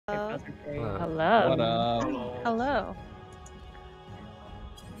Hello. Hello. What up? Hello.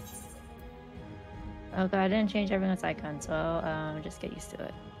 Okay, I didn't change everyone's icon, so just get used to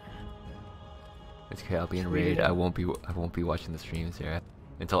it. It's okay. I'll be in raid. I won't be watching the streams here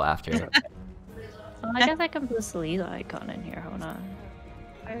until after. Well, I guess I can put the lead icon in here. Hold on.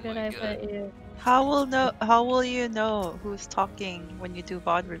 Where did I put you? How will you know who's talking when you do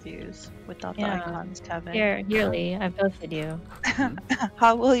VOD reviews without the icons, Kevin? Here, Lee, I posted you.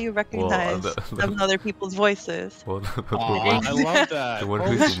 How will you recognize other people's voices? Well, I love that. The one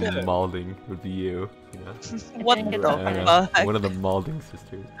who's malding would be you. What the fuck? One of the malding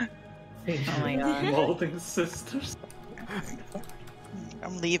sisters. Oh my god. Malding sisters.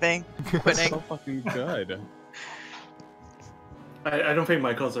 I'm leaving. That's Quitting. so fucking good. I don't think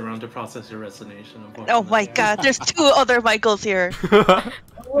Michael's around to process your resignation. Oh my god, there's 2 other Michaels here.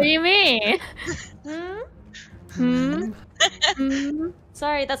 What do you mean?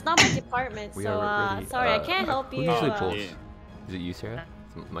 Sorry, that's not my department, so sorry, I can't help you. Who usually pulls? Is it you, Sarah?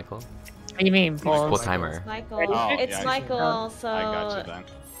 Michael? What do you mean, pull timer? It's Michael. Oh, it's yeah, Michael, so... I got you then.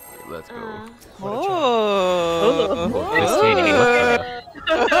 Let's go.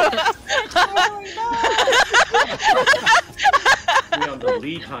 We're on the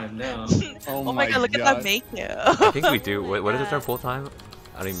lead time now. Oh my god, look at that makeup. I think we do. What is our full time?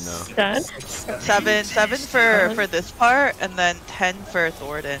 I don't even know. 7 for this part, and then 10 for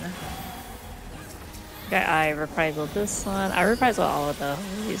Thornton. Okay, I reprisal this one. I reprisal all of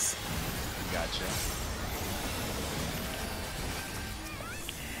these. Gotcha.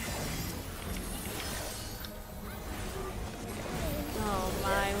 Oh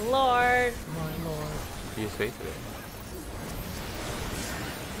my lord. My lord. You just face it.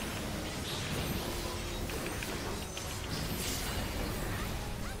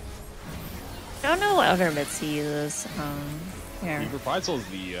 I don't know what other bits he uses. Here. Reprisal is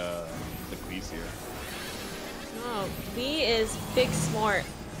the Cleese here. No, B is big smart.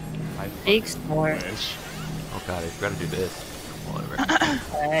 Big smart. Oh god, I forgot to do this. Whatever.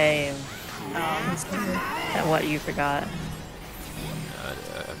 Hey. That what you forgot?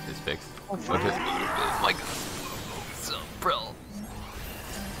 It's fixed. My god. So, bro.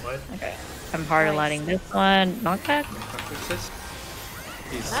 What? Okay. I'm hard lighting this one. Knockback?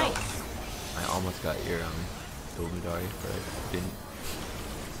 Nice. I almost got your Dolmudari, but I didn't.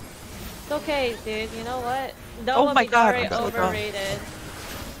 It's okay, dude. You know what? Oh my god, Midori overrated.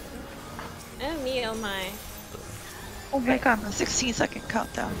 And me, oh my. Oh my god, a 16-second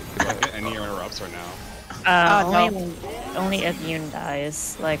countdown. Do I get any interrupts or no? Only if Yoon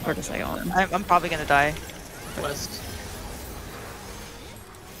dies, like for the second one. I'm probably gonna die. West.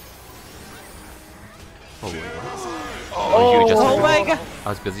 Oh, wait, Oh my god. I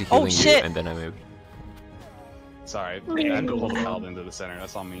was busy healing you, and then I moved. Sorry, I had to pull the paladin into the center.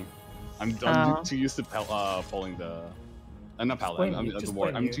 That's on me. I'm too used to pulling the. Not paladin. I'm the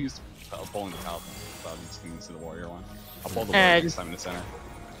warrior. I'm too used to pulling the paladin. So I'm just getting used to the warrior one. I'll pull the warrior this time in the center.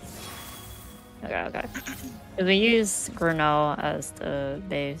 Okay. Because we use Grunow as the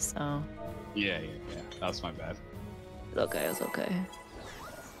base, so. Yeah. That's my bad. It's okay.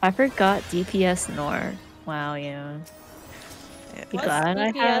 I forgot DPS North. Wow, yeah. Be What's glad I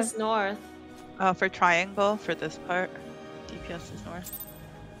have. DPS North? For triangle, for this part, DPS is north.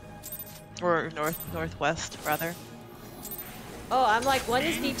 Or northwest, rather. Oh, I'm like, when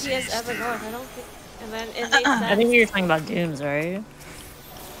is DPS ever north? I don't think. And then it makes sense. I think you were talking about Dooms, right?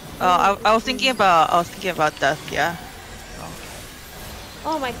 Oh, I was thinking about death, yeah.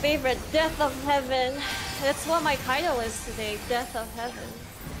 Oh, my favorite, Death of Heaven. That's what my title is today, Death of Heaven.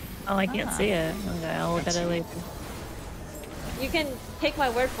 Oh, I can't see it. Okay, I'll look at it later. You can take my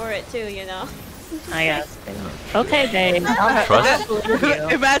word for it too, you know. I guess. Okay, babe. Trust.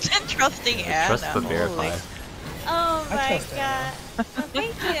 Imagine trusting Anna. Trust but verify. Oh my god. Oh,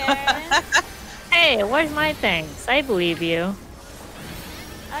 thank you, Aaron. Hey, where's my thanks? I believe you.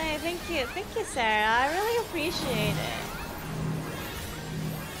 Hey, thank you, Sarah. I really appreciate it.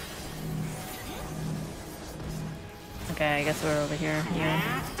 Okay, I guess we're over here. Yeah.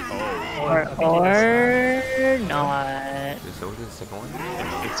 Oh. Or not. So what is the second one?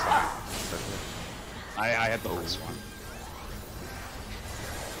 It's fine. I had the first one.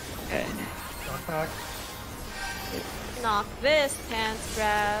 Okay. Knock this, pants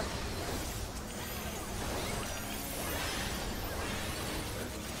grab.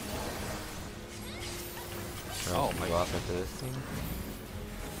 Oh my god, after this thing.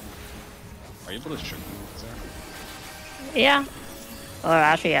 Are you able to trick me, Sarah? Yeah. Oh,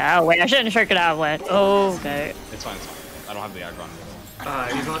 actually, yeah. Oh, wait, I shouldn't shirk it out. What? Oh, okay. It's fine. I don't have the aggro on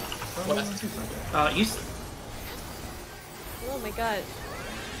He's not. West. East. Oh my god.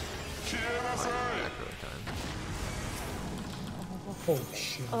 Oh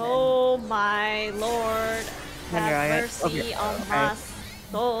shit. Oh my lord. Wonder I Have got- mercy okay, on okay. my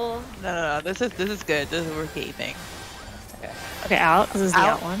soul. No. This is good. This is we're keeping. Okay, out. This is the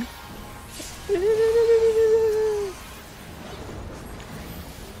Out. out one.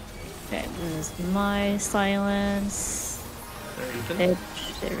 Okay, this is my silence. There you go.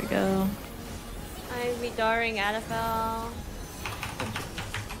 Pitch. There we go. I'm redaring Adafel.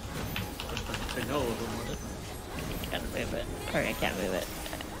 I know a little more. Can't move it. Or I can't move it.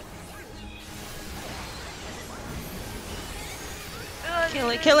 Kill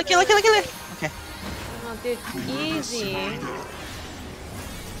it. Okay. Oh, dude, easy.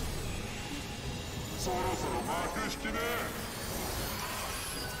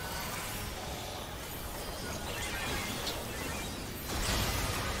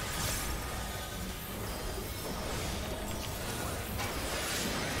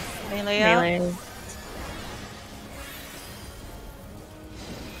 Melee out. Melee.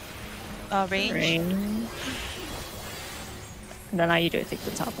 Range. Range. And then I usually take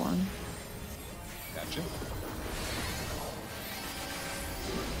the top one. Gotcha.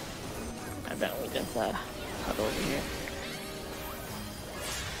 And then we just huddle over here.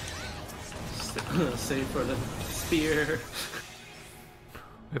 Save for the spear.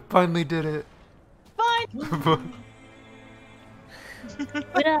 I finally did it. Fine.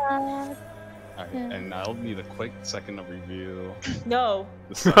 Alright, and I'll need a quick second of review. No.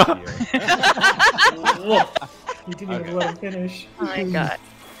 The stuff here. Whoa. You didn't even Okay. let him finish. Oh my god.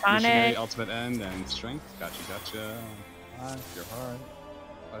 Missionary Sonic. ultimate end and strength. Gotcha. Your heart.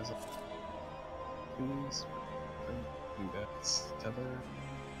 What is it? Please. That's tether.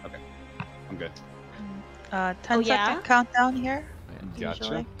 Okay. I'm good. 10 yeah? second countdown here. Gotcha.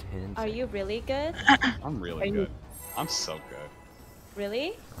 Usually. 10 Are you really good? I'm really Are you- good. I'm so good.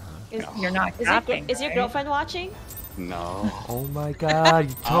 Really? Is, No. You're not is, capping, is your right? girlfriend watching? No. Oh my god,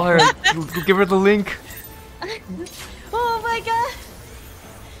 you tell her. Give her the link. Oh my god!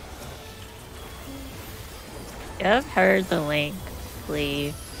 Give her the link,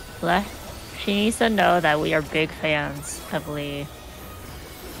 please. She needs to know that we are big fans of Lee.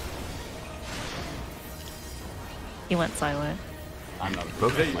 He went silent. I'm not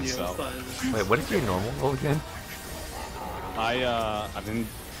Broke good it myself. Wait, what is your normal roll again? I've been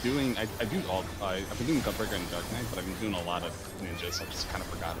doing I've been doing Gunbreaker and Dark Knight, but I've been doing a lot of ninjas, so I just kind of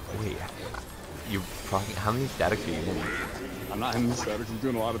forgot it. Wait, you probably how many statics are you in? I'm not in the statics, I'm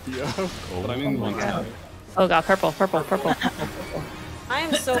doing a lot of PO, but I'm in one static. Oh god, purple. I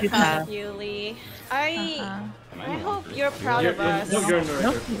am so proud of you, Lee. I Am I in hope one? you're proud of us. No, you're in the right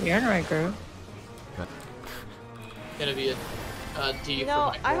Nope, group. you're in the right group. Gonna be a D You for know,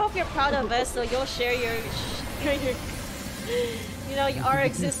 my I girl. hope you're proud of us, so you'll share your our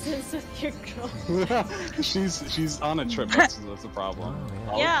existence with your girl. she's on a trip, that's the problem.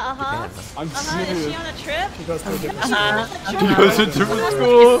 Yeah, uh-huh. I'm Uh-huh, is she serious. on a trip? She goes to a different Uh-huh. Goes to different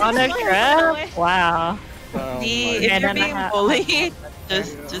school. On a trip? Wow. Oh See, my if And you're then I being have- bullied,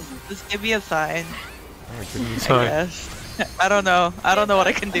 just give me a sign. Alright, give me I time. guess. I don't know what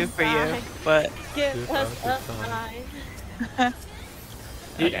I can do for you, but Give us a sign.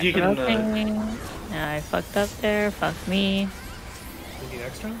 You can. Okay. Yeah, I fucked up there. Fuck me. You need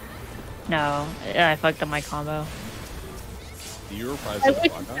extra? No, I fucked up my combo. Do you reprise I the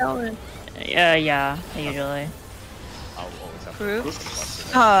wish blackout? Yeah, usually. I'll always have Proof? to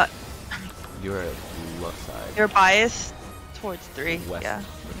question it. You're left side. you're biased towards 3. West. Yeah.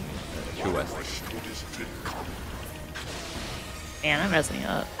 True west. Man, I'm messing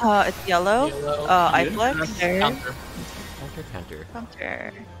up. It's yellow. Yellow. Iflex. Counter. Counter.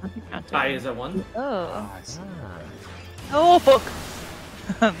 Counter. Hi, is that one? Oh. Ah, I see. Oh, fuck.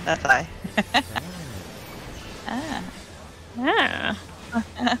 That's I. Yeah.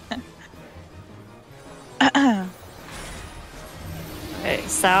 Okay,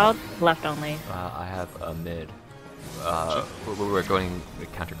 south, left only. I have a mid. We're going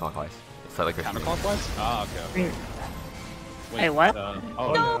counterclockwise. So like a Counterclockwise? Ah, okay. Hey, what?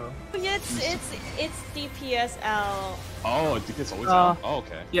 Oh, No, it's DPSL. oh, it's always Oh. out. Oh,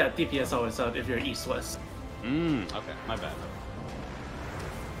 okay. Yeah, DPS always out if you're east-west. Okay, my bad.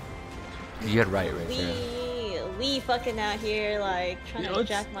 You had right there. Lee fucking out here like trying to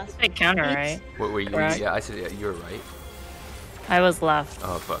jack my. Say counter, right? Wait, Correct. yeah, I said yeah, you were right. I was left.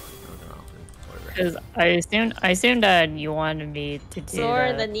 Oh fuck. No, whatever. Because I assumed that you wanted me to do Sore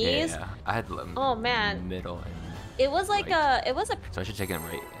in that. the knees. Yeah, I had Oh, man. middle and It was like Right. it was a. so I should take it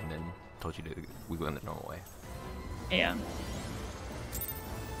right and then told you to we go in the normal way.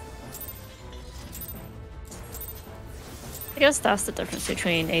 guess that's the difference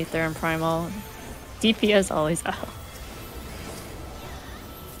between Aether and Primal. DPS always out.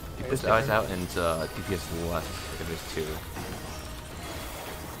 DPS always out and DPS left if there's two.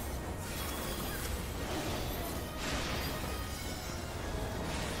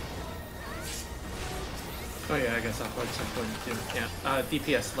 Oh yeah, I guess that works according to yeah.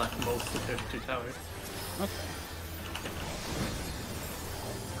 DPS left most of the two towers. Okay.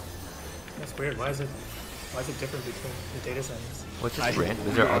 That's weird. Why is it different between the data centers? What's just random?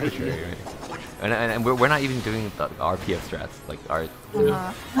 These are arbitrary, right? And we're not even doing the RPF strats, like our...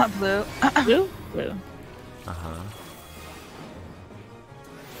 Not blue. Blue? Blue. Uh-huh.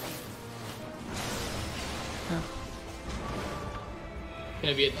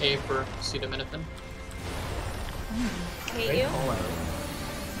 Gonna be an A for Pseudo-Minothin. Hate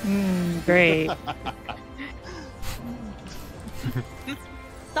you? Great.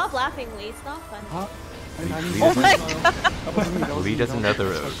 Stop laughing, Lee. It's not fun. Oh my god! Lee doesn't know the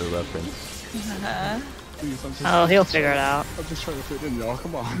reference. Please, I'm just, Oh, he'll figure it out. I'm just trying to fit in, y'all.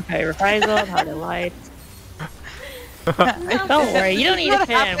 Come on. Okay, Reprisal, Heart of Light. Don't worry, you don't need to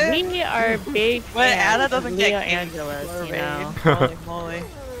fit in. We are big But fans Anna of doesn't Leo get Angelus, you know. Holy moly.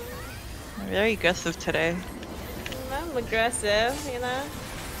 Very aggressive today. I'm aggressive, you know?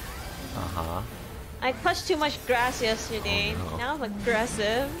 Uh-huh. I touched too much grass yesterday. Oh, no. Now I'm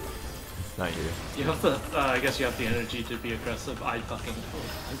aggressive. It's not you. You have the I guess you have the energy to be aggressive. I fucking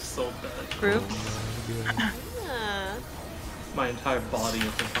don't. I'm so bad. Groups. Ah. My entire body is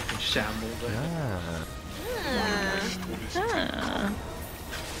in fucking shambles right now. Yeah.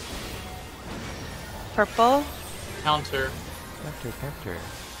 Purple. Counter. Capture.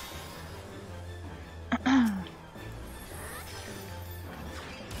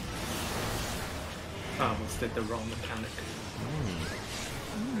 I almost did the wrong mechanic.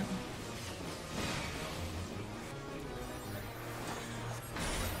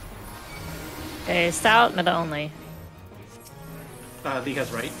 Okay, Stout, meta only. Lee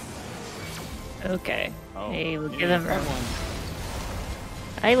has right. Okay. Oh, Hey, we'll yeah, give him that room. one.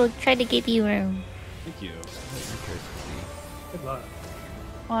 I will try to give you room. Thank you. Good luck.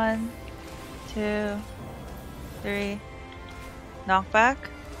 1, 2, 3. Knockback.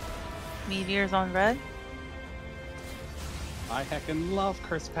 Meteors on red. I heckin' love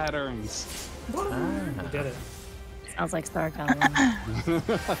curse patterns. You did it. Sounds like StarCon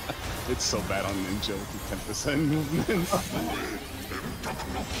 1. It's so bad on Ninja with the 10% movement.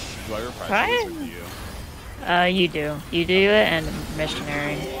 Do I reprise Right? this with you? You do. You do it and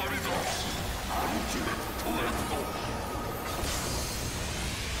Missionary.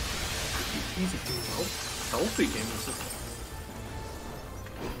 Easy peasy. Healthy game is just.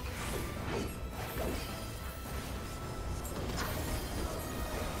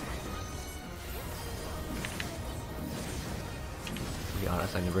 To be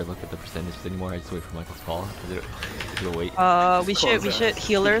honest, I never look at the percentages anymore. I just wait for Michael's call. Is it wait? We should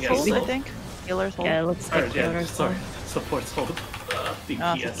healers Yes. hold, I think. Healers hold. Yeah, it looks like Yeah, Kyoto sorry. Soul. Supports hold.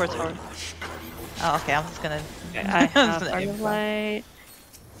 DPS Supports hold. hold. Oh, okay, I'm just gonna... Okay, I have Art of Light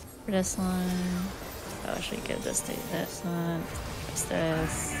for this one. Oh, I should give this to this one. What's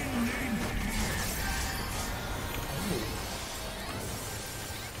this?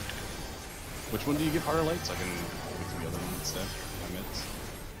 Which one do you give harder light so I can give to the other one instead?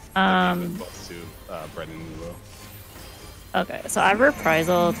 I meant. Both to Brett and Nero. Okay, so I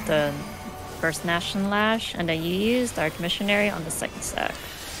reprisal the first Nation Lash, and then you use Dark Missionary on the second stack.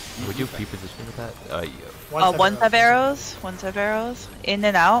 Would you be positioned with that? Yeah. One type arrows. One type arrows. In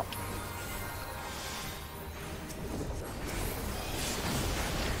and out.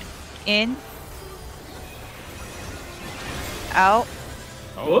 In. Out.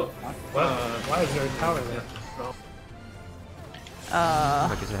 Oh, What? Why is there a tower there?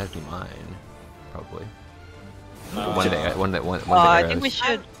 I guess it has to be mine, probably. Uh, One that I think we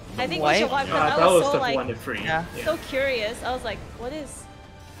should. I think we Wipe? should wipe that that. I was was so the like, one to free. Yeah. so curious. I was like, what is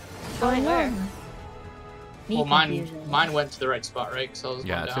Going where? on? Me Well, mine confusion. went to the right spot, right? Because I was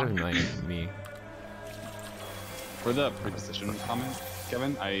Yeah, going it's gonna down. be mine and me. For the preposition comment,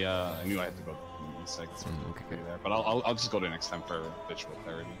 Kevin, I knew I had to go seconds Okay. there, but I'll just go there next time for visual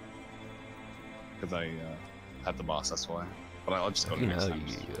clarity. Because I had the boss, that's why. But I'll just go You there next know, time.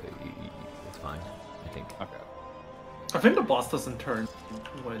 it's fine. I think. Okay. I think the boss doesn't turn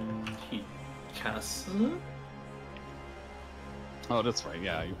when he casts. Oh, that's right.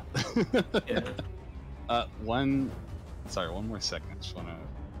 Yeah. Yeah. One more second. I just wanna.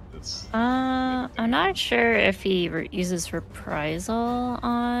 This. I'm not sure if he uses reprisal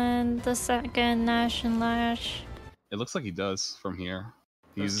on the second Nation Lash. It looks like he does from here.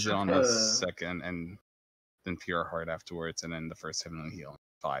 He Let's uses it check on the second, and then Pure Heart afterwards, and then the first 7 on heal.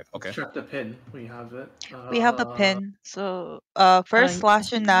 5. Okay. Check the pin. We have it. We have the pin. So first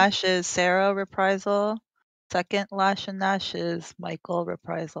Lash and Nash is Sarah Reprisal. Second Lash and Nash is Michael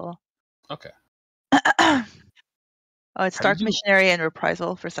Reprisal. Okay. Oh, it's Dark Missionary and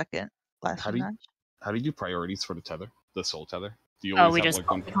Reprisal for second Lash and Nash. How do you do priorities for the tether? The soul tether? Do you we have, just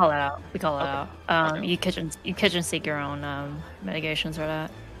like, one? we call it out. We call it Okay. out. Okay. You kitchen seek your own mitigations for that.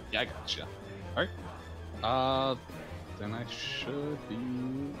 Yeah, I gotcha. Alright. Then I should be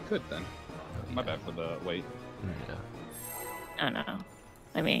good then. My bad for the wait. Yeah. I don't know.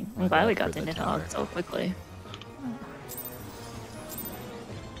 I mean, I'm My glad bad we got for the the Nidhogg tower. so quickly.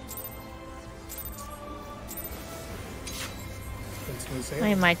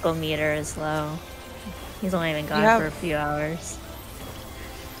 My Michael meter is low. He's only been gone for a few hours.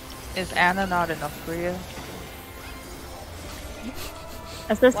 Is Anna not enough for you?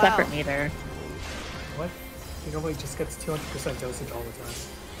 That's a separate meter. What? He normally just gets 200% dosage all the time.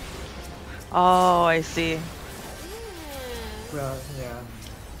 Oh, I see. Well, yeah.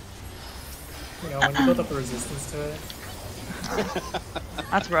 You know, when you build up the resistance to it.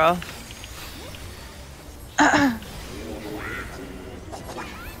 That's rough.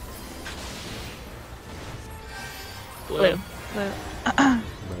 Blue.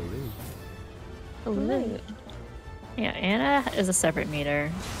 Blue. Yeah, Anna is a separate meter.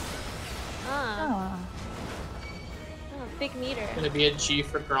 Oh, big meter. Gonna be a G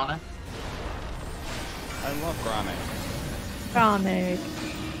for Gronic. I love Gronic. Gronic.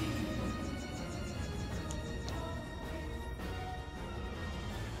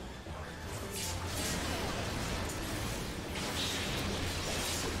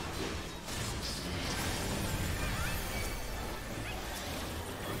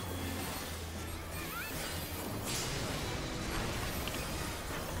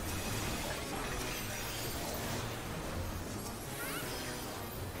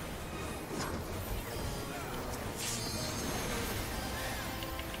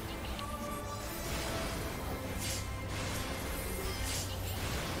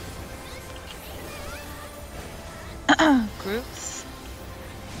 Groups.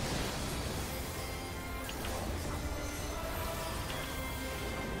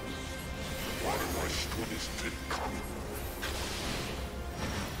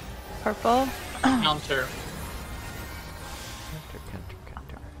 Purple. Counter.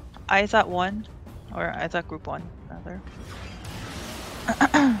 Counter. Eyes at 1. Or eyes at group 1, rather.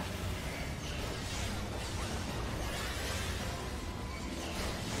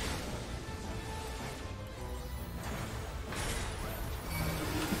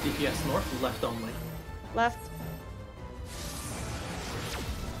 DPS north, left only. Left.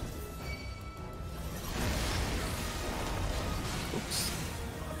 Oops.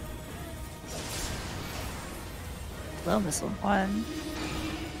 Low missile. 1,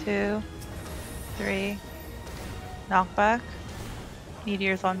 2, 3. Knockback.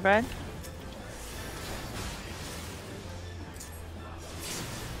 Meteors on bread.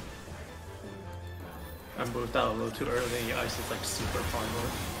 I moved out a little too early and the ice is like super far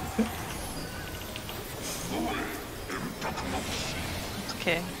north. It's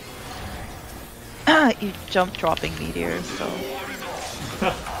okay. You jump dropping meteors, so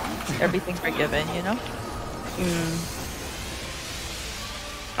everything's forgiven, you know?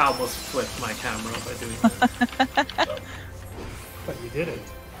 I almost flipped my camera by doing that. But you did it.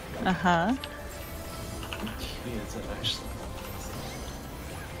 Uh-huh. Is it actually?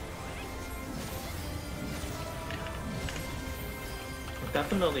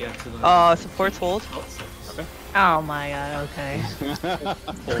 Definitely accidentally. Supports hold. Okay. Oh my god, okay.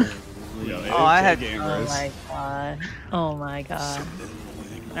 Oh, I had- Oh gamers. my god. Oh my god.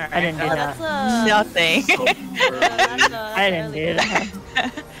 Alright. I didn't do that. That's a. Nothing. I didn't do that.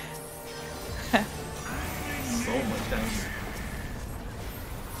 So much damage.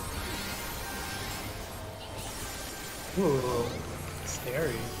 Ooh,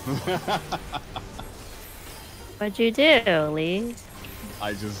 scary. What'd you do, Lee?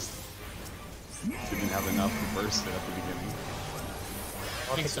 I just didn't have enough to burst it at the beginning.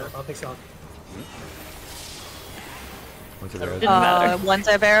 I'll take so. What's it Didn't there? matter. 1's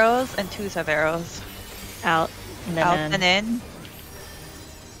have arrows and 2's have arrows. Out and then Out in. and in.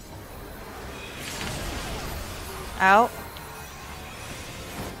 Out.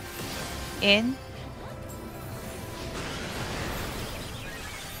 In.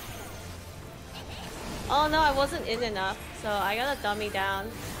 Oh no, I wasn't in enough, so I gotta dummy down.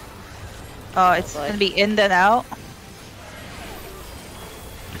 Oh, it's boy. gonna be in then out.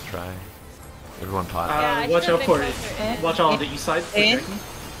 Just try. Everyone pause. Yeah, I Watch should've out been for it. closer in. Watch out on the east side. In. protect me.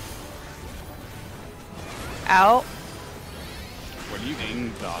 out. Where do you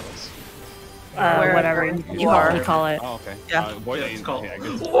aim the autos? Whatever you call it. Oh, okay. Yeah. What Yeah, aim? it's called- Yeah, I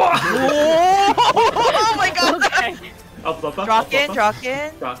guess. Oh my god! Okay. Up, up, up, Drop up, in, up. drop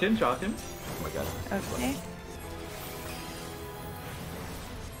in. Dropped in, dropped in. Oh my god. Okay.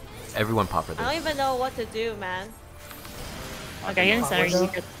 Everyone pop for I don't this. even know what to do, man. Okay, you're in center. You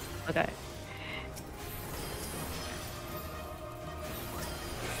could... Okay.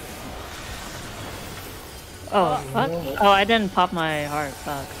 Oh, fuck. Oh, I didn't pop my heart.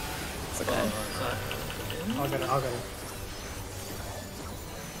 Fuck. It's okay. I'll get it, I'll get it.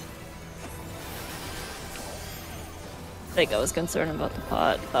 I think I was concerned about the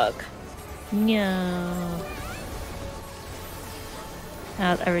pot. Fuck. No.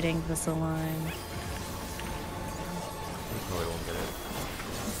 Now everything misaligned. Probably won't get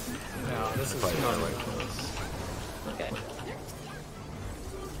it. No, this is Probably not not even right. close. Okay.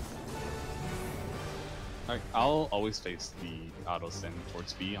 Alright, I'll always face the auto stand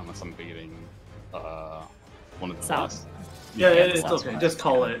towards B unless I'm baiting one of the South. last. Yeah, it's sounds okay. fine. Just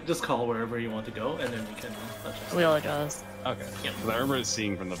call it. Just call wherever you want to go, and then we can adjust. We'll adjust. Okay. Yeah. 'Cause I remember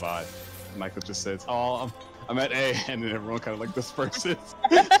seeing from the bot, Michael just says, "Oh, I'm at A," and then everyone kind of like disperses.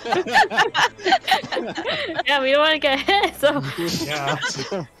 Yeah, we don't want to get hit, so. Yeah.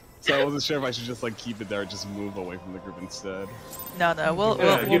 So I wasn't sure if I should just like keep it there, or just move away from the group instead. No, we'll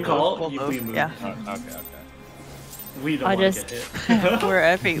Yeah, you move, call, we'll we move. move. Yeah. Okay. We don't I want just- to get hit. We're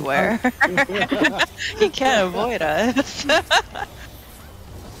everywhere. He can't avoid us.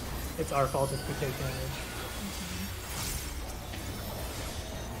 It's our fault if we take damage.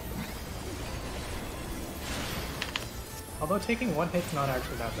 Although taking one hit's not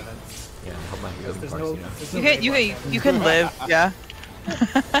actually that bad. Yeah, I hope my Because healing there's parts, no, you know. there's no You can melee damage. you can live. Yeah.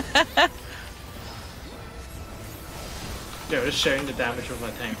 Yeah, we're sharing the damage with our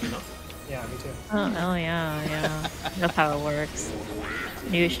tank, you know. Yeah, me too. Oh, yeah. That's how it works.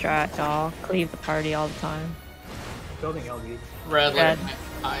 New strat, y'all. Cleave the party all the time. Building LB. Red Red. like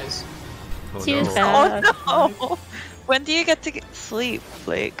my eyes. Oh Too no. bad. Oh no! When do you get to sleep,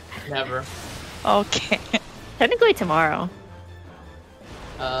 Blake? Never. Okay. Technically tomorrow.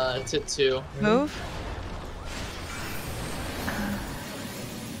 It's at 2. Move.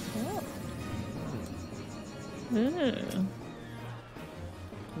 Ooh.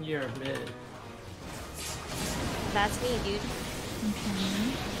 You're mid. That's me, dude.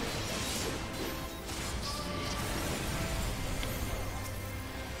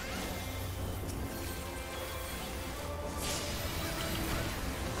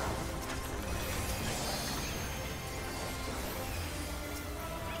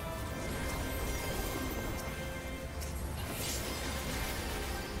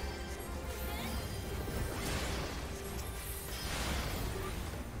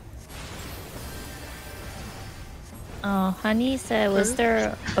 Oh, Honey said, was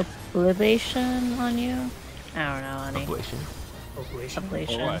there oblation on you? I don't know, Honey. Ablation? Oblation?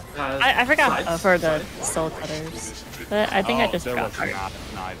 Oblation. Or what? I forgot Sides? for the Sides? soul cutters. But I think I just there got was hurt. not.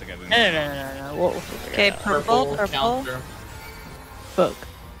 No, I think I didn't. No. We'll figure Okay, it out. purple. counter. Book.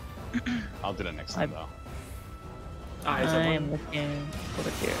 I'll do that next time though. Eyes I on am looking over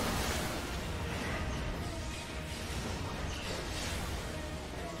here.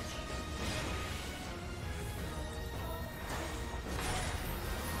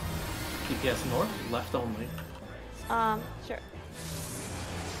 DPS north, left only. Sure.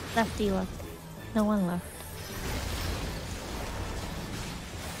 Lefty left. No one left.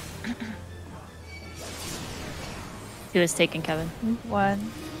 He was taking Kevin.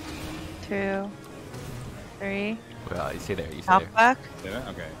 1, 2, 3. Well, you stay there, you stay Top there. back. Yeah.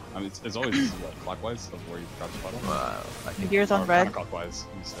 Okay. I mean, it's always what, clockwise of where you drop the bottle. Well, I think Gears on Or red. counterclockwise.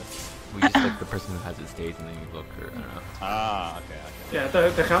 You said. we just like the person who has it stays and then you look, or I don't know. Ah. Okay. Yeah,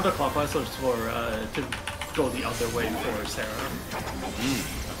 the counterclockwise was for to go the other way for Sarah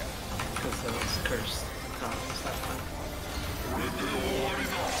because it was cursed tiles that time.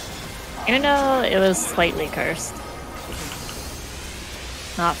 Even though it was slightly cursed.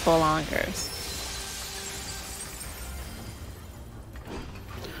 Not full on cursed.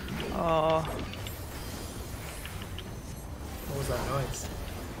 Oh. What was that noise?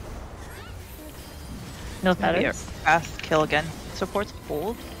 No Maybe a feathers. fast kill again. Supports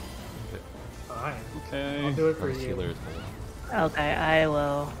hold. Fine. Okay. I'll do it for First you. healer is old. Okay, I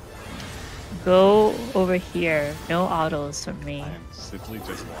will go over here. No autos from me. I am simply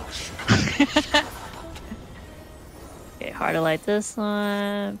just watching. Okay, hard to light this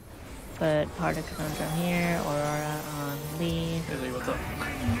one, but hard to conundrum here. Aurora on Lee. Hey, what's up?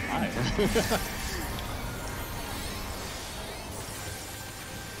 Hi.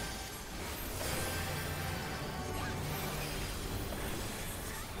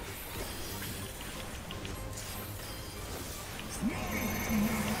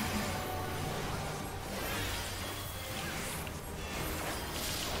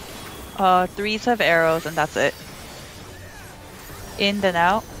 3s have arrows, and that's it. In, then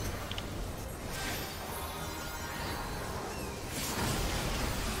out.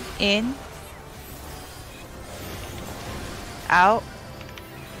 In. Out.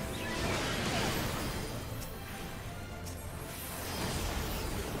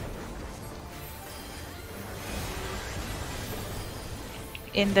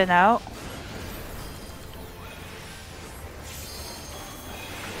 In, then out.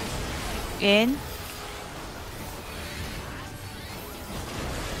 In.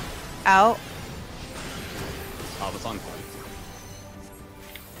 Out. Oh, that's on point.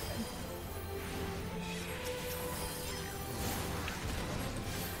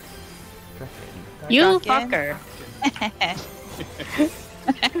 You Draken. fucker.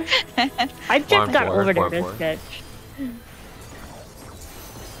 I just got over to this bitch.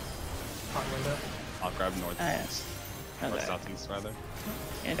 Hot window. I'll grab northeast. Or Okay. southeast, rather.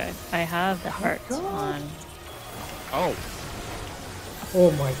 Okay. I have the hearts on. Oh! Oh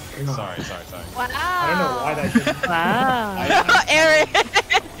my god. Sorry. Wow. I don't know why that didn't. Wow. Eric!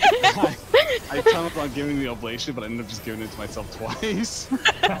 I counted on giving the oblation, but I ended up just giving it to myself twice.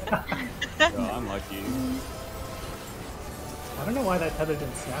 Oh, I'm lucky. I don't know why that tether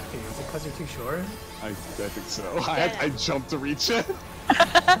didn't snap to you. Is it because you're too short? I think so. I jumped to reach it.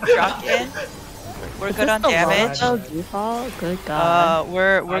 Drop in. We're good on damage. Oh, default? Good god.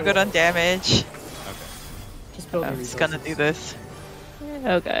 We're good on damage. Okay. Just build I'm your just gonna resources. do this.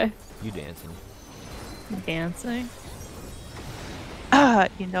 Okay. You dancing? Dancing.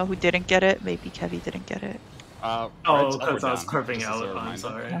 You know who didn't get it? Maybe Kevy didn't get it. Oh, Red's up or because I was down? curving Just as out. a I'm reminder.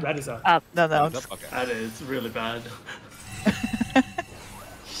 sorry. Red is up. Up. No. Red's up? Okay. That is really bad.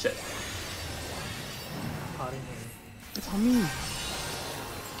 Shit. Hot in here. It's on me.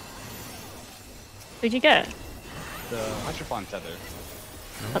 What'd you get? The Hydrophon tether.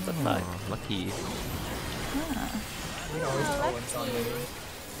 What the fuck? Oh, lucky. You can always tell when it's on me.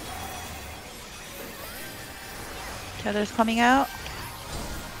 Tether's coming out.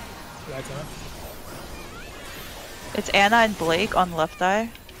 Red's up. It's Anna and Blake on left eye.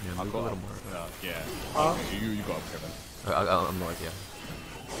 Yeah, I'll move go a little up. more. Yeah. You go up, Kevin. I'm north, yeah.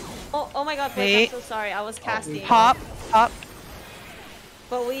 Oh my god, Blake, Wait. I'm so sorry. I was casting. Hop.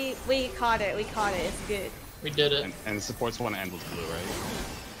 But we caught it. We caught it. It's good. We did it. And the supports one end was blue,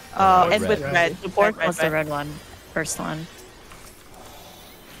 right? And with Red. red. Support Red, was the red one. First one.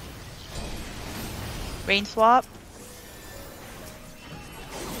 Range swap.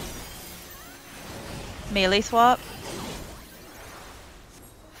 Melee swap.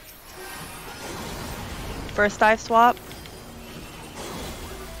 First dive swap.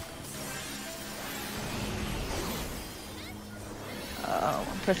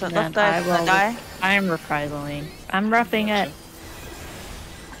 One person left Then I dive, then will- die. I'm reprisaling. I'm roughing it.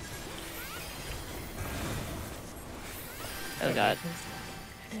 Oh god.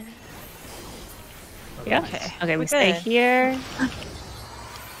 Yeah. Okay. Okay, we We're stay good. here.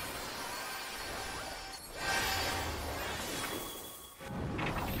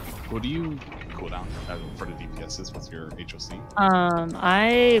 What do you cooldown for the DPSs? What's your HOC?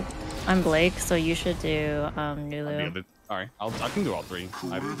 I'm Blake, so you should do Nulu. Alright, I can do all three.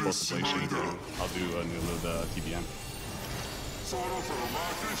 I have both ablation too. I'll do Nulu the TBM.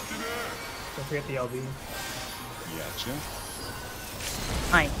 Don't forget the LB. Gotcha.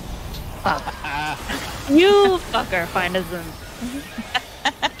 Fine. Fuck. You fucker, find us in.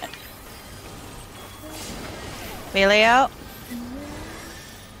 Melee out.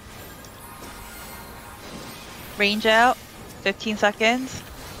 Range out. 15 seconds.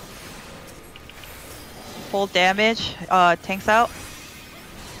 Full damage. Tanks out.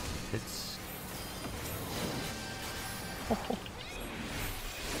 It's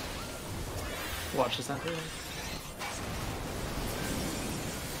Watch the center.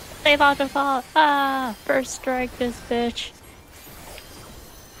 Save out to fall. Ah, first strike this bitch.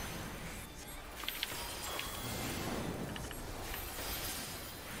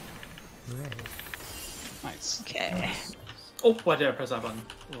 Nice. Okay. Oh, why did I press that button?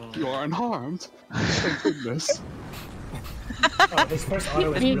 Whoa. You are unharmed. Thank goodness. Oh, his first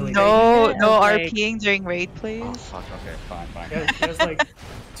auto is really No Yeah, like- RPing during raid, Oh, please. fuck, okay, fine. good. He has like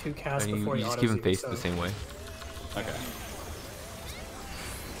 2 casts and you before he just autos keep him you, faced so- the same way. Okay.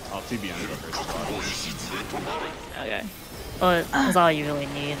 I'll TBM go first. Okay. Well, that's all you really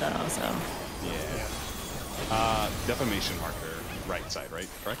need, though, so. Yeah. Defamation marker, right side, right?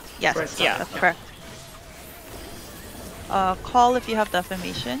 Correct? Yes, Right side, yeah, that's yeah. correct. Call if you have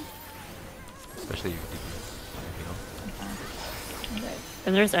defamation. Especially if you know. Okay.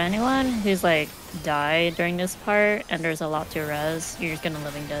 If there's anyone who's like died during this part and there's a lot to res, you're just gonna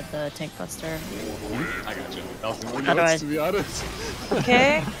Living Dead the Tank Buster. I got you. That was the only Otherwise- notes, to be honest.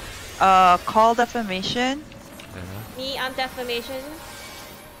 Okay. Call Defamation. Me, I'm Defamation.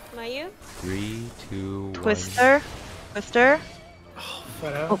 Mayu? 3, 2, 1. Twister. Twister.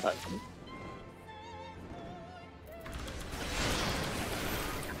 Photo.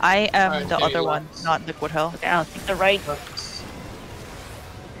 I am Alright, the okay, other one, left. not Liquid Hell. Okay, I'll take the right.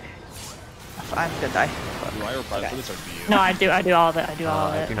 I'm gonna die. Do I reply for this or do you? No, I do all of it. I do all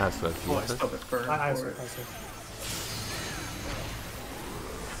of I it. do not sweat. Oh, I still have burn I for it.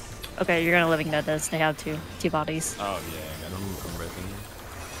 Okay, you're gonna Living Dead this. They have two bodies. Oh, yeah, I got I'm rezzing.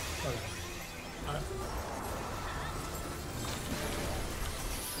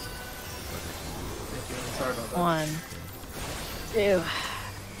 Sorry about that. 1, 2,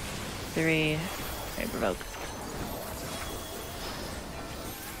 3. Okay, provoke.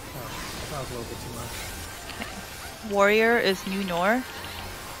 That was a little bit too much. Warrior is New Nor.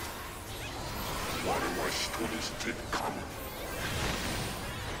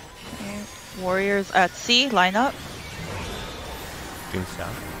 Okay. Warriors at C, line up. Doing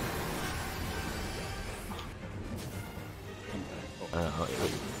south.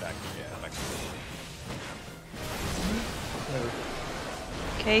 back. Yeah, back.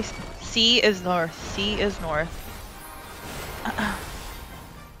 Okay, C is north. C is north.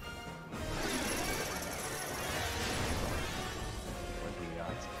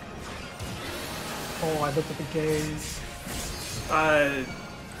 Oh, I looked at the gaze.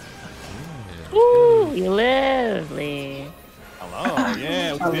 Ooh, you lovely. Hello,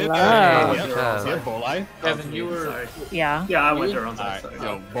 yeah, we did Hello. that. What's Yep, up? yep, Bolai. Kevin, you were. Sorry. Yeah. Yeah, I went there on that Alright, side.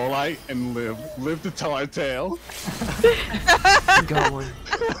 yo, Bolai and Live to tell our tale. Going.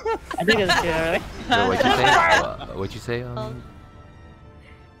 I think it's too early. So what'd you say? What'd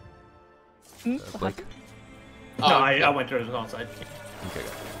you say? Blake? No, I went there on side. Okay.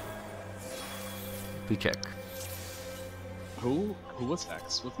 Please check. Who was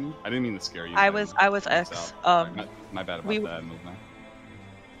X with me? I didn't mean to scare you. I was X. My bad about we- that move now.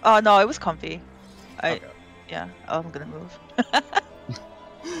 Oh no, it was comfy. Okay. Yeah, I wasn't gonna move.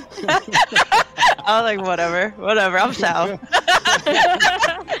 I was like, whatever, I'm south.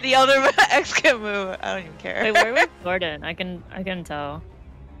 The other X can move. I don't even care. Wait, where was Gordon? I can tell.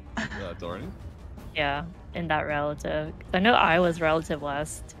 Dorian? Yeah, in that relative. 'Cause I know I was relative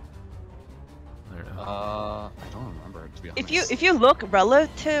last. I don't know. I don't remember, to be honest. If you look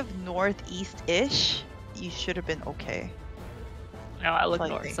relative northeast-ish, you should have been okay. No, I looked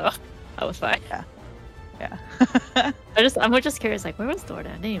Slightly. north, so I was fine. Yeah. I'm just curious, like, where was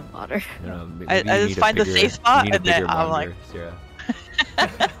Gordon? I didn't even bother. No, maybe I you just need a find the bigger- safe spot you need a and then bigger I'm monitor, Sarah.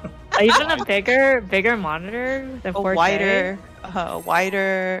 Even a bigger monitor than A 4K?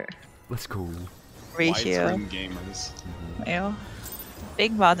 wider Let's go. ratio. Widescreen gamers. You know?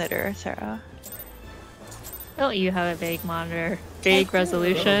 Big monitor, Sarah. Don't you have a big monitor? Big A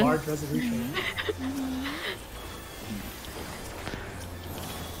resolution? large resolution.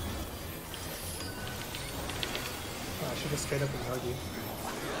 I should have straight up ignored you.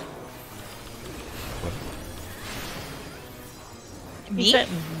 You Me? said-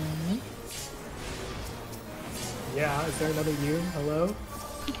 Yeah, is there another you? Hello?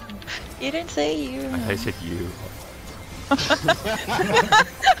 You didn't say you. I said you.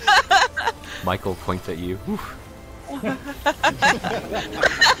 Michael points at you. Oof.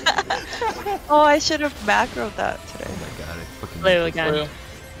 Oh, I should have macroed that today. Oh my god, I fucking. Blue again. Blue.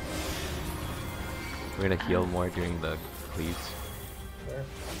 We're gonna heal more during the cleaves. There.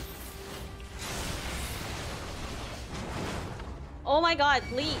 Oh my god,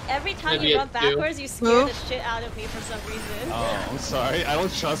 Lee, every time Maybe you it run do. backwards, you scare Move. the shit out of me for some reason. Oh, I'm sorry. I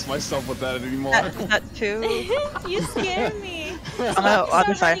don't trust myself with that anymore. That too. You scare me. I'm gonna Start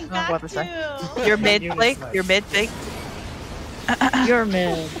other side. running I'm gonna back go other side. too. You're mid, Unit Blake. snipe. You're mid, Blake. You're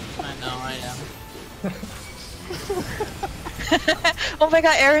mid. I know, I am. Oh my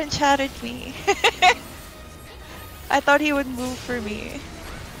god, Aaron chatted me. I thought he would move for me.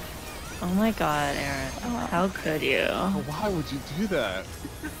 Oh my god, Aaron. How could you? Why would you do that?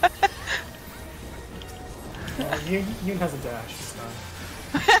 Well, Yoon has a dash, it's fine.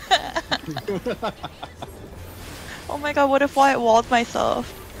 Oh my god, what if I walled myself?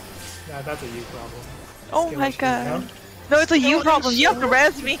 Nah, that's a you problem. Oh Skill my issue, god. no? No, it's a you problem. You have to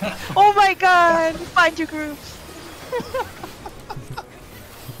res me. Oh my god. Find your groups.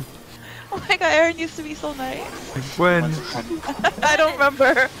 Oh my god, Aaron used to be so nice. When? I don't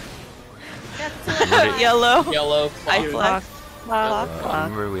remember. That's too high. Yellow. Yellow. I Fire. flex. Clock, I clock.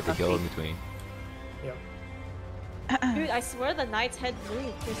 remember we had to kill in between. Yep. Dude, I swear the knight's head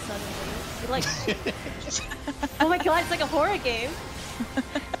moved just suddenly. It like, oh my god, it's like a horror game.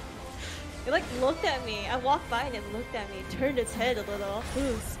 It like looked at me. I walked by and it looked at me, turned its head a little.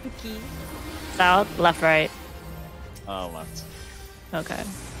 Ooh, spooky. South, left, right. Left. Okay.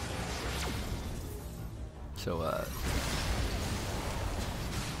 So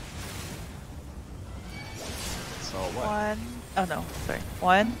So what? 1. Oh no, sorry.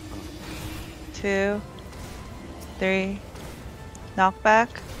 1, 2, 3. Knockback.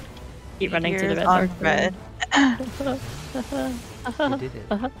 Keep running to the Meteors red on mark. red. you did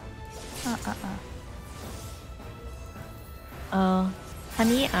it. Oh,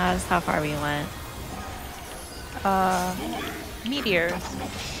 Honey asked how far we went. Meteors.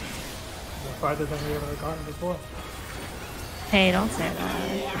 Farther than we ever gotten before. Hey, don't say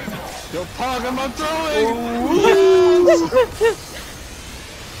that. Yo, Pog, I'm not throwing!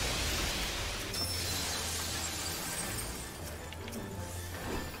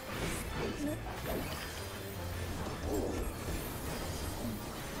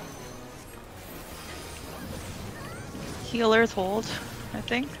 Healers hold, I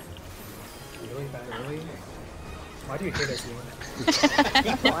think. Really bad, really? Why do you hate us,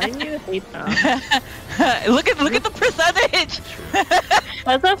 Ian? Why do you hate them? look at the percentage.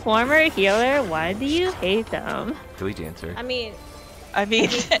 As a former healer, why do you hate them? Delete the answer. I mean,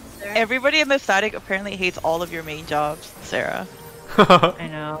 Everybody in the static apparently hates all of your main jobs, Sarah. I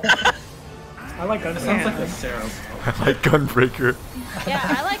know. I like That Gunbreaker. sounds like a Sarah. I like Gunbreaker. yeah,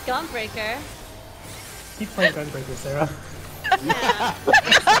 I like Gunbreaker. Keep playing Gunbreaker, Sarah. Yeah.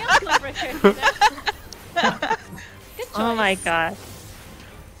 I like Gunbreaker, you know? Good choice. Oh my god.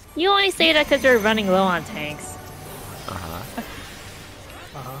 You only say that because you're running low on tanks.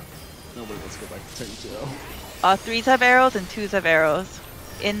 Nobody, let's go back to tank 0. 3s have arrows and 2s have arrows.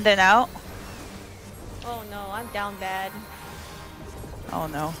 In then out. Oh no, I'm down bad. Oh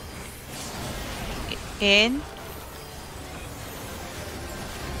no. In.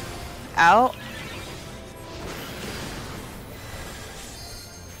 Out.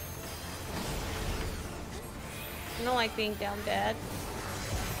 I don't like being down bad.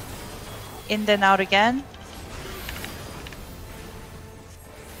 In then out again.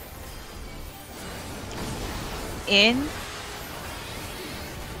 In.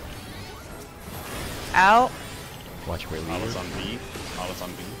 Out. Watch where I was leader. on B. I was on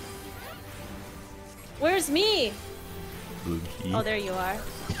B. Where's me? Blue key. Oh, there you are.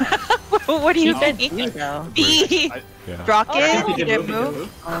 What do you You said think? B though. B. I, Yeah. Rocket. Oh, You Did can move.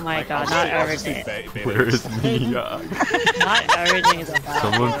 move. Oh my god, I'll not just- I'll just do everything. beta Where's use. me? Not everything is a bad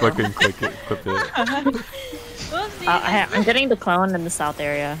Someone deal. fucking clip it. Whoopsie. I'm getting the clone in the south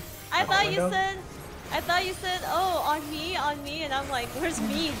area. I thought you window? said, oh, on me, and I'm like, where's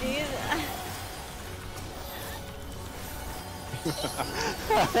me, dude?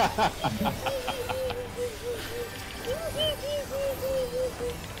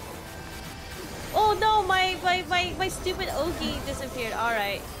 Oh no, my stupid Ogi disappeared.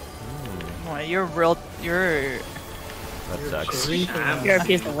 Alright. Oh, you're real. You're. That sucks. You're a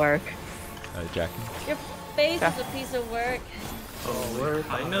piece of work. Jackie. Your face is a piece of work. Oh, we're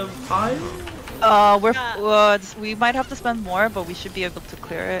kind of high. We might have to spend more, but we should be able to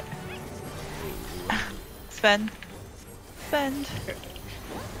clear it. Spend.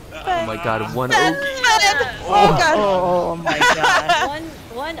 Oh my god, one Spend. Ogi. Oh god. Oh my god.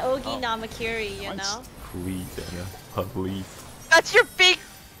 One Ogi Namakiri, you know? Please, Anna. Please. That's your big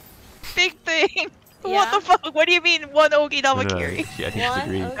thing. Yeah. What the fuck? What do you mean one Ogi No, no, Namakiri? yeah, I think One she's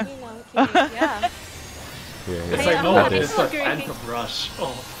agreeing. Ogi Namakiri, yeah. Yeah, It's Hey, like, I'm no, not it's a agreeing. Phantom Rush. Oh,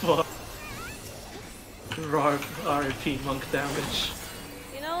 fuck. RP monk damage.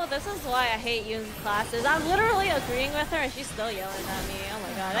 You know, this is why I hate using classes. I'm literally agreeing with her and she's still yelling at me. Oh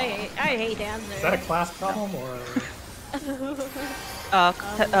my god, I hate dancers. Is that a class problem or?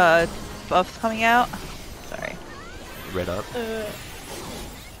 Buffs coming out. Sorry. Red up. Uh,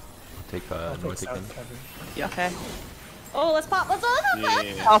 Take I'll take North again. South, Kevin. Yeah. Okay. oh, let's pop.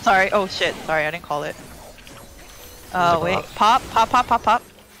 Yeah. Oh, sorry. Oh shit. Sorry, I didn't call it. Wait. Pop.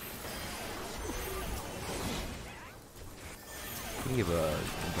 You can give a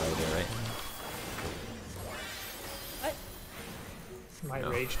right there, right? My No.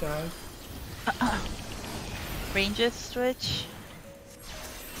 rage dive. Ranges switch.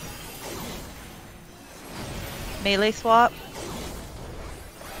 Melee swap.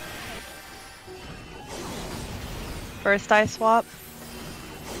 First eye swap.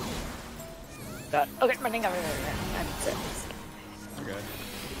 Okay, running over. Okay.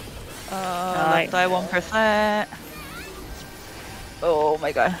 Left eye 1%. Oh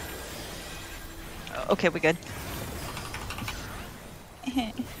my god. Okay, we good.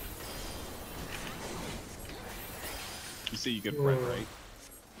 You say you get red, right?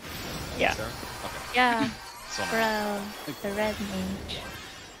 Yeah. Sarah? Okay. Yeah. So Bro, the red mage.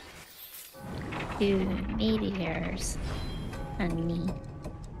 2 meteors. And me.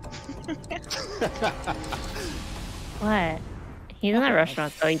 What? He's in a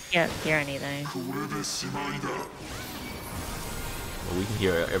restaurant, so he can't hear anything. Well, we can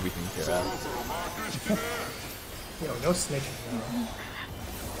hear everything here. Yo, no snitching now.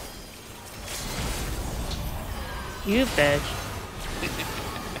 You bitch.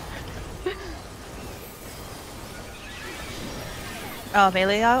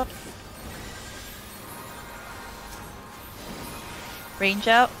 Melee out. Range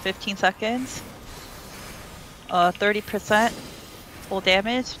out, 15 seconds. 30% full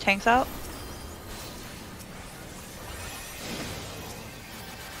damage, tanks out.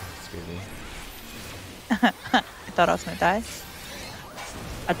 I thought I was gonna die.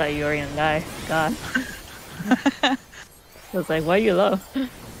 I thought you were gonna die. God. I was like, why are you low?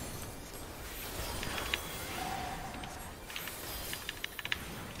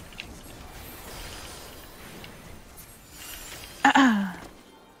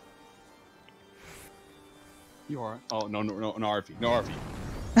 You are. Oh no RP. No RP.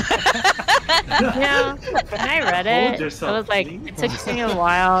 Yeah, when I read it, it was like it took me a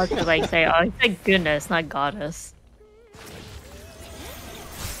while to like say, oh, it's like goodness, not goddess.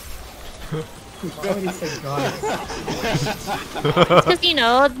 Why would he say goddess? Because you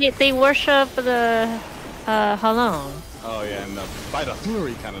know they worship the Halon. Oh yeah, and by the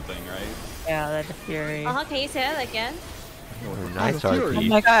fury kind of thing, right? Yeah, the fury. Can you say that again? Nice Oh RP.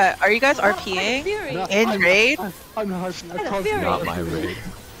 my god, are you guys RPing? In raid? I'm not RPing. Not my raid.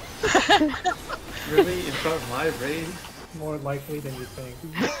 Really? In front of my raid? More likely than you think.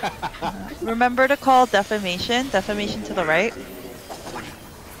 Remember to call defamation. Defamation to the right.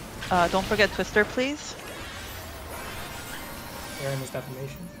 Don't forget Twister, please. Aaron is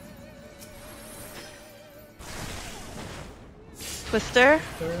defamation. Twister.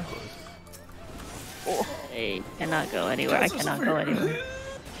 Sure. I cannot go anywhere. I cannot go anywhere.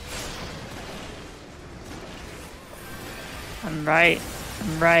 I'm right.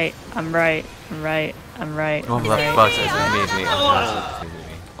 I'm right. I'm right. I'm right. I'm right. Oh, that fuck, that made me.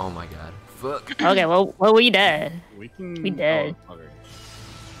 Oh my god. Fuck. Okay, well, we dead. We can. We dead. Oh, okay.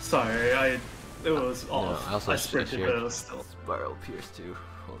 Sorry, it was off. I also sprinted, shared but it was still. Spiral Pierce too.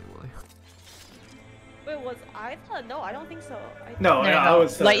 Holy moly. Wait, was I? No, I don't think so. No, yeah, I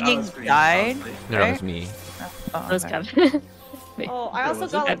was. Lightning I was green, died? honestly. No, it was me. Oh, Those okay. Kevin. Oh, I also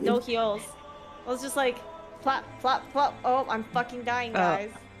was got it? like no heals. I was just like, plop, plop, plop. Oh, I'm fucking dying, guys.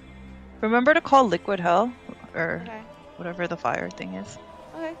 Remember to call Liquid Hell, or Okay. whatever the fire thing is.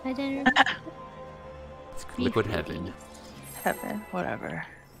 Okay. I didn't. It's Liquid Heaven. Heaven, whatever.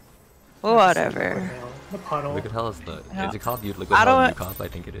 Whatever. The puddle. Liquid Hell is the. Yeah. Is it called Liquid I Hell don't- in UCOP? I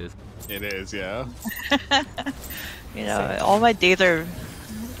think it is. It is, yeah. You know, all my days are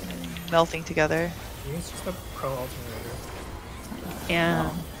melting together. He's just a pro alternator. Yeah.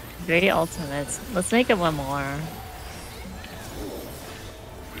 Great ultimates. Let's make it one more.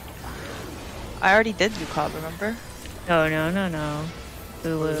 I already did UCOB, remember? No.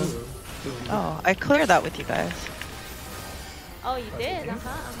 Boo. Oh, I cleared that with you guys. Oh, you did?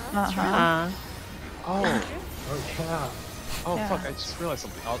 Uh-huh. Oh, Oh yeah. oh Yeah. fuck! I just realized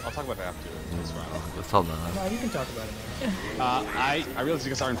something. I'll talk about that after this round. Let's hold on. No, you can talk about it now. I realized you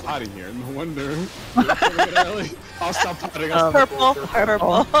guys aren't potting here. No wonder. I'll stop potting. Purple.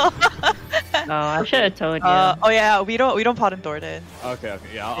 Oh, I should have told you. Oh yeah, we don't pot in Thornton. Okay,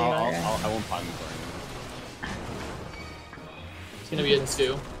 yeah, I won't pot in for It's gonna be a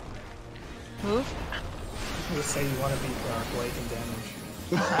 2. Move. You just say you want to beat Blake in damage.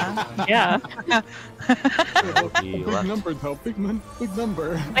 Yeah. He Big left. number though, big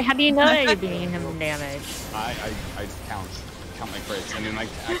number. Wait, how do you know that you're doing him damage? I count my crits, and then I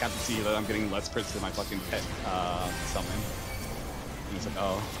got to see that I'm getting less crits than my fucking pet summon. And it's like,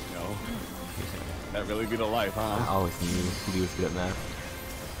 oh, no. That really good a life, I huh? always knew he was good at math.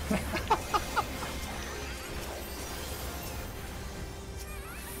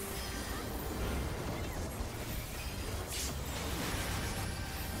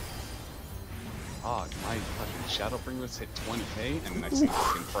 Oh, my fucking Shadowbringers hit 20k, and then I see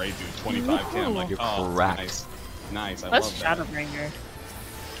fucking Prey do 25k. I'm like, You're oh, cracked. nice. Nice, I What's love that. Shadowbringer?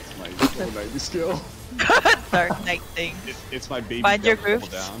 It's my double 90 skill. Dark Knight thing. It's my baby. Find your double groups.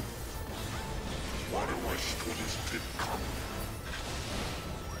 down.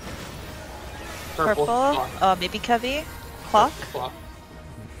 Purple. Maybe Kevy. Clock.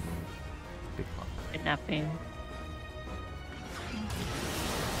 Big fuck. Kidnapping.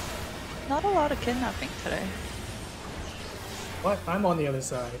 not a lot of kidnapping today. What? I'm on the other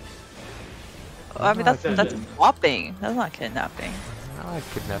side. I mean, that's swapping. That's not kidnapping. I like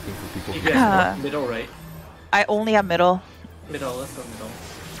kidnapping for people. You guys want middle, right? I only have middle. Middle, let's go middle.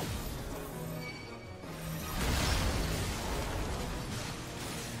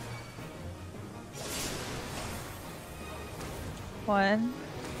 One,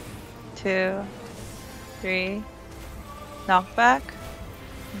 2, 3. Knockback.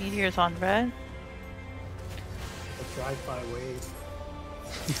 Meteor's on red. The drive-by wave.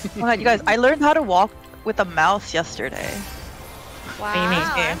 Oh my god, you guys, I learned how to walk with a mouse yesterday. Wow,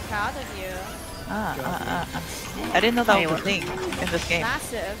 game. I'm proud of you. I didn't know that was a thing in this game.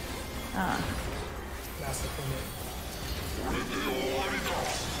 Massive. Massive for me.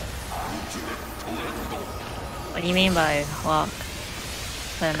 What do you mean by walk?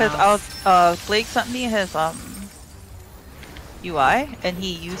 Because I was, Blake sent me his UI, and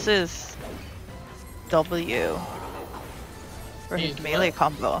he uses W for his melee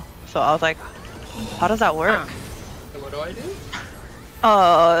combo. So I was like, how does that work? And what do I do?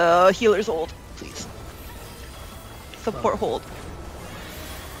 Healer's hold, please. Support hold.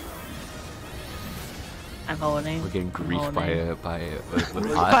 I'm holding. We're getting griefed by a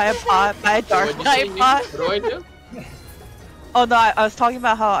By a dark knight pot. What do I do? Oh no, I was talking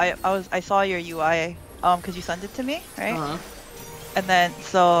about how I saw your UI because you sent it to me, right? And then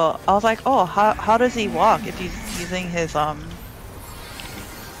so I was like, oh, how does he walk if he's using his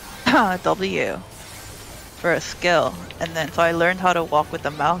W for a skill? And then so I learned how to walk with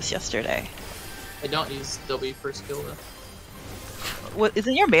the mouse yesterday. I don't use W for skill though. What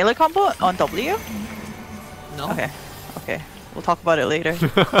isn't your melee combo on W? No. Okay, we'll talk about it later.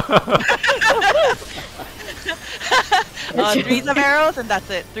 Threes of arrows and that's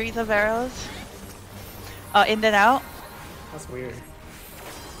it. Threes of arrows. In and out. That's weird.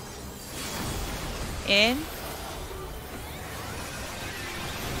 In.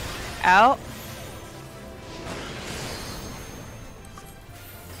 Out.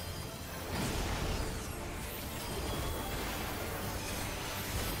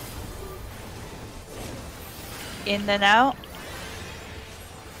 In and out.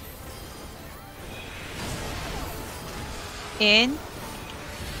 In.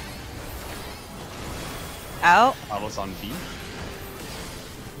 Out. I was on B.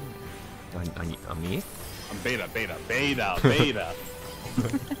 On me? I'm beta. Beta,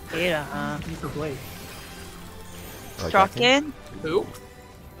 huh? Use the blade. Struck in. Who?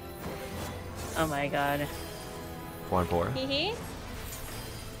 Oh my god. 4 and 4. Hee.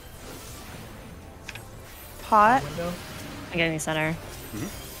 Pot. Window. I'm getting center.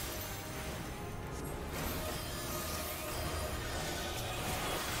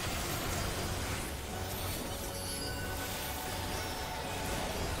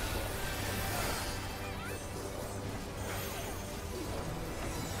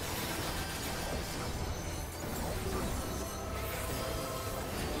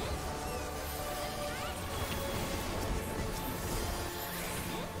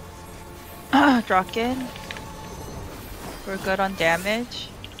 Drokin. We're good on damage.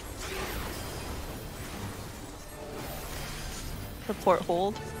 Support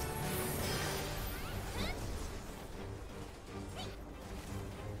hold.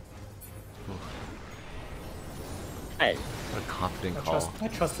 What a confident call. I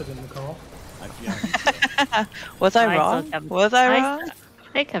trusted in the call. Was I wrong? Was I wrong?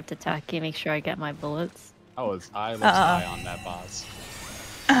 I kept attacking, make sure I get my bullets. I was high on that boss.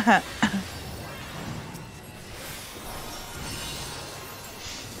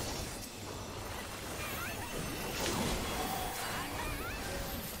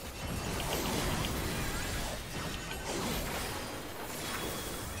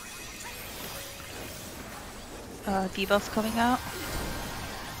 Debuff's coming out.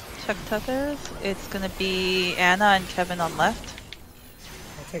 Check tethers. It's gonna be Anna and Kevin on left.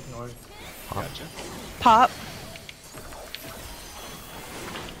 I'll take north. Gotcha. Pop.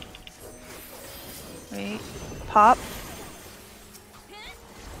 Wait. Pop.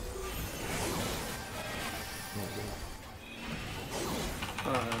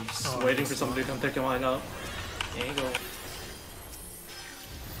 I'm just waiting for somebody to come take a line up. There you go.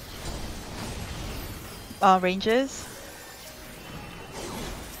 Ranges.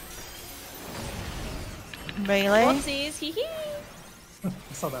 Melee. Whoopsies. Hee hee. I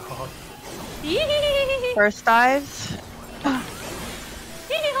saw that hog. First dives.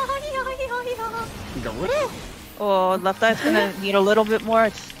 Oh, left dive's gonna need a little bit more.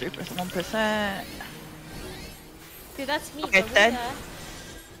 It's 3%, 1%. Dude, that's me. Okay, dead.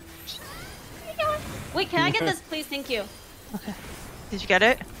 Wait, can I get this, please? Thank you. Okay. Did you get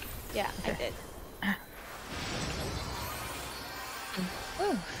it? Yeah, I did.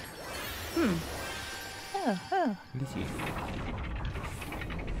 Oh. Oh.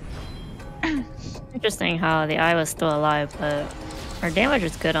 Interesting how the eye was still alive, but our damage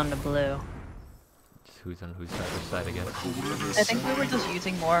is good on the blue. Just who's on whose side, which side, I guess. I think we were just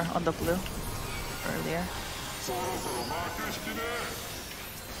using more on the blue earlier.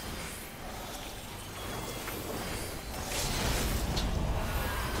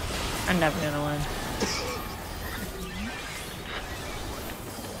 I'm never gonna win.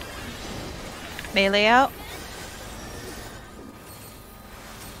 Melee out.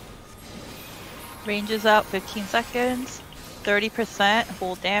 Range is out 15 seconds. 30%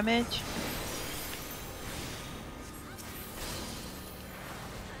 whole damage.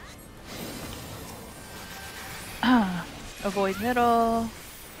 Avoid middle.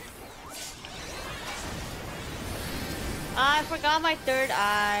 I forgot my third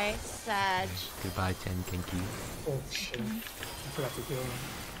eye, Sag. Goodbye, Jen Genki. Oh shit. I forgot to heal him.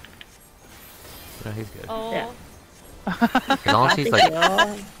 No, he's good. Oh. Yeah. As long as he's like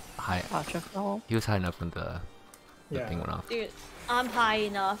high. Waterfall. He was high enough when the Yeah. thing went off. Dude, I'm high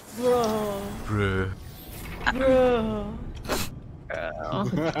enough. Bro. Bruh. Bro.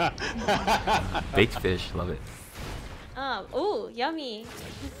 Baked fish, love it. Ooh, yummy.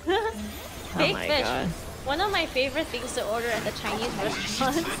 Oh Baked my fish. god. One of my favorite things to order at the Chinese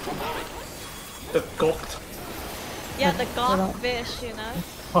restaurants. The gok. Yeah, the gok fish, you know?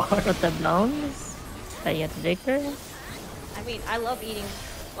 With the bones that you have to dig through? I mean, I love eating,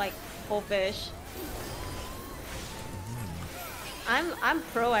 like, whole fish. I'm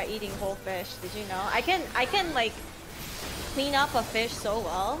pro at eating whole fish, did you know? I can like, clean up a fish so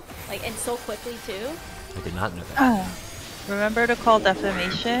well, like, and so quickly too. I did not know that. Remember to call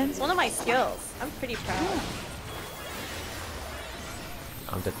defamation. It's one of my skills. I'm pretty proud.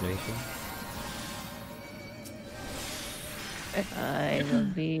 Defamation. I will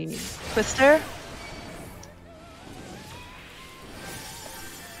be... Twister.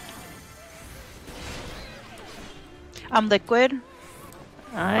 I'm liquid.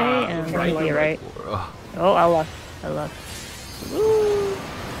 I am going to be right. Oh, Oh, I luck. I luck. Woo!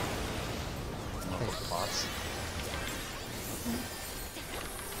 Bots.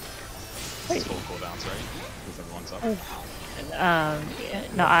 Wait. Full cooldowns, right? Because everyone's up. Yeah,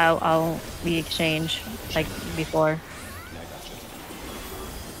 no, I'll we exchange like before. Yeah, I got you.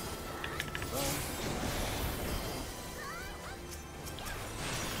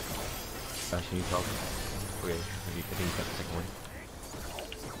 Fashion you problem. Okay, I think you got the second one.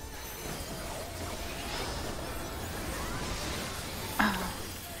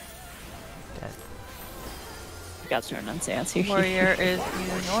 Dead. Got to enunciate here. Warrior is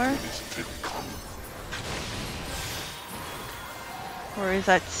due north. Or is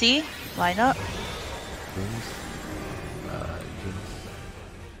that C? Line up. James. James.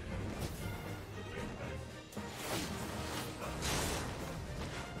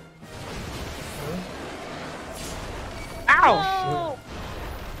 Ow!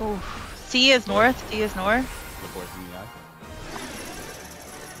 Oh. C is north. D is north. Look away from the eye.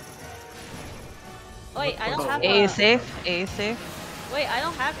 Wait, I don't have A is safe. A is safe. Wait, I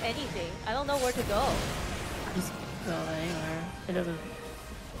don't have anything. I don't know where to go. Just go anywhere. It doesn't.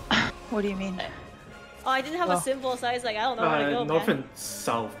 What do you mean? Oh, I didn't have a symbol, so I was like, I don't know where to go, North man. and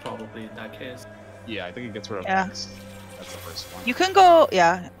south, probably, in that case. Yeah, I think it gets rid of Yeah. X. That's the first one. You can go.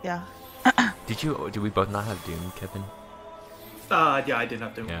 Yeah, yeah. Did we both not have Doom, Kevin? Yeah, I did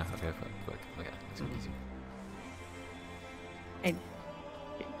have to. Yeah, okay, fuck. Okay, that's easy.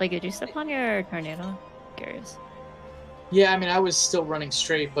 Like, did you step on your tornado? Curious. Yeah, I mean, I was still running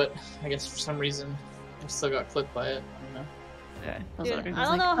straight, but I guess for some reason I still got clipped by it. I don't know. Okay. Dude, I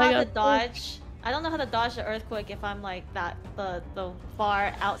don't know how to dodge. I don't know how to dodge the earthquake if I'm like that the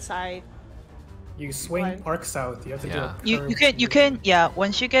far outside. You swing What? arc south. You have to Yeah. do a curve. You can yeah.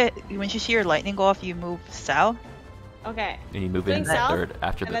 Once you see your lightning go off, you move south. Okay. And you move Going in the south, third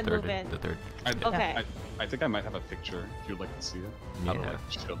after and the then third. move in. The third. Okay. I think I might have a picture if you'd like to see it. How to Yeah. like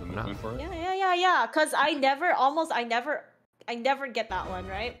show the movement for it. Yeah. Cause I never get that one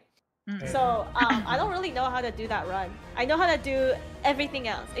right. Mm. So I don't really know how to do that run. I know how to do everything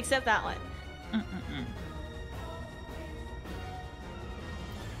else except that one. Mm-mm-mm.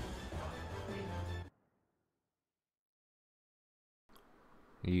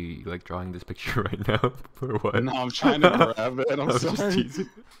 You like drawing this picture right now? For what? No, I'm trying to grab it. I'm just sorry. teasing.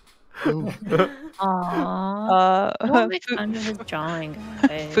 Aww. What makes fun of his drawing,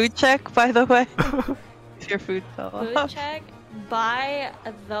 guys? Food check, by the way. If your food fell Food off. check. By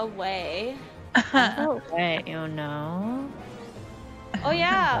the way. Oh, wait, you know. Oh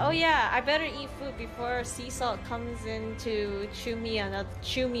yeah, I better eat food before Sea Salt comes in to chew me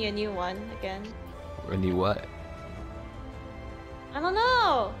a new one again. A new what? I don't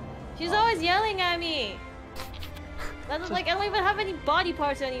know. She's always yelling at me. That's like I don't even have any body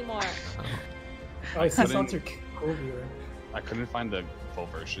parts anymore. Oh, Sea Salt's your cool viewer. I couldn't find the full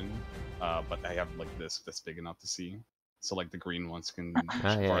version, but I have like this that's big enough to see. So like the green ones can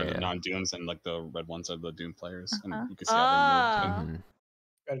are the non-Dooms, and like the red ones are the Doom players, and you can see how they move.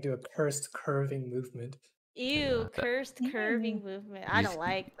 Gotta do a cursed curving movement. Ew, cursed curving movement. I don't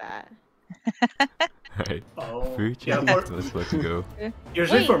like that. Right. Oh, Future yeah. was supposed to go.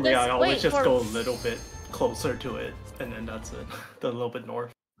 Usually for me, I always just go a little bit closer to it, and then that's it. A little bit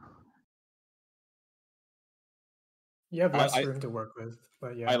north. You have less room to work with,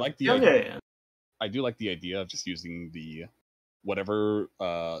 but yeah. I like the idea. I do like the idea of just using the whatever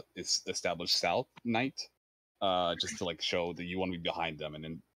is established south knight, just to like show that you want to be behind them, and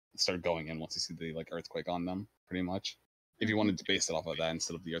then start going in once you see the like earthquake on them, pretty much. If you wanted to base it off of that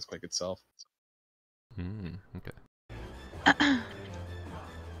instead of the earthquake itself. Okay.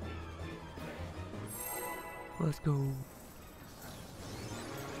 Let's go.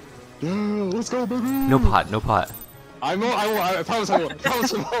 Yeah, let's go, baby. No pot. No pot. I promise I will. I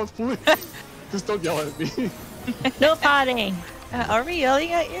promise I will. Please. Just don't yell at me. No potting. Are we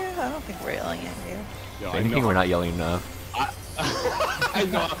yelling at you? I don't think we're yelling at you. Yo, If anything, we're not yelling enough.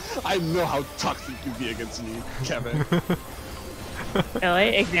 I know how toxic you can be against me, Kevin.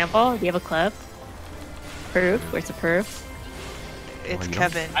 Really? Example? Do you have a clip? Proof? Where's the proof? It's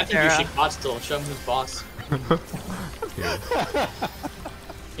Kevin. I think you should bot still. Show him who's boss.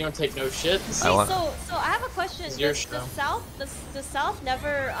 You don't take no shit. So I have a question. Does the south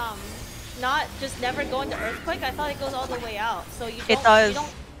never never go into earthquake? I thought it goes all the way out. So you don't. It does. You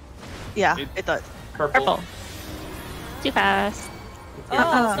don't... Yeah, it does. Purple. Too fast.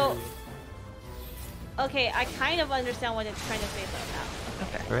 Oh, so. Okay, I kind of understand what it's trying to say though now.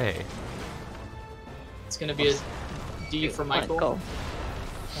 Okay. Hooray. It's gonna be a D for Michael.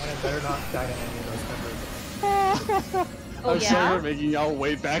 And it better not die to any of those members. I'm sorry for making y'all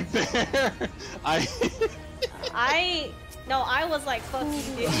way back there. I was like, fuck you,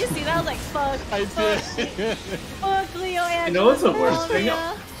 dude. Did you see that? I was like, fuck. I did. Fuck Leo and You know what's the worst thing?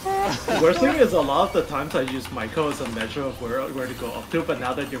 The worst thing is a lot of the times I use Michael as a measure of where to go up to, but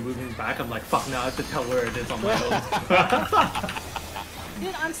now that you're moving back, I'm like, fuck, now I have to tell where it is on my own.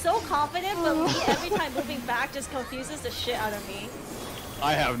 Dude, I'm so confident, but me every time moving back just confuses the shit out of me.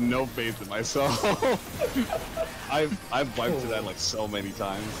 I have no faith in myself. I've wiped to that like so many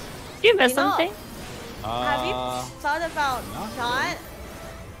times. Did you miss something? Have you thought about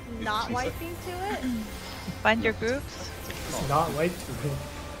not wiping to it? Find your groups. It's not white to it.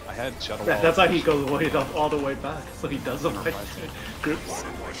 I had shuttle. That's why he goes all the way back, so he doesn't wipe groups.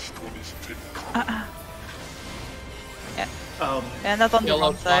 And that's on the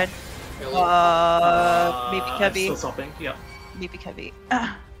wrong side. Maybe Kevy. Still stopping, yeah. Maybe Kevy.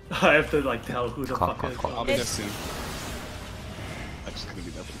 I have to like tell who the fuck is. I'll be there soon. I'm just gonna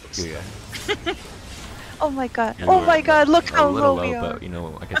be there for the Oh my god. Oh my god, look how low we are. But you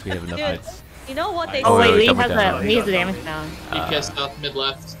know, I guess we have enough hits. You know what they Oh wait, say? Lee has the damage down. DPS stuff, mid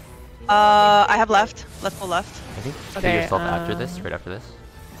left. I have left. Let's go left. I think okay, yourself after this, right after this.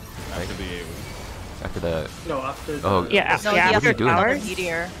 After the after the. No, after. Oh yeah, after towers.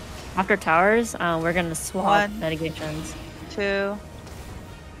 Meteor. After towers, we're gonna swap mitigations. 2.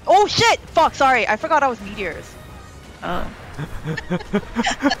 Oh shit! Fuck, sorry. I forgot I was meteors. Oh.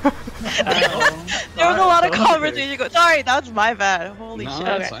 There was a lot of conversation going. Sorry, that's my bad. Holy shit.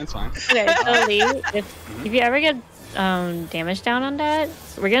 It's fine, it's fine. Okay, so Lee, if you ever get damage down on that,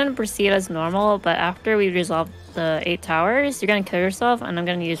 we're gonna proceed as normal, but after we resolve the 8 towers, you're gonna kill yourself, and I'm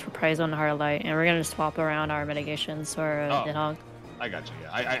gonna use Reprisal and Heartlight, and we're gonna swap around our mitigations for Nidhogg. I got you,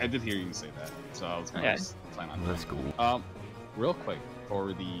 yeah. I did hear you say that, so I was gonna plan on that. That's cool. Real quick,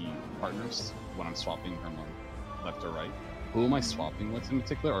 for the partners, when I'm swapping from left or right, who am I swapping with in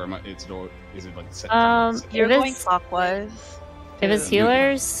particular, or is it like set? You're going clockwise. If it's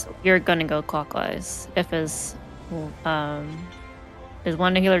healers, you're gonna go clockwise. If it's there's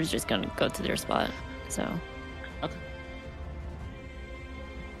one healer is just gonna go to their spot. So. Okay.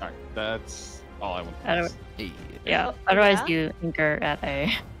 All right, that's all I want. Yeah. Otherwise, you anchor at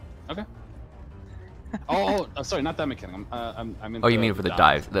A. Okay. Oh, sorry, not that mechanic. I'm in. Oh, you mean for the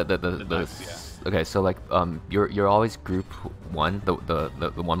dive? The dives, yeah. Okay, so like you're always group 1,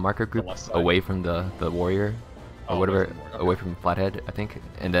 the 1 marker group away from the warrior or whatever, away from Flathead, I think,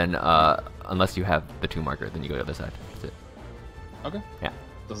 and then unless you have the 2 marker, then you go to the other side. That's it. Okay. Yeah.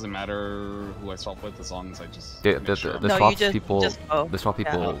 doesn't matter who I swap with as long as I just. The No, swap you just- people, just go. the swap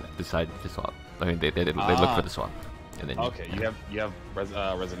people Yeah. decide to swap. I mean, they look for the swap, and then. Okay, you have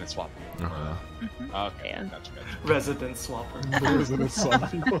resident swap. Okay, Yeah. gotcha. Resident swapper. Resident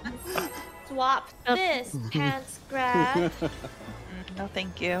swap people. Swap this pants grab. No,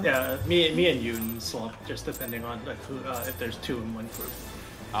 thank you. Yeah, me and Yoon swap just depending on like who, if there's two in one group.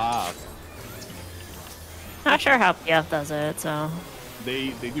 Okay. Not sure how PF does it, so.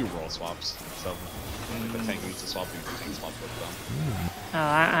 They do roll swaps, so if the tank needs to swap, the tank swap with them. Oh,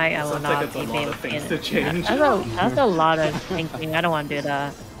 I will Sounds not like it's a be lot able of things to to change. That's a lot of thinking. I don't want to do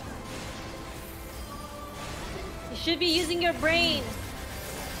that. You should be using your brain.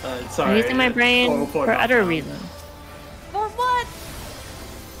 Sorry. I'm using my brain for other reasons. For what?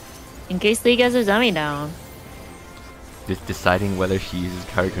 In case Lee gets his dummy down. Just deciding whether she uses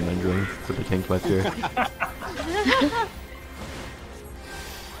Card Conundrum for the Tank Buster.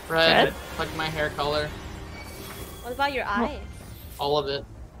 Red, like my hair color. What about your eyes? All of it.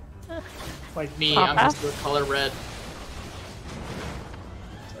 Like Me, Papa? I'm just the color red.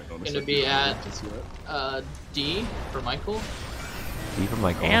 Gonna be at D for Michael. D for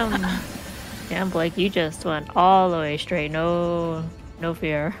Michael. Damn, Blake, you just went all the way straight. No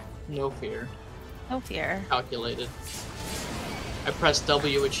fear. No fear. No fear. Calculated. I pressed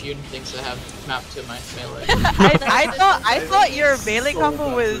W, which Yoon thinks I have mapped to my melee. I thought your melee So combo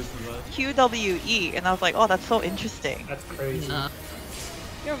bad was versus QWE, and I was like, oh, that's so interesting. That's crazy.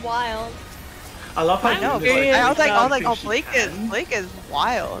 You're wild. I love how I know. Yoon, I was like, oh, she Blake can.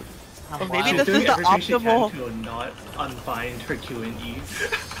 wild. Or maybe She's this doing is the everything she can optimal. to not unbind her Q and E.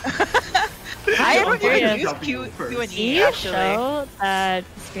 I haven't Unbind even her used Q first. and Can E you actually. show that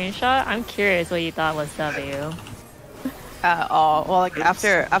screenshot? I'm curious what you thought was W. Oh, well, like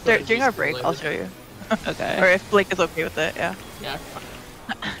after But during our just break, I'll related. show you. Okay. Or if Blake is okay with it, yeah. Yeah.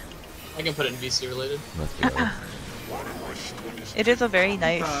 I can put it in VC related. Let's go. It is a very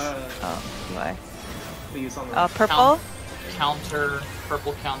nice UI. These on the Purple. Counter,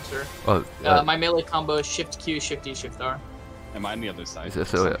 purple counter. Oh, My melee combo is Shift Q, Shift E, Shift R. Am I on the other side?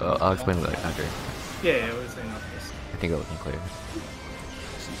 so I'll explain that after. yeah, I was saying that first. I think it wasn't clear.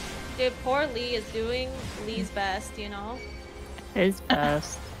 Dude, poor Lee is doing Lee's best, you know? His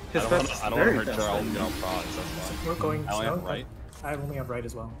best. His I best don't is want to very hurt best. Gerald, you know, prods, that's why. We're going I only have south, right. I only have right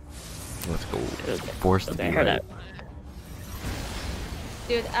as well. Let's go. Force to Okay, I be heard right. that.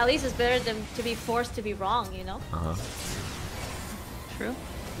 Dude, at least it's better than to be forced to be wrong, you know? True.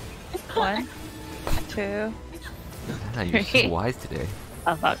 1, 2. Nah, you're so wise today.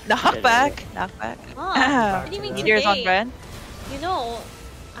 Oh, fuck. Knock back. Knock back. Oh, what do you mean Meteors on today? Ren. You know,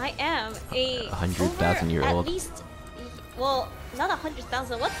 I am a 100,000-year-old. At least, well, not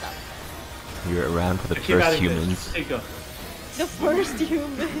 100,000. What the? You're around for the Keep first adding this. humans. There you go. The first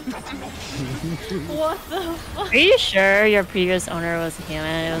human. What the fuck? Are you sure your previous owner was a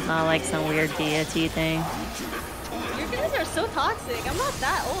human? It was not like some weird deity thing. You guys are so toxic. I'm not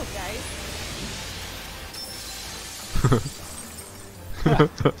that old, guys.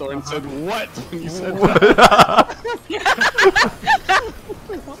 Thorin said what when you said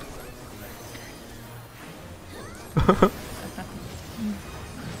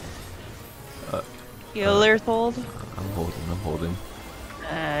Healers hold. I'm holding.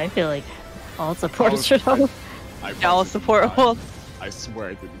 I feel like all supporters should hold. Y'all support hold. I swear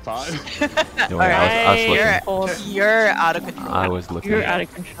I didn't time. No, I was Alright, looking. You're out of control. I was looking. You're out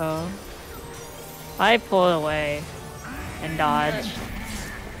of control. I pull away and dodge.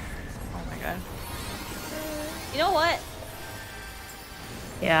 Oh my god. You know what?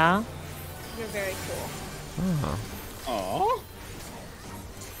 Yeah. You're very cool. Oh.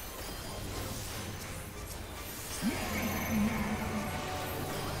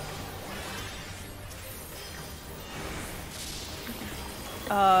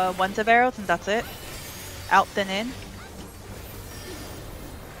 Aww. One's of arrows and that's it. Out then in.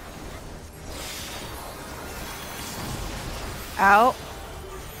 Out.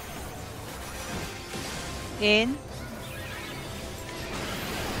 In.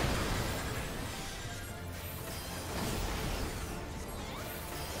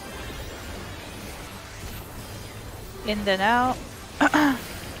 In then out.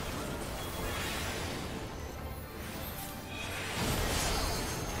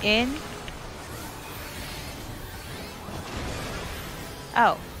 In.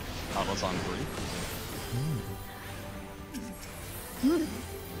 Out. Auto's on 3.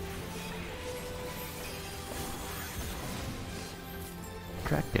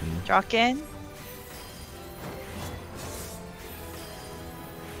 Kraken. Draken.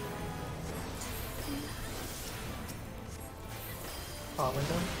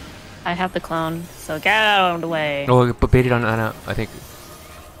 Window. I have the clone, so get out of the way. Oh, but baited on Anna, I think.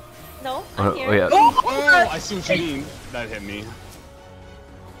 No, I'm here. Oh yeah. Oh, I see what you mean. That hit me.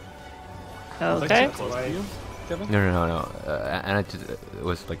 Okay. No. Anna just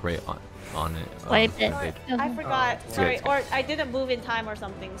was like right on it. Wait, I forgot. Oh. Sorry, Yeah, or I didn't move in time or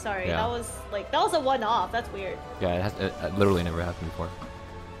something. Sorry, Yeah. that was a one-off. That's weird. Yeah, it literally never happened before.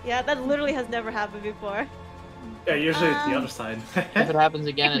 Yeah, that literally has never happened before. Yeah, usually it's the other side. If it happens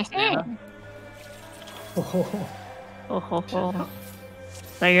again, it's Anna.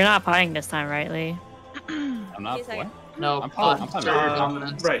 So you're not potting this time, right, Lee? I'm not. What? No, I'm fine.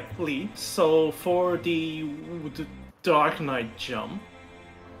 Right, Lee. So for the Dark Knight jump,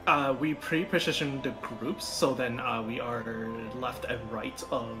 we pre-positioned the groups, so then we are left and right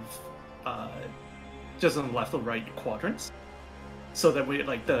of, just on the left or right quadrants, so that we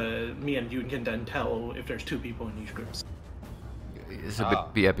me and you can then tell if there's two people in each group. So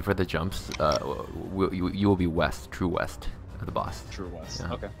yeah, before the jumps, you will be west, true west of the boss. True west.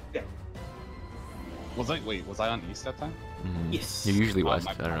 Yeah. Okay. Yeah. Was I on east that time? Yes. You're usually west.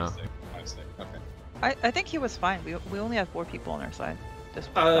 I don't know. My mistake. Okay. I think he was fine. We only had 4 people on our side.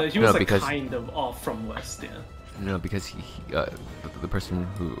 He was because... kind of off from west, yeah. No, because he the person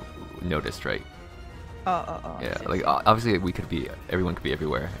who noticed, right? Oh. Yeah, like obviously everyone could be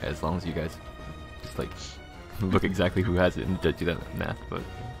everywhere as long as you guys just like look exactly who has it and do that math. But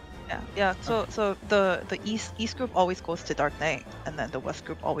yeah. So the east group always goes to Dark Knight, and then the west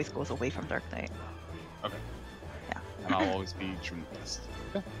group always goes away from Dark Knight. Okay. Yeah. And I'll always be true west.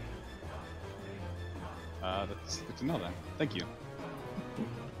 Okay. That's good to know then. Thank you.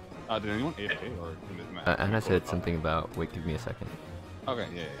 Did anyone AFK or Anna said something about wait, give me a second. Okay,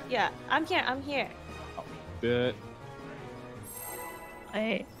 yeah. Yeah, I'm here. Oh, bit.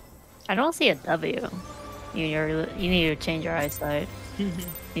 I don't see a W. You need to change your eyesight. You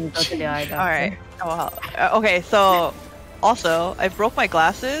need to go to the eye doctor. All right. Oh, okay. So, also, I broke my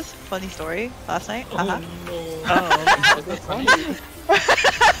glasses. Funny story. Last night. Oh,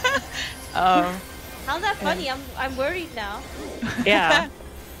 How's that funny? I'm worried now. Yeah.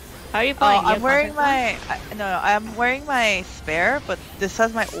 How are you feeling? I'm wearing I'm wearing my spare, but this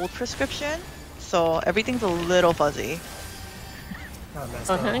has my old prescription, so everything's a little fuzzy.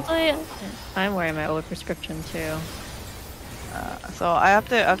 So technically, I'm wearing my old prescription too. So I have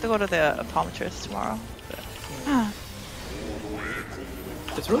to go to the optometrist tomorrow.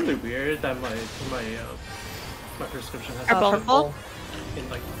 It's really weird that my prescription has purple in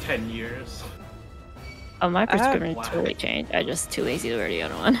like 10 years. Oh, my prescription totally changed. I'm just too lazy to wear the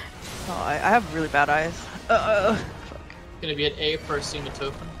other one. Oh, I have really bad eyes. Fuck. Gonna be an A for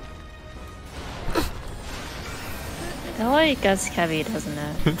acetaminophen. That way it gets heavy, doesn't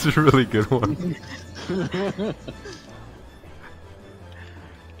it? It's a really good one. You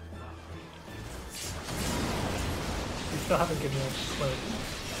still haven't given me a clue.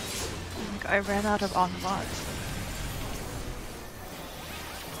 I ran out of on mods.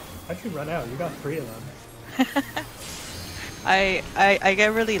 How'd you run out? You got 3 of them. I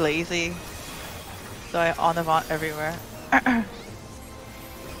get really lazy, so I on avant everywhere.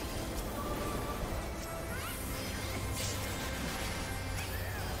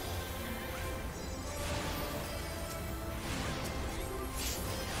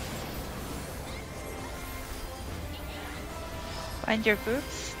 Find your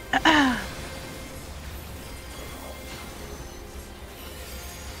groups.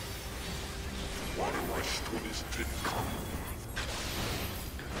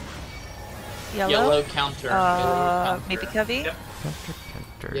 Yellow counter. Maybe Kevy? Yep.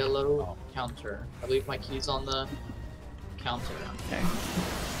 Counter. Yellow counter. I leave my keys on the counter. Okay.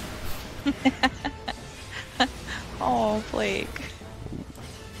 Oh, Blake.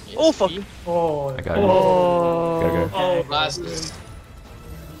 Yes, Oh, fuck. Oh, I got it. Oh. Gotta go. Oh, glasses.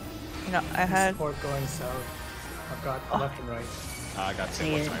 You know, I had. Support going south. I've got left and right. I got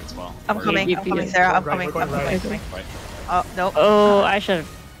same one as well. I'm coming, Sarah. I'm coming. We're I'm going coming. Right. Oh, nope. Oh, I should have.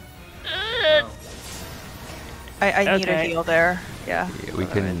 I need a Okay. heal there. Yeah. Yeah, we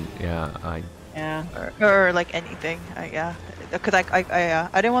can. Yeah. Yeah. Or like anything. Yeah. Because I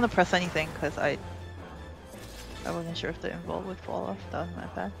didn't want to press anything because I wasn't sure if the invul would fall off. That was my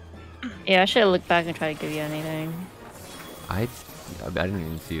bad. Yeah, I should have looked back and tried to give you anything. I didn't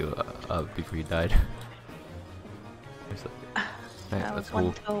even see you before you died. Alright, I that's was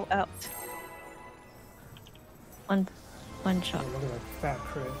one cool. toe out. One shot. Look at that fat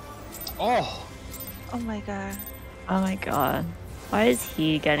crit. Oh! Oh my god. Oh my god. Why is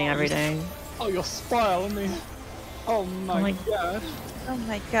he getting everything? Oh, you're spoiling me. Oh my god. Oh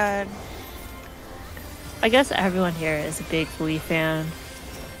my god. I guess everyone here is a big Flea fan.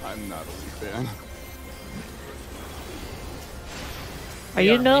 I I'm not a Leaf fan. Are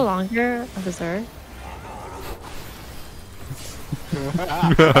you no longer a berserk?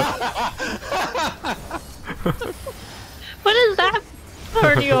 What is that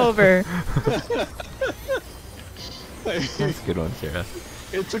turning over? That's a good one, Sarah.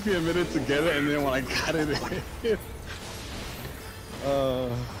 It took me a minute to get it, and then when I got it,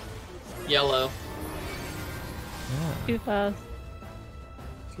 Yellow. Yeah. Too fast.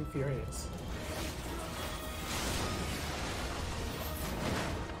 Too furious.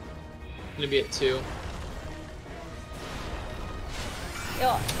 Gonna be at 2.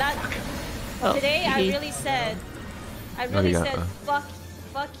 Yo, that today I really said,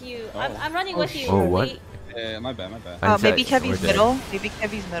 fuck you. I'm running with you. Oh, what? Yeah, my bad. Maybe Kevy's middle. Maybe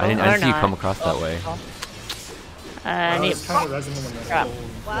Kevy's middle. I didn't see you come across that way. I was kind of resin in the middle.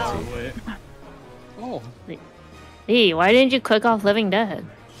 Wow. Oh. Lee, why didn't you click off Living Dead?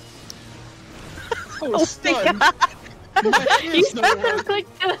 I was stunned. You could have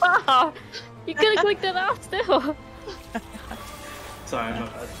clicked it off. You could have clicked it off still. Sorry, my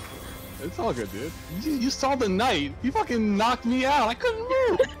bad. It's all good, dude. You saw the knight. You fucking knocked me out. I couldn't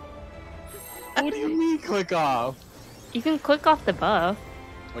move. What do you mean, click off? You can click off the buff.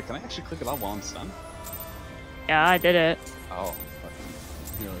 Wait, can I actually click it off while I'm stunned? Yeah, I did it. Oh,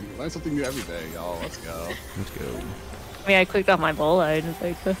 you learn something new every day, y'all. Let's go. Let's go. I mean, I clicked off my bowl light and it's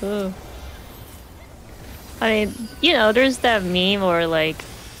like, haha. I mean, you know, there's that meme where like,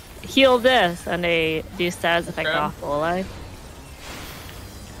 heal this, and they do status effect off bowl light.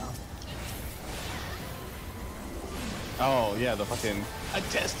 Oh, yeah, the fucking I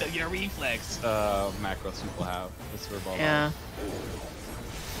tested your reflex macros people have. This for ball. Yeah.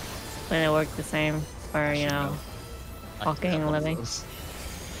 When it worked the same for, you know, walking and living.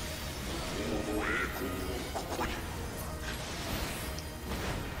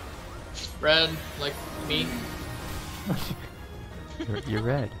 Red, like me. You're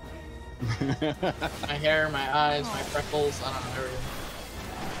red. My hair, my eyes, my freckles, I don't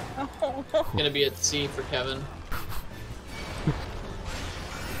know, everything. Gonna be at C for Kevin.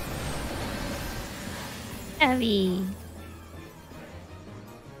 Heavy.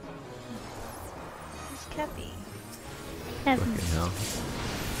 Who's Kevy? Heavy. Fucking hell.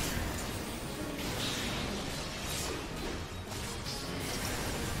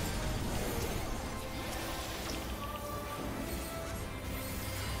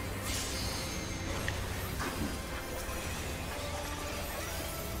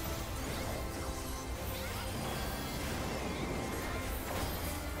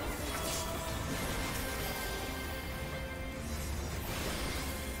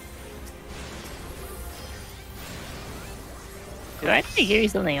 Do I need to give you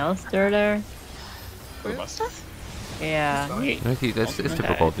something else, Durder? Robusta? Yeah. Okay, that's it's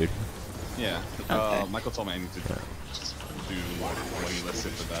typical, dude. Yeah. Okay. Michael told me I need to just do what he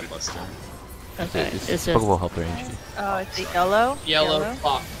listed for that Buster. Okay. It's It's typical just health range. Oh, it's the yellow? Yellow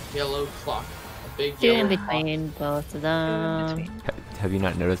clock. Yellow clock. A big two yellow in clock. between both of them. Have you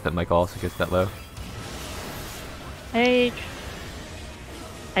not noticed that Michael also gets that low? I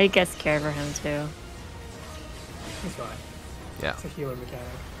get scared for him too. He's fine. Yeah. It's a healer mechanic.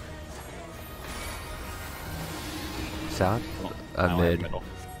 South? I like Mid. middle.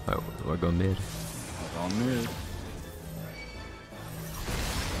 Oh, we're going mid. On mid.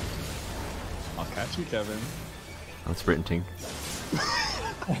 I'll catch you, Kevin. I'm sprinting.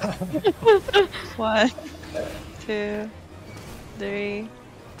 1, 2, 3.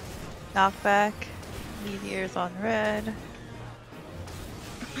 Knockback. Meteors on red.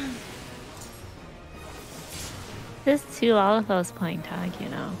 There's two Lollipels playing tag, you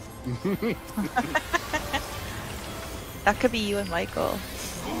know. That could be you and Michael.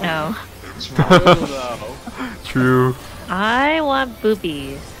 No. True. I want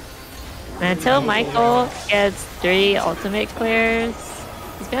boobies. And until Michael gets 3 ultimate clears,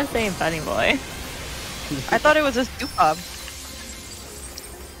 he's gonna stay in Bunny Boy. I thought it was just Dupop.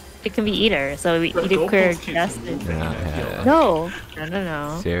 It can be either, so we The either clear goalposts keep Justin. moving, I feel.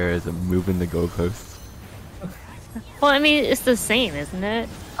 No. Sarah is moving the goalposts. Well, I mean, it's the same, isn't it?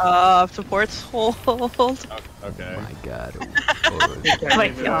 Supports hold. Okay. My god. Oh my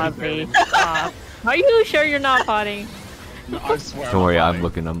god, please stop. Are you sure you're not potting? No, I swear. Don't worry, I'm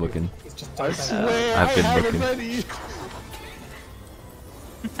I'm looking. He's just I swear. I've been I have looking. it ready.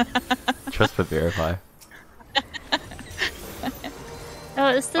 Trust but verify. No,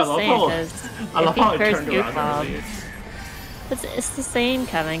 it's the I love same, how- because I love if how he it clears turned around Ukov, early. it's the same,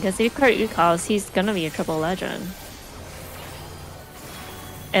 Kevin, because if he clears Ukov, he's gonna be a triple legend.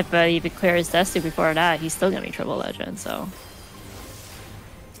 If he clears Destu before that, he's still gonna be triple legend, so.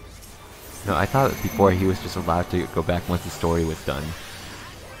 No, I thought before he was just allowed to go back once the story was done.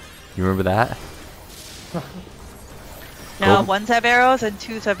 You remember that? No, ones have arrows and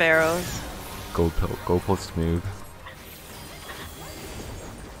twos have arrows. Go smooth.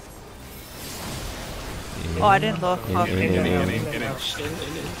 Oh, I didn't look. In.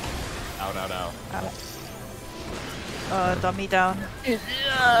 Out. Dummy down.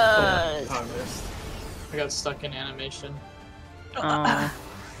 I got stuck in animation. I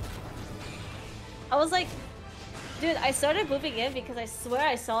was like, dude, I started moving in because I swear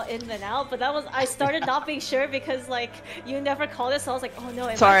I saw in and out, but that was I started not being sure because like you never called it, so I was like, oh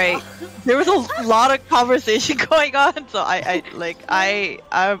no. Sorry, there was a lot of conversation going on, so I'm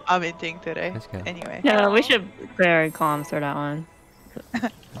in thing today. Anyway. Yeah, we should play comms for that one.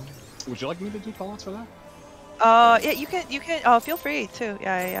 Would you like me to do call-outs for that? Yeah, you can. Feel free too.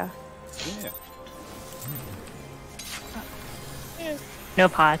 Yeah. No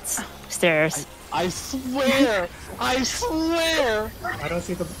pots. Stairs. I swear! I swear! I don't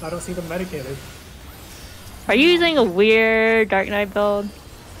see the medicated. Are you using a weird Dark Knight build?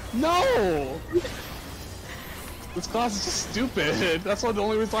 No! This class is just stupid. That's why the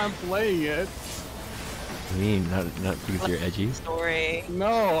only reason I'm playing it. I mean, not because you're edgy. Story.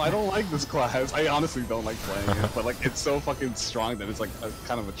 No, I don't like this class. I honestly don't like playing it, but like it's so fucking strong that it's like a,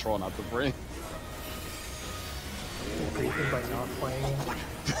 kind of a troll not to bring. Griefing by not playing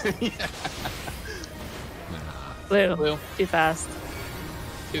it. Yeah. Blue. Too fast.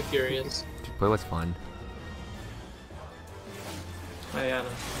 Too furious. Play was fun. Diana.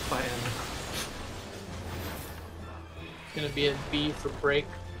 It's gonna be a B for break.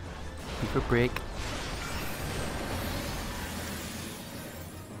 B for break.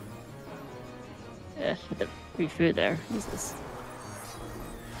 Yeah, the free food there. What's this?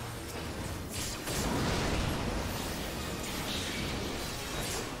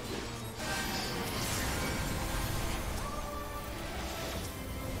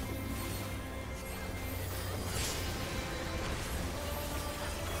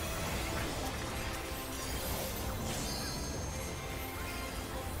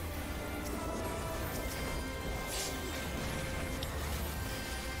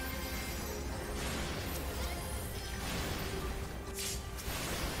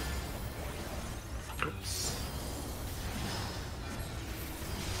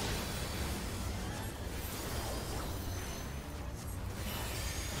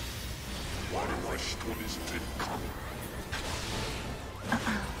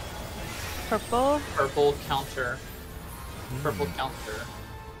 Purple. Purple counter. Purple counter.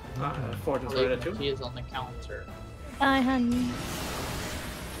 Ford is right at 2. He is on the counter. Bye, honey.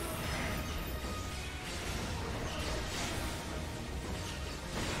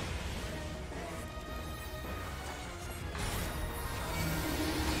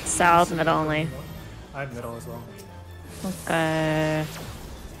 South, middle only. I have middle as well. Okay.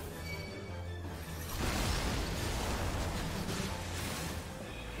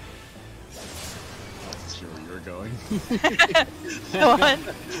 That's where you were going. 1,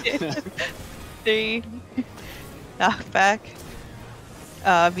 2, 3. Knockback.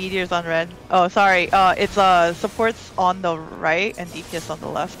 Meteors on red. Oh, sorry. It's supports on the right and DPS on the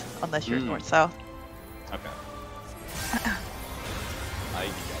left, unless you're north-south. Okay. I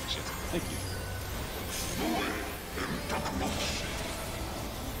gotcha. Thank you.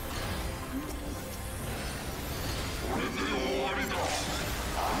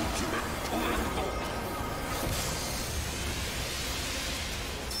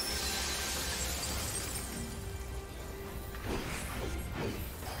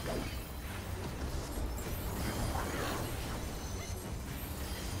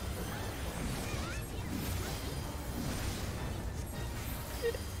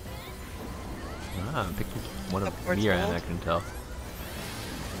 Ah, I picked one of Miran, I can tell.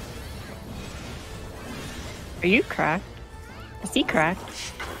 Are you cracked? Is he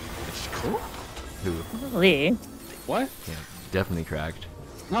cracked? Who? Lee. What? Yeah, definitely cracked.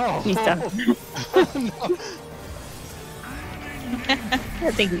 No! He's definitely. No.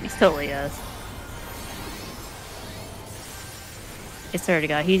 I think he totally is. I swear to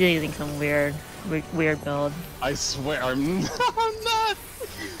God, he's using some weird build. I swear I'm not!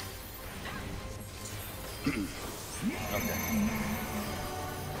 Okay.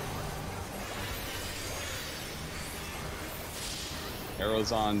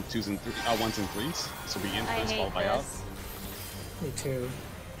 Arrows on 2s and 1s and 3s, so we in first, followed by out. Me too.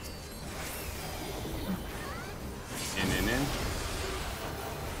 In.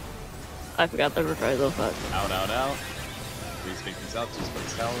 I forgot the reprisal, fuck. Out. 3 spaces out, 2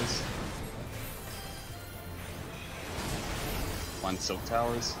 spikes towers. 1 soak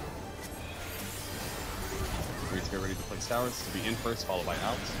towers. Greets get ready to place towers. To be in first, followed by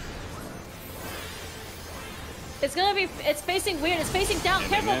out. It's gonna be. It's facing weird. It's facing down.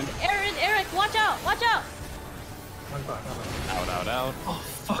 Careful, Aaron. Eric, watch out! Watch out! Out. Oh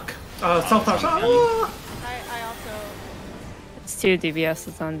fuck. South tower. I also. It's 2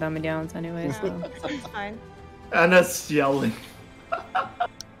 DBSs on dummy downs anyway, so. It's fine. Anna's yelling.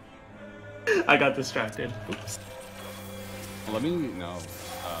 I got distracted. Oops. Let me know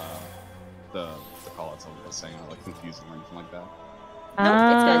the call out something was saying, like confusing or anything like that.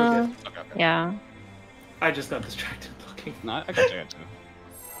 No, it's good. Okay. Yeah. I just got distracted looking. No, I got you.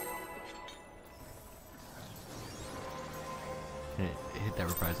 Hit that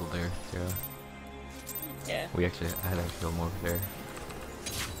reprisal there, Sarah. Yeah. We actually had a kill more there.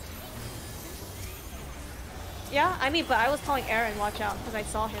 Yeah, I mean, but I was calling Aaron, watch out, because I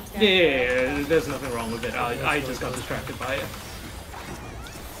saw him standing there. Yeah, there's nothing wrong with it. I just got distracted by it.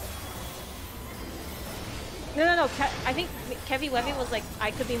 No. I think Kevy Webby was like,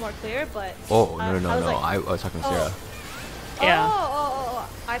 I could be more clear, but. Oh, no. Like, I was talking to Sarah. Yeah. Oh.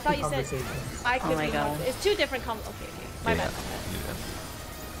 I thought you said I could my be God. more clear. It's 2 different Okay. My bad.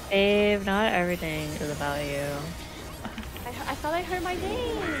 Babe, not everything is about you. I thought I heard my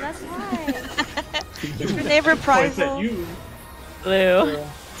name. That's why. Your name reprisal. Blue.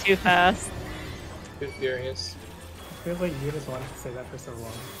 Too fast. Too furious. I feel like you just wanted to say that for so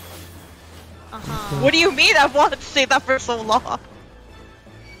long. What do you mean? I've wanted to say that for so long.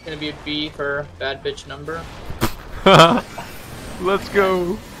 Gonna be a B for bad bitch number. Let's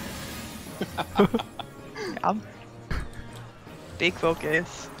go. Big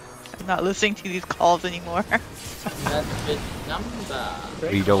focus. I'm not listening to these calls anymore. Bad bitch number.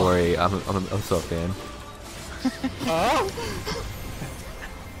 Hey, don't worry, I'm also a fan.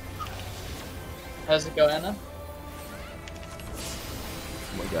 How's it go, Anna?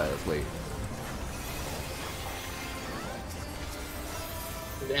 Oh my god, that's late.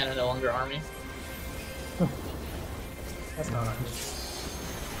 Is Anna no longer army? That's not on me.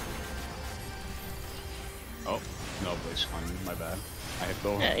 Oh, no, Blaze climbing, my bad. I hit the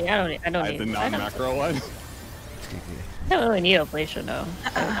I don't I need the non-macro one. I don't really need Oblation though.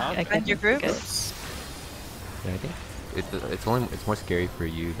 I Find your groups. Yeah, I think it's more scary for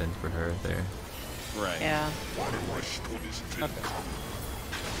you than for her there. Right. Yeah.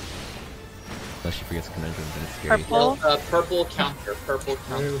 Unless she forgets conundrum, then it's scary. Purple. Purple counter. Purple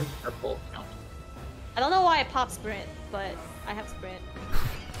counter. Purple counter. I don't know why I popped sprint, but I have sprint.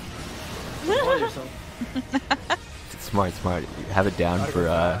 It's smart. You have it down for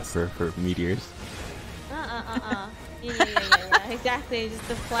meteors. Yeah. Exactly, just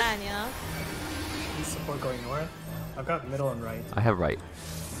the plan, you know? Is support going north? I've got middle and right. I have right.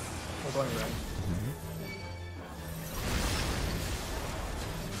 We're going right.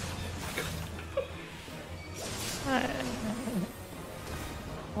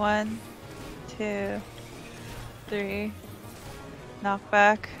 One, 2, 3.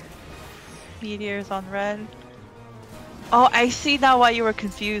 Knockback. Meteors on red. Oh, I see now why you were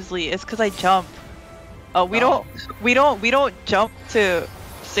confused, Lee. It's because I jump. Oh, we don't jump to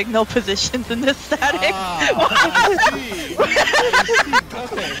signal positions in this static. I see.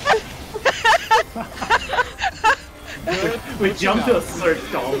 We jumped to assert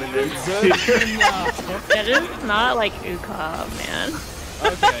dominance. That is not like Ukab, man.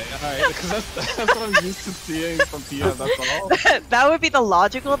 Okay, alright, because that's what I'm used to seeing from PM, that's all. That would be the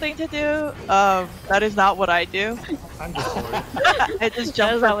logical thing to do. That is not what I do. I'm just bored. I just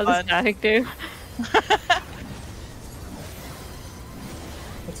jump for That was a fun. static do.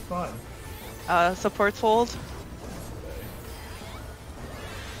 It's fun. Supports hold.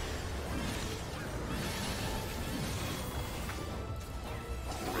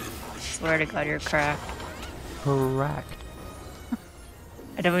 Swear to God, you're cracked. Correct.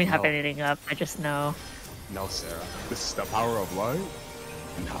 I don't even have anything up. I just know. No, Sarah. This is the power of light?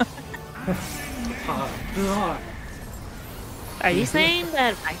 No. Are you saying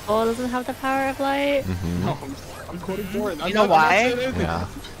that Michael doesn't have the power of light? Mm-hmm. No, I'm quoting Doran. You know why? Yeah.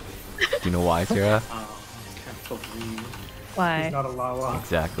 Do you know why, Sarah? Can't believe. Why? He's not a Lawa.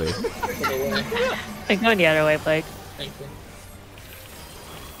 Exactly. Put away. I'm going the other way, Blake. Thank you.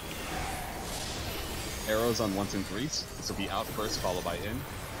 Arrows on 1s and 3s. This will be out first, followed by in.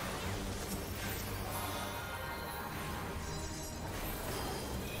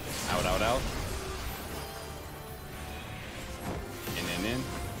 Out. In.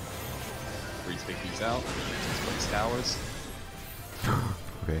 3s pick these out. 6 place towers.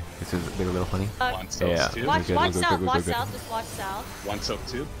 Okay, this is a little funny. 1 soaks Yeah. 2. Watch good, south, good. just watch south. 1 soak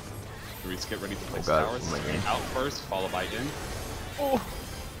 2. 3s get ready to place God, towers. oh my God. Out first, followed by in.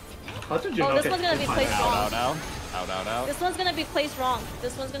 How did you Oh, not this get one's gonna be hit by placed that? wrong. Out. This one's gonna be placed wrong.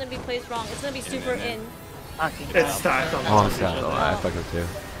 This one's gonna be placed wrong. It's gonna be super in. Fucking It's hell. stacked on Oh, I'm top. sad. Oh, I fucked up too.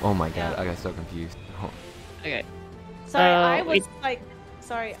 Oh my god, Yeah. I got so confused. Oh. Okay. Sorry, I wait. was like,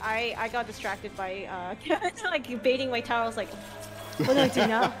 sorry, I got distracted by like baiting my tower. I was like, what do I do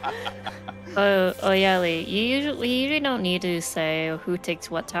now? Oh yeah, Lee. We usually don't need to say who takes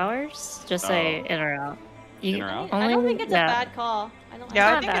what towers. Just say in or out. You, In or out? I don't think it's yeah. a bad call. I don't. Yeah,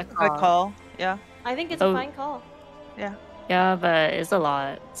 I not think a it's a bad good call. Yeah. I think it's Oh. a fine call. Yeah. Yeah, but it's a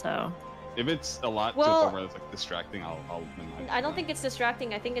lot, so. If it's a lot to the Well- point where it's like distracting, I'll minimize I don't that. think it's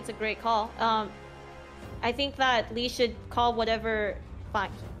distracting. I think it's a great call. I think that Lee should call whatever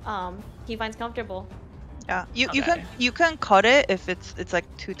he finds comfortable. Yeah. You Okay. you can cut it if it's like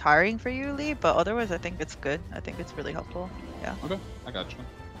too tiring for you, Lee. But otherwise, I think it's good. I think it's really helpful. Yeah. Okay, I got you.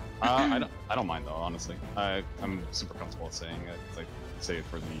 I don't mind though, honestly. I'm super comfortable with saying it. Like, say it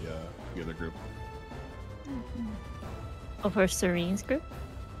for the other group. Oh, for Serene's group?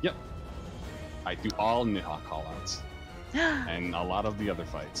 Yep. I do all Nidhogg callouts and a lot of the other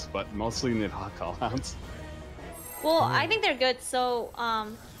fights, but mostly Nidhogg callouts. Well, I think they're good. So I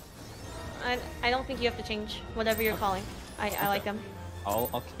don't think you have to change whatever you're calling. I like them. I'll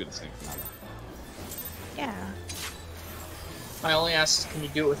keep it the same for now. Yeah. I only ask, can you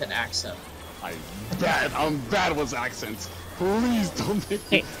do it with an accent? I'm bad with accents. Please don't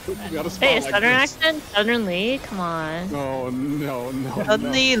make me put me on a spot Hey, a like Southern this. accent? Southern Lee? Come on. No.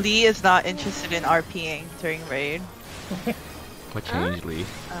 Suddenly, Lee is not interested in RPing during raid. What changed, Lee?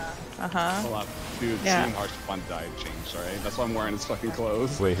 Uh-huh. Hold on. Dude, Yeah. seeing Harsh Fun died changed, alright? That's why I'm wearing his fucking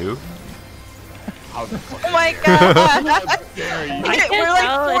clothes. Wait, who? How the fuck Oh my god! dare you? I can't We're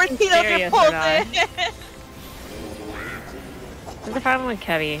tell like if he's 1400 serious pulls or not. in. What's the problem with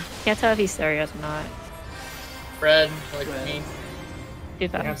Kevy? Can't tell if he's serious or not. Fred, like me, Too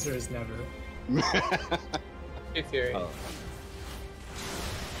The fast. answer is never. Two Fury. Oh.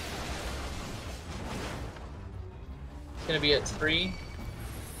 It's gonna be at 3.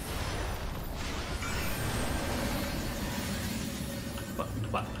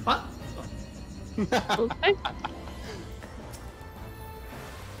 What? Okay.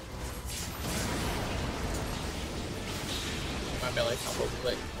 My belly combo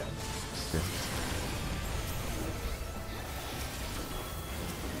click.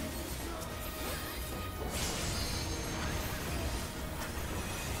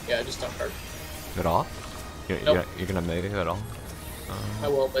 Yeah, just don't hurt. At all? Nope. You're gonna make it at all? I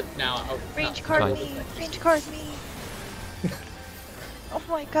will, but now I'll Range no, card Fine. me! Range card me! Oh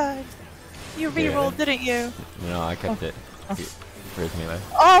my god. You rerolled, didn't you? No, I kept it. For his melee.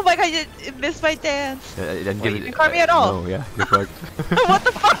 Oh my god, you missed my dance! It didn't Wait, give you it. didn't card me at all? No, yeah, you're correct. What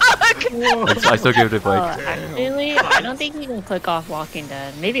the fuck? I still give it to Oh, Blake. actually, I don't think you can click off Walking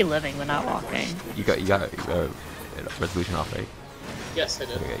Dead. Maybe Living, but not Walking. You got resolution off, right? yes, I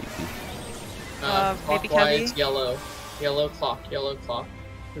did. Okay, easy. Maybe Clockwise, Kevy? yellow. Yellow clock, yellow clock.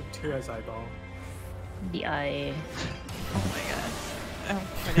 Group 2 has eyeball. The eye. Oh my god. I'm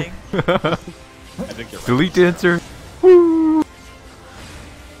kidding. I think you're right. Delete dancer.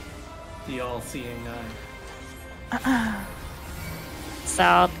 The all-seeing eye.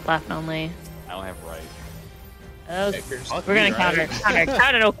 South, left only. I don't have right. Oh, Checkers. Fuck we're gonna me, counter,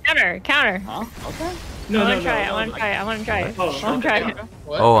 right? counter. Huh? Okay. No, I no, wanna no, try it. no, I wanna no. try it. I wanna try it. Oh, I wanna try okay. it.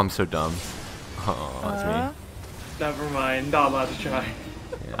 What? Oh, I'm so dumb. Oh, that's me. Never mind, not allowed to try.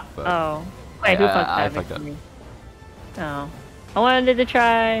 Yeah, but Oh, wait, who fucked I that? fucked up. Oh, I wanted to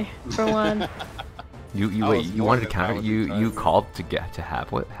try for one. You I wait. was You more wanted to than counter. proud You because- called to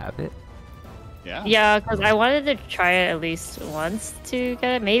have it. Yeah. Yeah, because I wanted to try it at least once to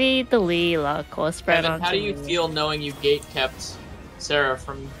get it. Maybe the Lee luck will spread Kevin, on. how do you feel knowing you gate kept Sarah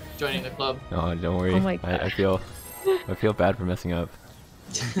from joining the club? No, don't worry. Oh my I feel bad for messing up.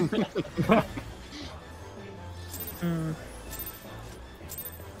 Mm.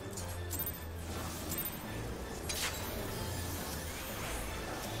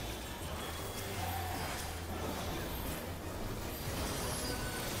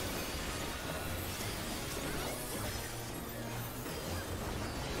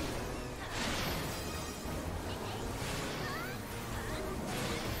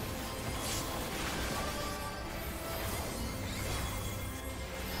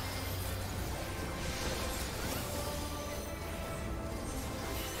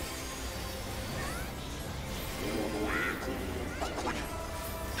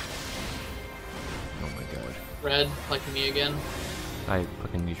 Oh my god. Red, like me again. I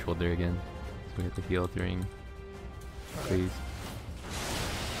fucking neutral there again. So we have to heal during. Please.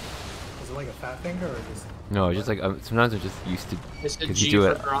 Is it like a fat finger or just No, it's just like sometimes I'm just used to It's a because G you do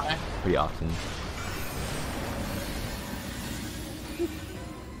for it dry. pretty often.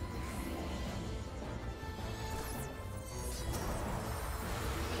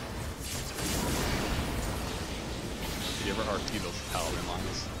 Did you ever RP those paladin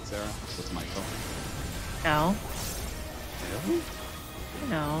lines, Sarah? With Michael? No. Really?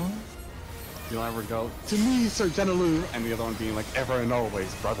 No. You'll ever go, to me, Sir Genelou, and the other one being like, ever and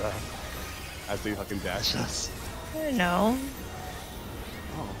always, brother. As they fucking dash us. No.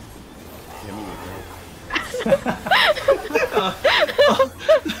 Oh. Yeah, me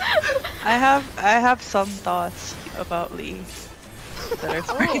I have some thoughts about Lee that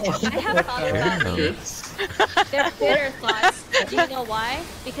are pretty I have thoughts about Lee. They're bitter thoughts. Do you know why?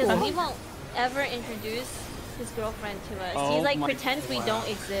 Because we won't ever introduce his girlfriend to us. Oh He like my pretends we don't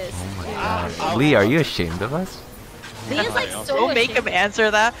exist. Oh my dude. god. Lee, are you ashamed of us? Lee is like so Don't make him ashamed.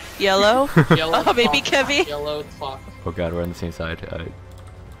 answer that. Yellow. Yellow Oh, maybe talk, Kevy. Yellow talk. Oh god, we're on the same side.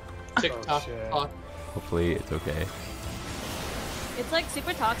 TikTok shit. talk. Hopefully it's okay. It's like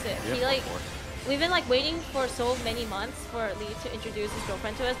super toxic. He like we've been like waiting for so many months for Lee to introduce his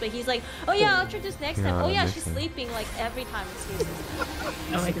girlfriend to us, but he's like, oh yeah, I'll introduce next time. Yeah, Oh yeah, next she's time. sleeping like every time. Excuse me. Oh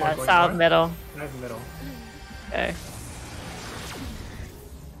my Support god. going Solid north. middle. I have middle. Okay.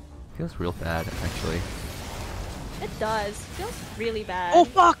 Feels real bad, actually. It does. Feels really bad. Oh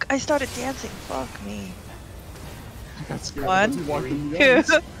fuck! I started dancing. Fuck me. That's scared. 1, Walking the 2,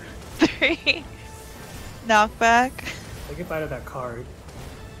 ice. 3. Knockback. Take it out of that card.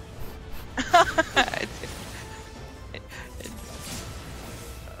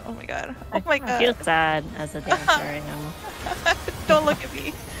 Oh my god. Oh my I feel god. sad as a dancer right now. Don't look at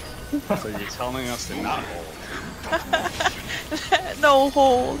me. So you're telling us to not hold. No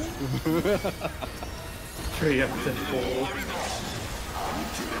hold. Preemptive hold.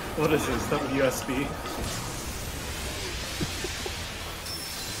 What is this? WSB?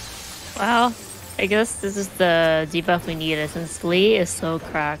 Well, I guess this is the debuff we needed since Lee is so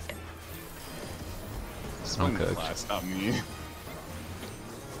cracked. Swing the Okay. class, not me.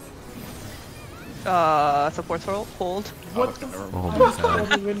 Supports hold. What the Never- Oh my I god.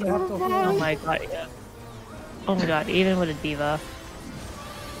 don't even have to hold. Oh my god, yeah. Oh my god, even with a debuff.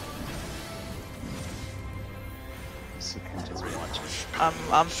 Sit and just watch it.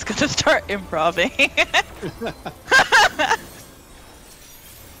 I'm just gonna start improving.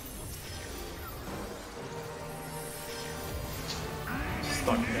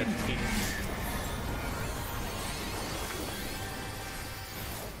 Stuck meditating.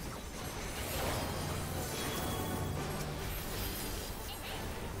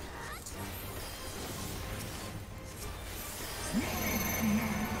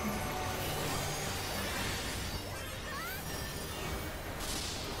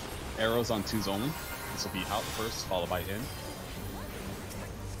 Arrows on 2s only. This will be out first, followed by in.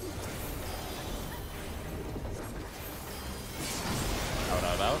 Out,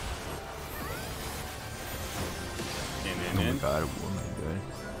 out, out. In, Oh my in. god, oh my god.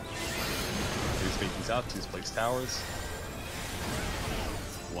 2's faking out, 2's place towers.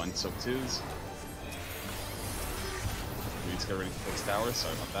 1 soak 2s. 3's get ready to place towers,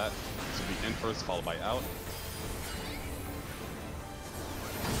 sorry about that. This will be in first, followed by out.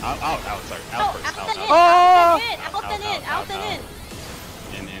 Out, sorry. Out first, out, out. Out then in. Out then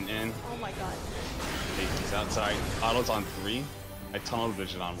in. In. Oh my god. He's outside. Auto's on 3. I tunnel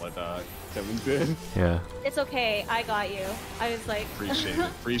vision on what Kevin did. Yeah. It's okay. I got you. I was like. Appreciate it.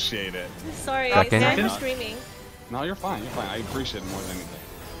 Appreciate it. Sorry, Second. sorry for screaming. No, you're fine. You're fine. I appreciate it more than anything.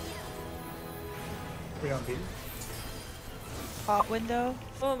 We don't beat. Hot window.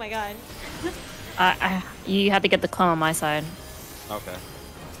 Oh my god. You have to get the clone on my side. Okay.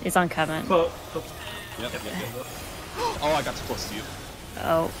 It's on Kevin. Yep. Oh, I got too close to you.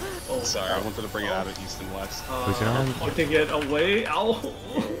 Oh. Sorry, I wanted to bring it out of east and west. Push it on. Pointing it away. Ow.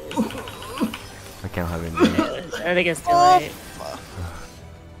 I can't have it. I think it's too late.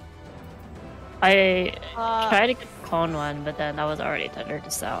 I tried to get the clone one, but then that was already tendered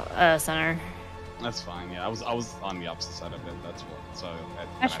to center. That's fine. Yeah, I was on the opposite side of it. That's what. So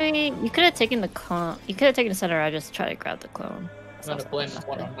Actually, you could have taken the clone. You could have taken the center. I just tried to grab the clone. I'm gonna blame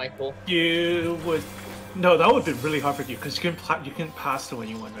one on Michael. You would. No, that would be really hard for you because you can pass to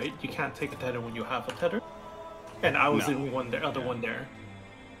anyone, right? You can't take a tether when you have a tether. And I was No. in one there, other one there.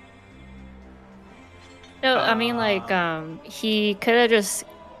 No, I mean like he could have just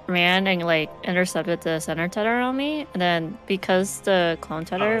ran and like intercepted the center tether on me, and then because the clone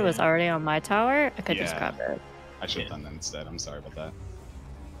tether Oh, was yeah. already on my tower, I could just Yeah. grab it. I should have done that instead. I'm sorry about that.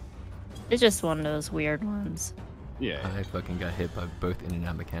 It's just one of those weird ones. Yeah. I fucking got hit by both in and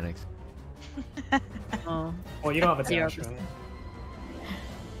out mechanics. Oh. Well, you don't have a Zero dash, right?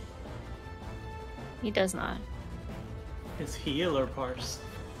 He does not. His healer parse.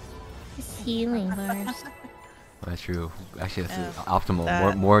 He's healing first. That's true. Actually, that's Yeah, optimal.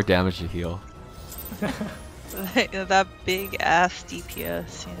 that- More damage to heal. That big ass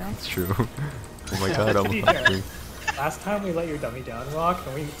DPS, you know? It's true. Oh my god, To be almost fair, free. last time we let your dummy down rock,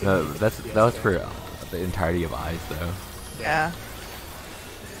 and we didn't That even was DPS for there. the entirety of Eyes, though. Yeah.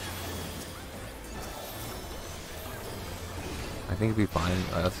 I think it'd be fine.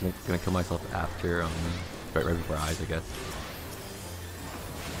 I was gonna kill myself after, right before Eyes, I guess.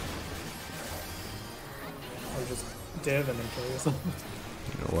 Or just div and then kill yourself.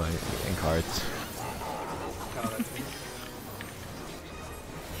 You know what? In cards. Oh, that's me.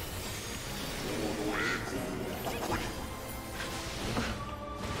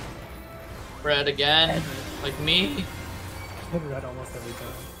 Red again, like me. Hit red almost every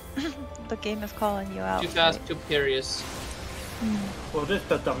time. The game is calling you out. Too fast, right? too curious. What if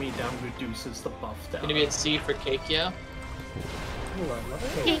the dummy down reduces the buff down? Gonna be at C for Kekia. Ooh, I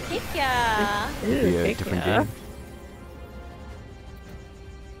love it. Yeah. It'd be a different game.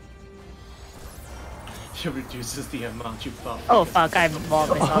 She reduces the amount you buff. Oh fuck, I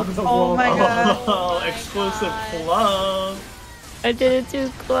involved myself. Oh my god. Oh, my exclusive God. love. I did it too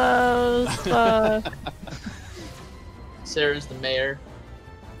close. Fuck. Sarah's the mayor.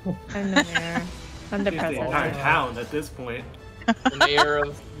 I'm the mayor. I'm the She's the entire president. town at this point.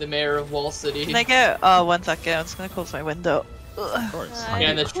 The mayor of Wall City. Can I get 1 second? I'm just gonna close my window. Ugh. Of course.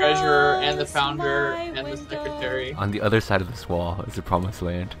 And the treasurer, and the Close founder, my and the window. secretary. On the other side of this wall is the promised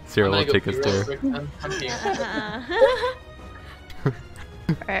land. Sarah I'm will gonna go take us pee real there. quick then. I'm peeing.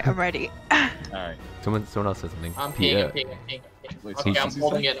 Alright, I'm ready. Alright. Someone else says something. I'm P- peeing, I'm peeing, I'm peeing. Wait, Okay, I'm what's he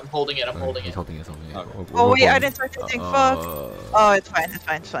holding say? it, I'm holding it, I'm holding He's it. holding it. Holding it. Okay. Oh We're wait, I holding- didn't start anything. Fuck. Oh, it's fine. It's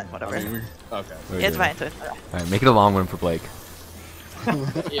fine. It's fine. Whatever. I mean, okay. we're It's good. fine. It's fine. Alright, make it a long one for Blake.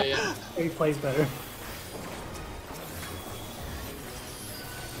 Yeah, yeah. He plays better.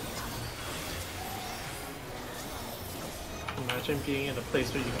 Imagine being in a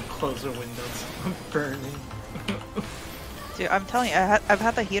place where you can close your windows. Burning. Dude, I'm telling you, I've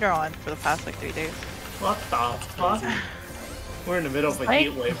had the heater on for the past like 3 days. What the fuck? We're in the middle of a Like, heat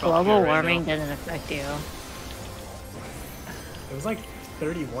wave. up global here right warming now. doesn't affect you. It was like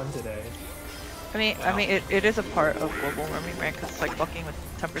 31 today. I mean, it is a part of global warming, right? Because it's like fucking with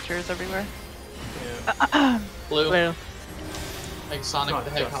temperatures everywhere. Yeah. Blue, Blue. like Sonic Not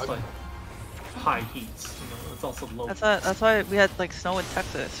the just Hedgehog. like high heats. You know, it's also low. That's why we had like snow in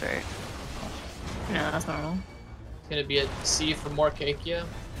Texas, right? No, that's normal. It's gonna be at C for more Kekia.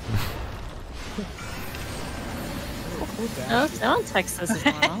 No, no one Texas is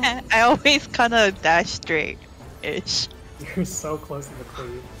normal. I always kind of dash straight-ish. You're so close to the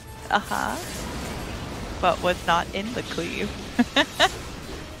cleave. Uh-huh. But was not in the cleave.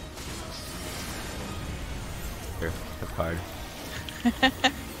 Here, the card.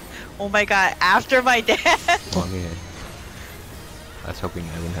 Oh my god, after my dad! Oh man. I was hoping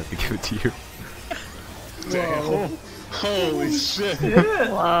I wouldn't have to give it to you. Damn. Holy shit.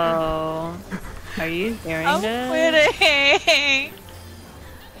 Whoa. Are you hearing I'm this? quitting!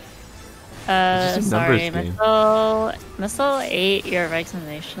 It's just a Sorry, numbers Missile ate your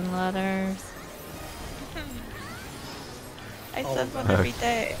vaccination letters. I Oh send my one God. every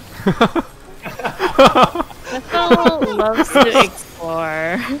day. Missile loves to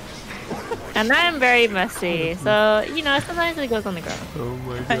explore. And I'm very messy, so, you know, sometimes it goes on the ground. Oh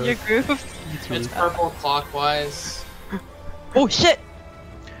my On your groove. It's purple clockwise, Oh shit!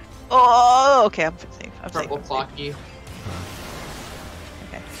 Oh, okay, I'm safe. I'm safe. purple I'm safe. clocky.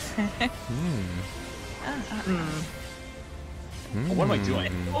 Okay. What am I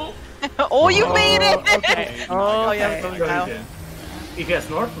doing? Oh, you made it! Okay. Oh, yeah, Okay. I'm going Very now. good. You guys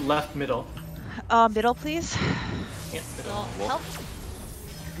north, left, middle. Middle, please. Yeah, middle. No, help.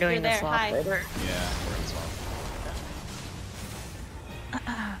 Doing You're the there. swap Hi. over. Yeah, we're in swap.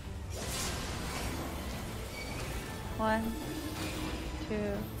 One, 2,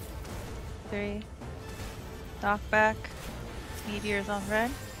 3. Knock back. Meteors on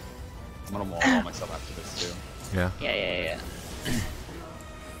red. I'm gonna wall myself after this too. Yeah. Yeah.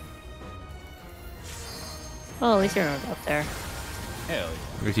 Oh, at least you're not up there. Hell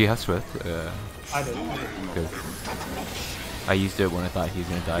yeah. Do you have Swift? I did. Good. I used it when I thought he was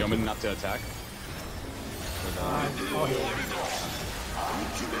gonna die. You want me not to attack? I'll heal you.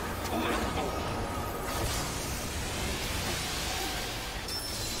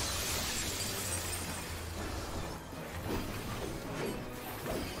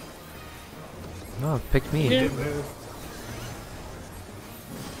 No, pick me. Didn't move.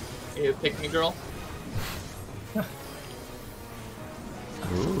 You pick me, girl.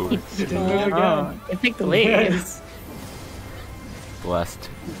 Ooh. You did it again. You picked the lead. Yes. Blessed.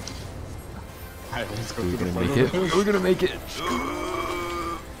 Alright, let's go Are we through the gonna make it? photo. Are we gonna make it?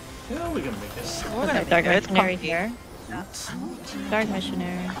 Yeah, we can make this. We're gonna Dark make it. It's Missionary comfy. here. Dark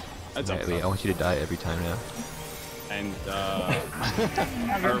Missionary. That's Alright, wait, I want you to die every time now. And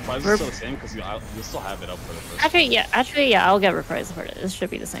our reprise is still the same because you'll still have it up for the first. Actually, yeah, I'll get reprisal for it. This should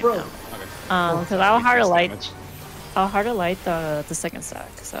be the same Bro. now. Okay. Because I'll harder light. Damage. I'll harder light the second stack.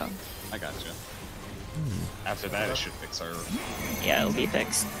 So I got you. After that, it should fix our. yeah, it'll be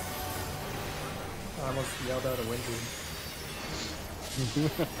fixed. I almost yelled out a wind dream.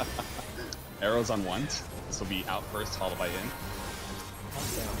 Arrows on ones. This will be out first, followed by in. I'll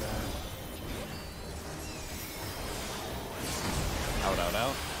stay on that. Out, out,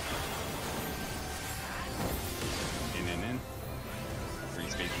 out. In.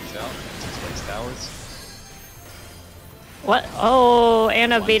 Freeze babies out. 6 place towers. What? Oh,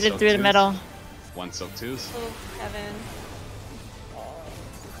 Anna One baited soak through the twos. middle. 1 soak 2s. Oh, Kevin.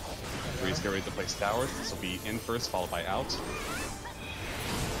 Freeze get ready to place towers. This will be in first, followed by out.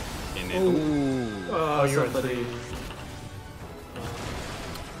 In. Oh, you're at somebody. 3.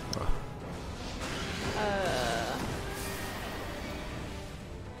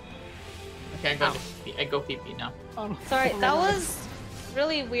 Okay, I go PP now. Sorry, that was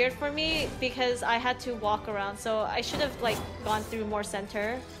really weird for me because I had to walk around, so I should have like gone through more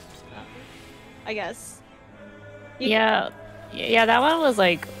center. I guess. Yeah, that one was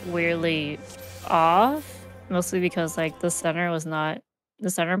like weirdly off, mostly because like the center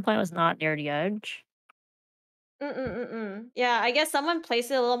point was not near the edge. Yeah, I guess someone placed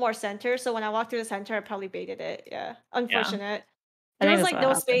it a little more center, so when I walked through the center, I probably baited it. Yeah, unfortunate. I There think was that's like what no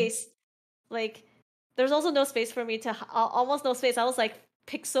happened. space. Like, there's also no space for me to almost no space. I was like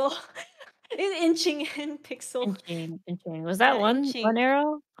pixel, inching in pixel. Inching. Was that Yeah, one inching.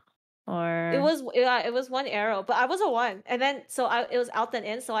 arrow? Or It was one arrow, but I was a 1, and then so it was out then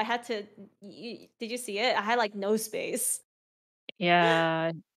in, so I had to. Did you see it? I had like no space.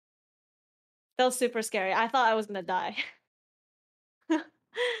 yeah. That was super scary. I thought I was gonna die. I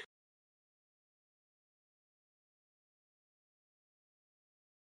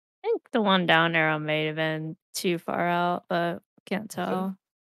think the one down arrow may have been too far out, but can't tell.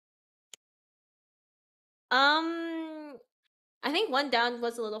 I think one down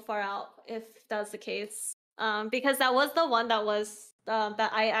was a little far out, if that's the case. Because that was the one that was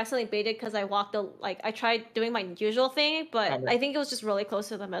that I accidentally baited because I walked I tried doing my usual thing, but I think it was just really close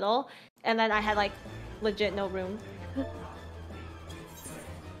to the middle, and then I had like legit no room.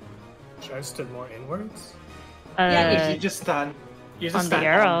 Should I stood more inwards? Yeah, You just stand. You just on the stand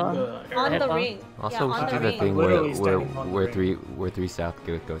arrow. on the arrow. On the Hitbox. ring. Also, Yeah, we on should the do the ring. thing Literally standing on the where ring. where 3 south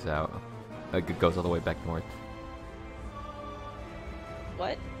goes out. Like it goes all the way back north.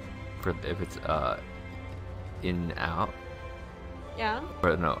 What? For if it's in out Yeah.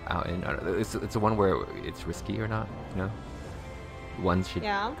 or no out in. I don't know. It's the one where it's risky or not. You know, ones should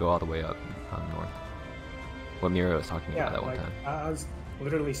Yeah. go all the way up north. What Mira was talking Yeah, about that one like, time. I was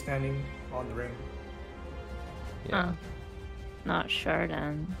literally standing on the ring. Yeah. Huh. Not sure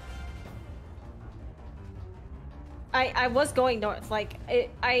then. I was going north. Like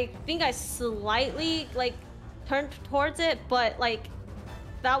I think I slightly like turned towards it, but like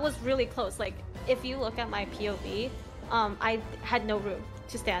that was really close. Like if you look at my POV, I had no room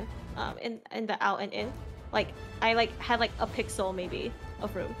to stand in the out and in. Like I like had like a pixel maybe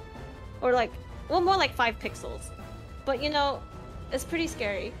of room, or like more like 5 pixels. But you know, it's pretty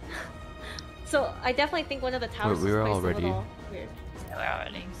scary. So I definitely think one of the towers we were was placed already- a little weird. Yeah, we're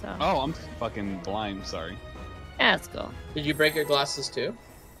already, so. Oh, I'm fucking blind. Sorry. Yeah, let's go. Did you break your glasses too?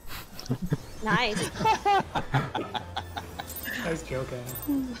 Nice. Nice joke,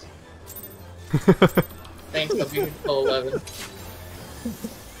 Anna. Thanks, W11.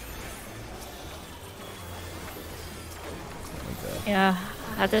 Yeah,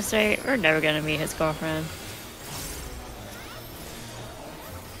 at this rate, we're never gonna meet his girlfriend.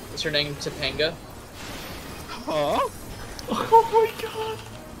 Is her name Topanga? Huh? Oh my god!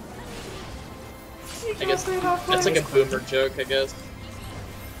 I guess that's like a boomer joke, I guess.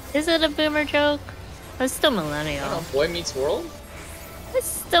 Is it a boomer joke? It's still I don't millennial. know, Boy Meets World? It's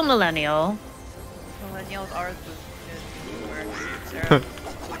still millennial. Millennials are the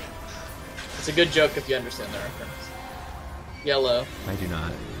It's a good joke if you understand the reference. Yellow. I do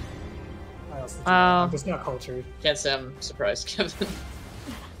not. I also do Wow. not. I'm just not cultured. Can't say I'm surprised, Kevin.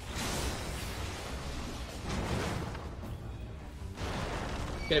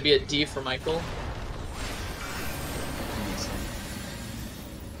 Gonna be a D for Michael.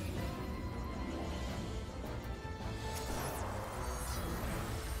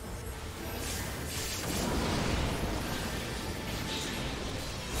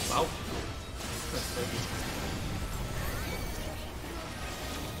 Wow. That's big.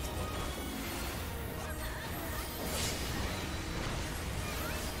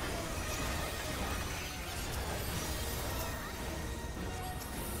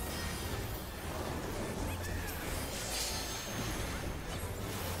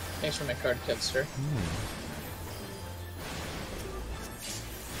 Thanks for my card kit, sir.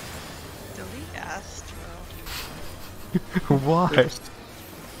 Delete Astro. Why?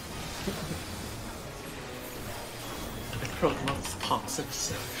 The crowd loves toxic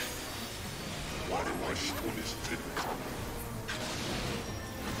stuff.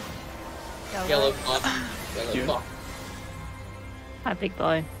 Yellow pop. Yellow pop. Hi, big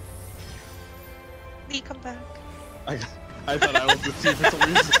boy. Lee, come back. I thought I was the team for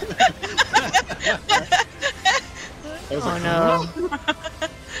some reason. Oh no.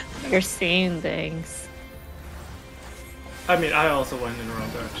 You're seeing things. I mean, I also went in the wrong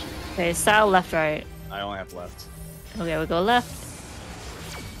direction. Okay, style left, right. I only have left. Okay, we go left.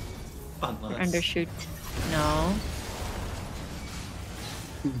 Unless... Undershoot. No.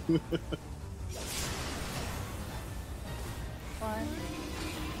 One,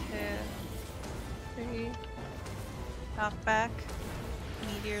 two, three. Knockback.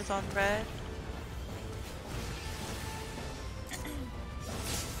 Meteors on red.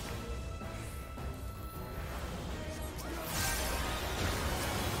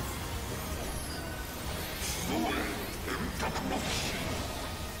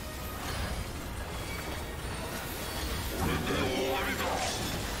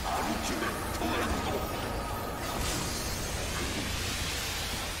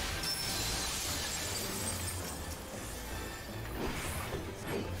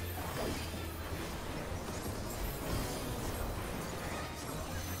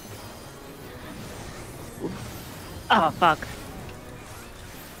 Oh, fuck.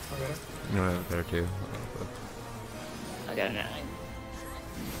 Okay. No, there too. I got an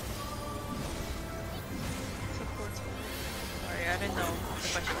Supports. Sorry, I didn't know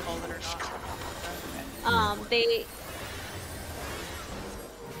if I should call it or not. They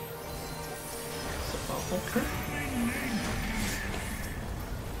Okay.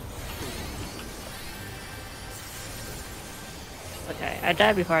 Okay, I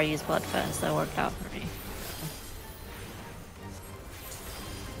died before I used Bloodfest. That worked out for me.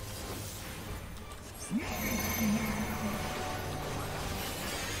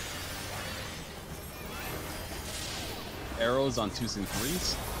 Arrows on 2s and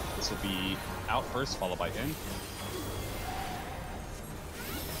 3s. This will be out first, followed by in.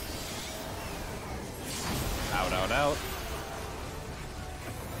 Out, out, out.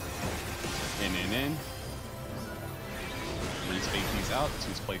 In. 3s fake these out,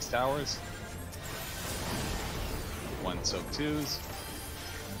 2s place towers. 1 soak 2s.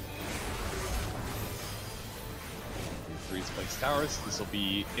 3s place towers. This will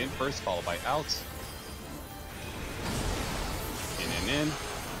be in first, followed by out. In.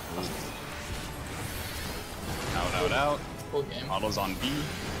 Out, out. Full game. Autos on B.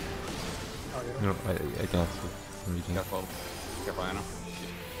 Oh, yeah. No, I can also. Careful. Careful, Anna.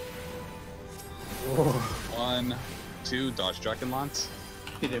 Whoa. 1, 2, dodge Drakenlance.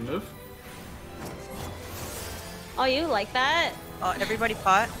 He didn't move? Oh, you like that? Everybody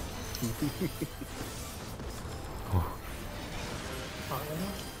pot. Oh, yeah.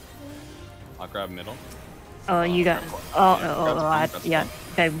 I'll grab middle. Oh, you got. Yeah.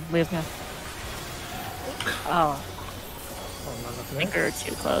 Okay, move now. Oh, Oh, none of I me. think we were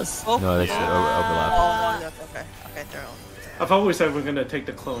too close. Oh, No, that's overlap. Oh, that's okay. Okay, they're all. I've always said we're gonna take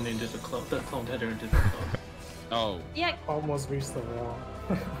the clone into the clone header into the clone. Oh, Yeah. Almost reached the wall.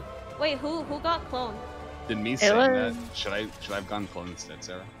 Wait, who got cloned? did me It saying was- that? Should I have gone clone instead,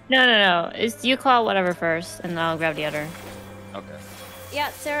 Sarah? No. It's you call whatever first, and I'll grab the other. Okay.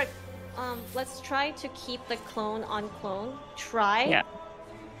 Yeah, Sarah. Let's try to keep the clone on clone. Try. Yeah.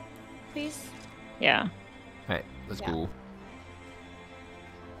 Please. Yeah. Alright, let's Yeah. go.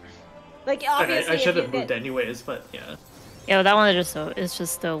 Like And obviously, I should if you have moved get... anyways, but yeah. Yeah, that one is just so. It's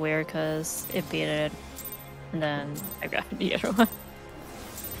just still weird because it beat it, and then I grabbed the other one.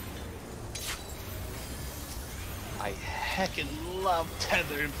 I heckin' love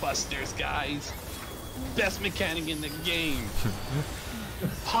Tether Busters, guys. Best mechanic in the game.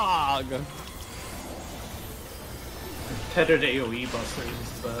 Pog. Tethered AoE busters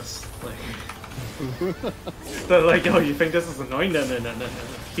is the best. Like, they're like, oh, you think this is annoying? No.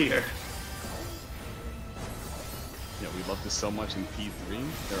 Here. Yeah, we loved this so much in P3.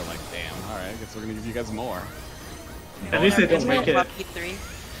 They were like, damn, alright, I guess we're gonna give you guys more. At least they don't Everyone's make it. about P3.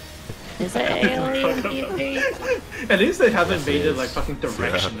 Is it AoE in P3? At least they haven't made it like fucking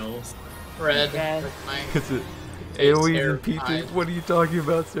directional. Red. Red. With my Is it face AoE hair in P3? eyes. What are you talking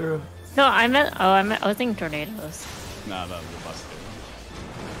about, Sarah? No, I meant. Oh, I was thinking tornadoes. Nah, that was busted.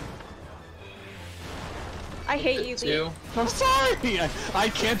 I hate you, Lee. Two. I'm sorry! I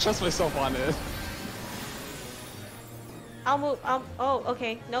can't trust myself on it. I'll move. Oh,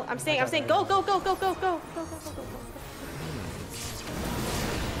 okay. No, I'm saying. Go, go, go, go, go, go, go, go, go, go.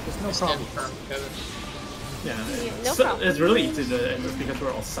 There's no Stand problem. firm, Kevin. Yeah, No so problem. it's really easy to end because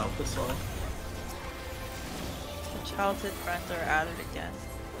we're all south as well. Childhood friends are at it again.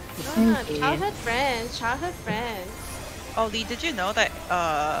 Childhood friends. Childhood friends. Oh, Lee, did you know that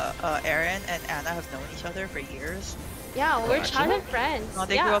Aaron and Anna have known each other for years? Yeah, we're actually? childhood friends. Oh,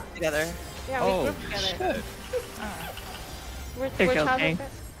 they yeah. grew up together. Yeah, we Oh, grew up together. shit. We're They're childhood joking.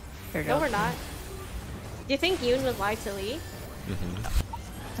 friends. They're No, we're joking. not. Do you think Yoon would lie to Lee?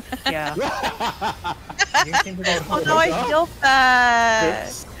 Yeah. You think about Oh no, I feel bad.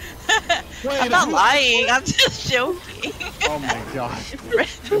 Oops. I'm not lying. I'm just joking. Oh my gosh.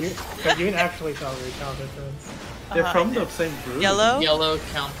 But you actually thought we were childhood friends. They're from the same group. Yellow. Yellow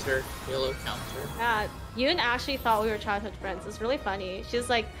counter. Yellow counter. Yeah, Yoon actually thought we were childhood friends. It's really funny. She was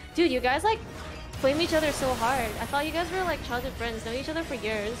like, dude, you guys like blame each other so hard. I thought you guys were like childhood friends, known each other for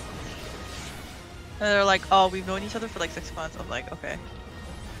years. And they're like, oh, we've known each other for like 6 months. I'm like, okay.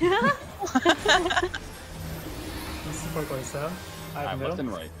 This is for going south. I have Alright, middle. left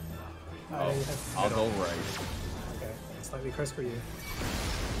and right. I Oh, have I'll middle. go right. Okay, slightly cursed for you.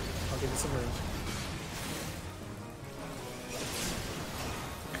 I'll give you some room.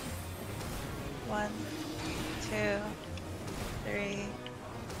 One, two, three.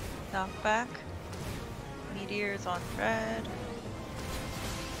 Knockback. Meteors on red.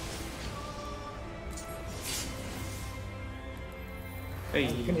 Hey,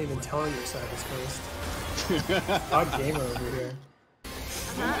 You couldn't even tell your side was cursed. Odd gamer over here.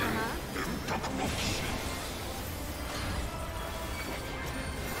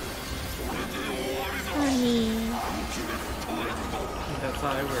 that's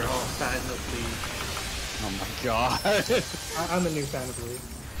why we're all fans of Oh my god. I'm a new fan of Lee.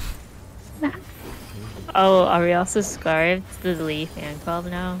 Oh, are we also subscribed to the Lee fan club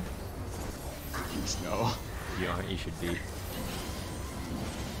now? No. You aren't, you should be.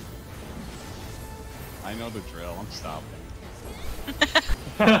 I know the drill. I'm stopping.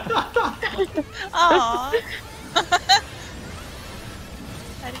 Aww.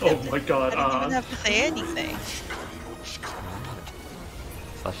 Oh my god, I didn't even have to say anything.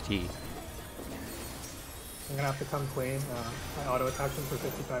 Slash T. I'm gonna have to come clean. I auto attacked him for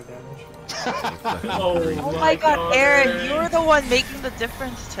 55 damage. Oh, Oh my god, Aaron, you're the one making the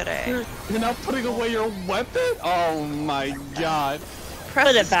difference today. You're not putting away your weapon? Oh my god. Press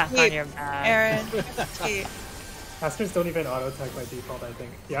Put it back escape, on your back. Aaron. Escape. Masters don't even auto attack by default, I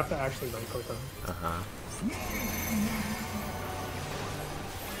think. You have to actually right click them. Uh-huh.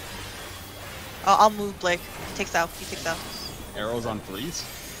 I'll move Blake. He takes out. He takes out. Arrows on freeze.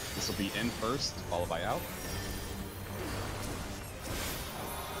 This will be in first, followed by out.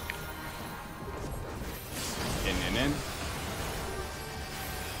 In.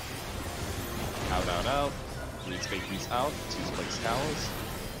 Out. Freeze babies out. 2 place towers.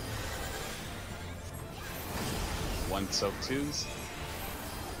 1 soak 2s.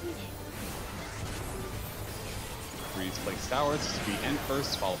 Freeze place towers. This will be in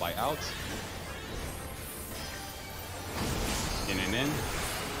first, followed by out. In.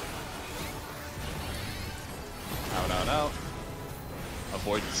 Out.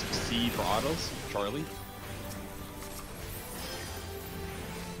 Avoid C for autos, Charlie.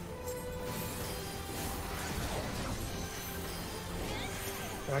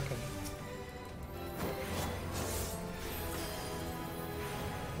 Kraken.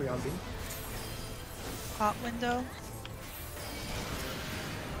 We on B? Hot window.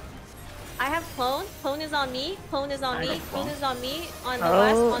 I have clone. Clone is on me. Clone is on I me. have Clone clone. is on me. On the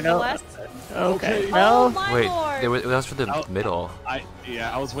west. On the west. Okay. Oh No. my Wait, lord. that was for the Oh. middle. I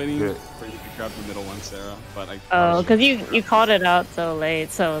was waiting Good. for you to grab the middle one, Sarah, but I. Oh, because you called it out so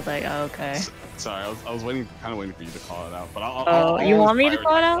late, so I was like, oh, okay. Sorry, I was kind of waiting for you to call it out, but I'll. Oh, I'll you want me always to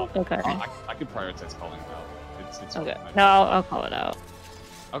call it prioritize out? Okay. I could prioritize calling it out. It's Okay. fine. No, I'll call it out.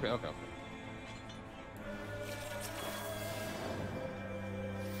 Okay.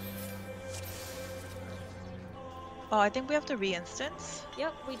 Oh, I think we have to re-instance.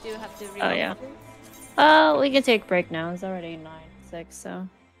 Yep, we do have to read. Oh, yeah. We can take a break now. It's already 9:06, so.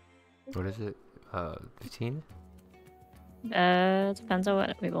 What is it? 15? Depends on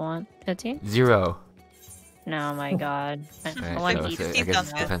what people want. 15? 0. No, my god. I want so, to so eat I guess it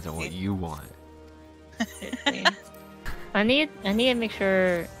something. depends on what you want. I need to make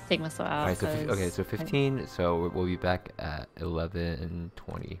sure take myself out. Alright, so okay, so 'cause 15. So we'll be back at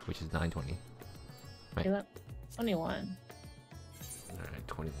 11:20, which is 9:20. Right. 21. Alright,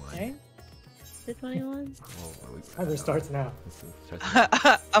 21. Right? Is it 21? Oh, Either starts now.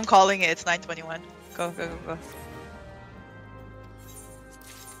 I'm calling it. It's 9:21. Go, go, go, go.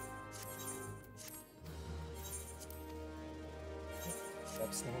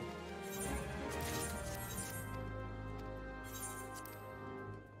 That's now.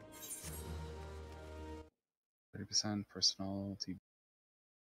 %, personal, TV.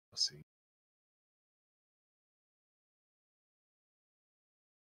 Let's see.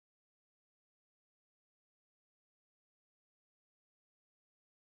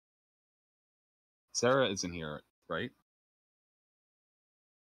 Sarah isn't here, right?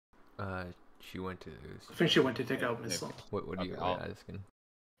 She went to. I think she went to take out missile. What are you asking?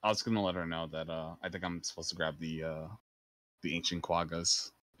 I was gonna let her know that I think I'm supposed to grab the ancient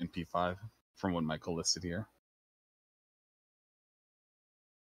quaggas in P5 from what Michael listed here.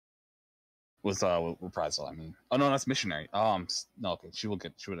 With reprisal, I mean. Oh no, that's missionary. No, okay. She would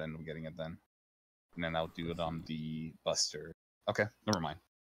end up getting it then, and then I'll do it on the Buster. Okay, never mind.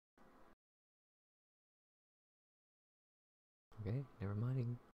 Okay, never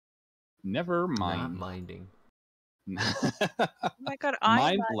minding. Never mind. Not minding. Oh my god, I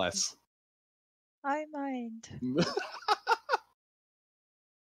mind. Mindless. I mind.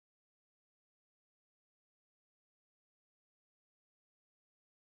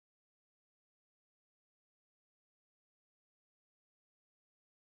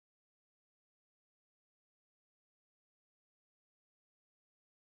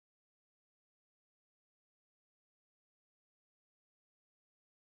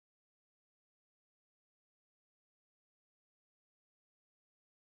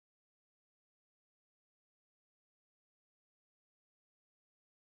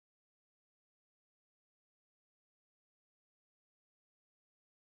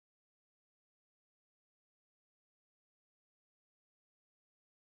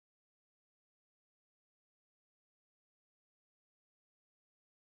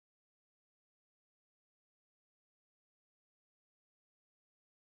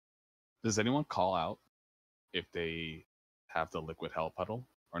 Does anyone call out if they have the liquid hell puddle?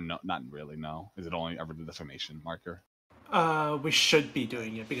 Or no, not really, no. Is it only ever the defamation marker? We should be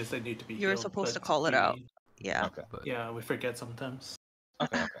doing it because they need to be You're healed, supposed to but call it out. Yeah. Okay. Yeah, we forget sometimes.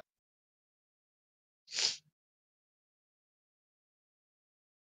 Okay.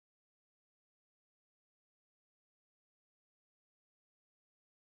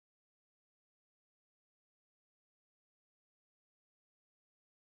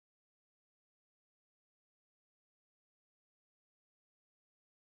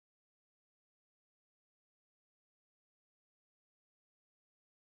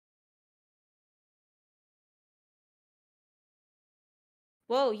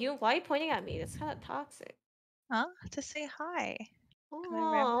 Whoa, you, why are you pointing at me? That's kind of toxic. Huh? To say hi. Oh, I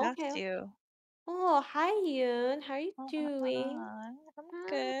ran past okay. you. Oh, hi Yoon. How are you doing? I'm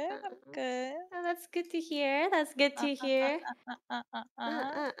good. I'm good. Oh, that's good to hear. That's good to hear.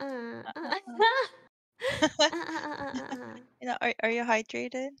 You know, are you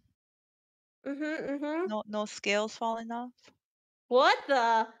hydrated? Mm-hmm. No scales falling off. What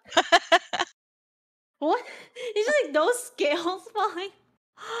the? What? It's just like no scales falling.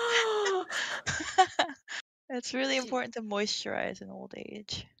 It's really important to moisturize in old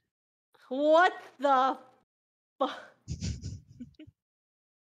age. What the fuck?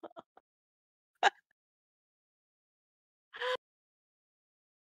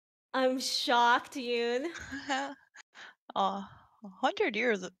 I'm shocked, Yoon. 100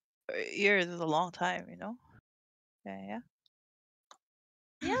 years is a long time, you know? Yeah.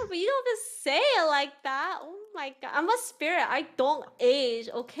 Yeah, but you don't just say it like that. Oh my god. I'm a spirit. I don't age,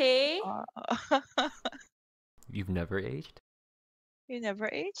 okay? You've never aged? You never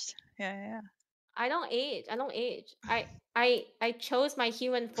aged? Yeah. I don't age. I chose my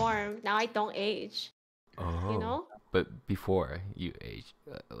human form. Now I don't age. Oh. You know? But before you age,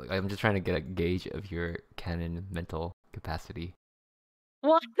 I'm just trying to get a gauge of your canon mental capacity.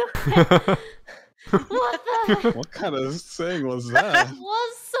 What the? What the? What kind of saying was that? That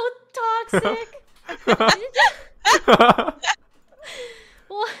was so toxic.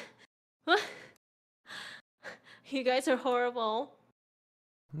 What? You guys are horrible.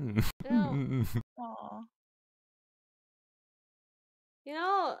 Aw. You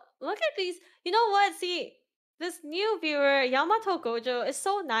know, look at these. You know what? See, this new viewer, Yamato Gojo, is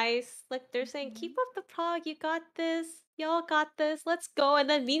so nice. Like they're saying, keep up the prog, you got this. Y'all got this. Let's go. And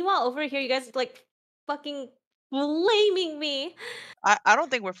then meanwhile over here, you guys like fucking blaming me. I don't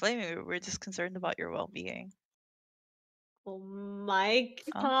think we're flaming you. We're just concerned about your well-being. Oh my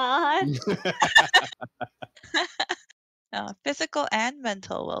god. Physical and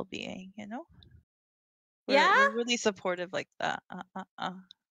mental well-being, you know? Yeah? We're really supportive like that.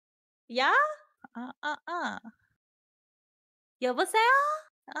 Yeah? 여보세요?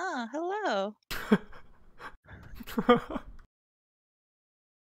 Hello.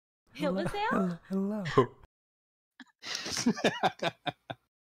 여보세요? Hello.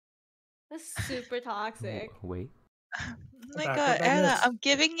 That's super toxic. Wait. Oh my Back god, up, I Anna, missed. I'm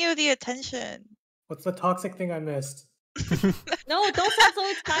giving you the attention. What's the toxic thing I missed? No, don't sound so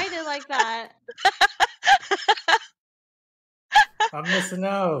excited like that. I'm missing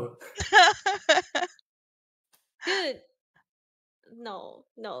out. Dude. No,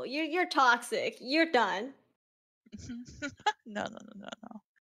 you're toxic. You're done. No.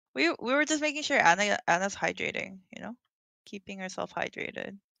 We were just making sure Anna's hydrating, you know? Keeping herself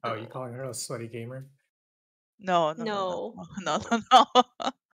hydrated. Oh, you calling her a sweaty gamer? No.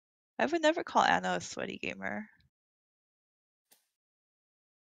 I would never call Anna a sweaty gamer.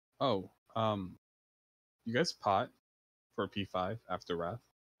 Oh, you guys pot for P5 after Wrath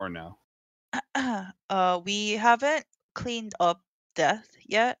or no? We haven't cleaned up death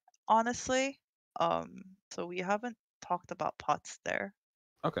yet, honestly. So we haven't talked about pots there.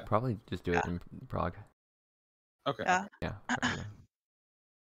 Okay. Probably just do it in Prague. Okay. Yeah. Yeah.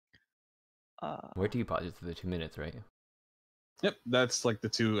 Where do you pause? It's the 2 minutes, right? Yep, that's like the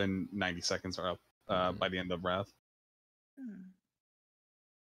 2 and 90 seconds are up by the end of Wrath.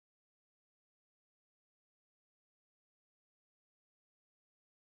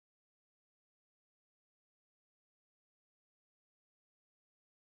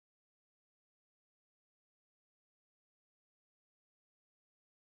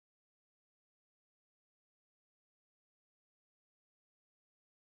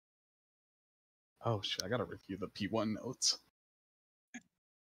 Oh shit, I gotta review the P1 notes.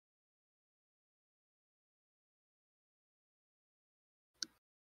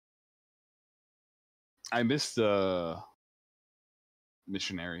 I missed the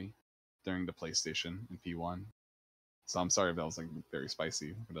missionary during the PlayStation in P1. So I'm sorry if that was like very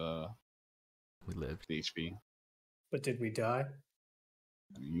spicy for we lived. The HP. But did we die?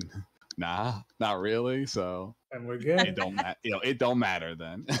 I mean, nah, not really. So and we're good. It don't it don't matter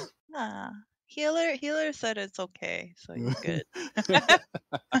then. Healer said it's okay, so you're good.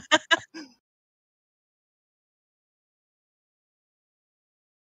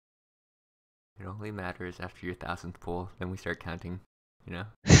 It only matters after your 1000th pull, then we start counting, you know?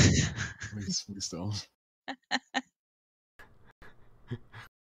 we still.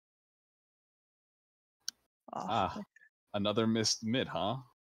 Another missed mid, huh?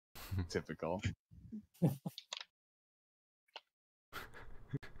 Typical.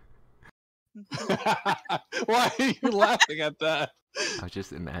 Why are you laughing at that? I was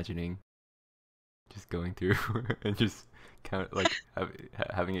just imagining just going through and just count, like,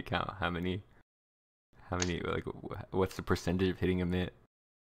 having it count how many, like, what's the percentage of hitting a mitt?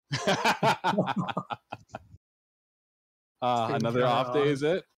 Another off day, is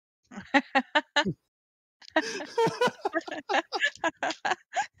it?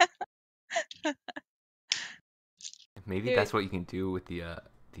 Maybe that's what you can do with the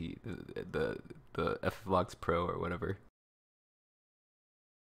F-Vlogs Pro or whatever.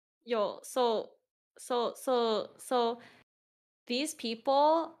 Yo, so these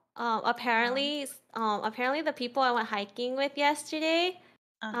people, apparently the people I went hiking with yesterday,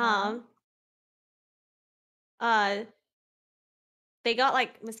 they got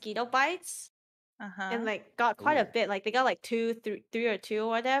like mosquito bites, and like got quite a bit. Like they got like 3 or 2 or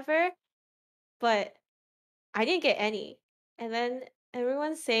whatever, but I didn't get any. And then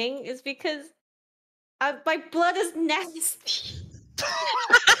everyone's saying it's because my blood is nasty.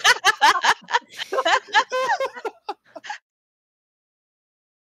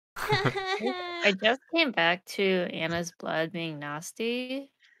 I just came back to Anna's blood being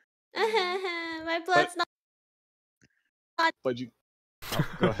nasty. My blood's not. But you. Oh,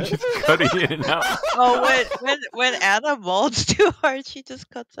 go ahead. She's cutting in and out. Oh, when Anna molds too hard, she just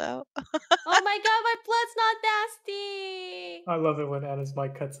cuts out. Oh my god, my blood's not nasty. I love it when Anna's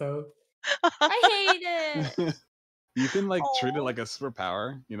mic cuts out. I hate it. You can like treat it like a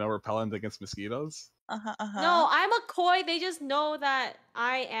superpower, you know, repellent against mosquitoes. No, I'm a koi. They just know that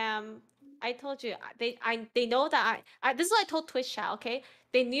I am. I told you they know that I this is what I told Twitch chat. Okay,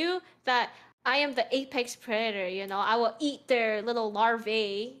 they knew that I am the apex predator, you know. I will eat their little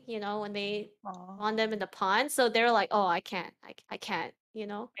larvae, you know, when they spawn them in the pond. So they're like, oh, I can't, I can't, you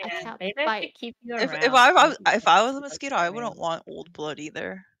know, I Man, can't maybe I bite. should keep you If around. if I was a mosquito, I wouldn't want old blood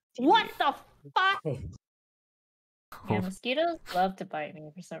either. What the fuck? Yeah, mosquitoes love to bite me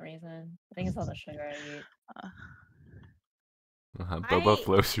for some reason. I think it's all the sugar I eat. Boba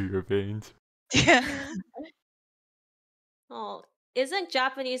flows through your veins. Yeah. Oh, isn't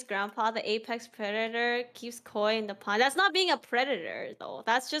Japanese grandpa the apex predator? Keeps koi in the pond. That's not being a predator though.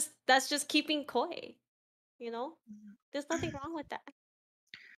 That's just keeping koi. You know? There's nothing wrong with that.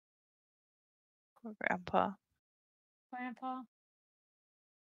 Poor grandpa. Grandpa.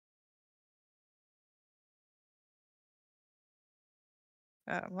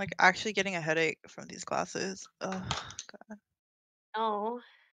 I'm like actually getting a headache from these classes. Oh god. Oh.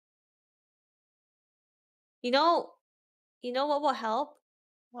 You know what will help?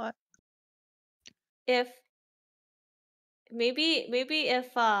 What? If maybe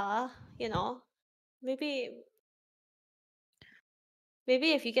if you know, maybe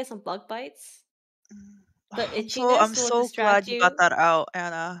if you get some bug bites, the itchiness I'm will so distract glad you got you. that out,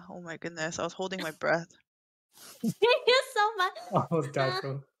 Anna. Oh my goodness, I was holding my breath. Thank you so much. Almost died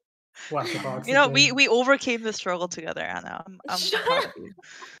from lack of oxygen. You know, we overcame the struggle together, Anna. I'm proud of you.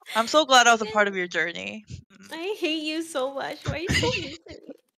 I'm so glad I was a part of your journey. I hate you so much. Why are you so mean to me?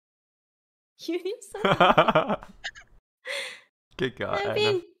 You're so mean. Good God, I'm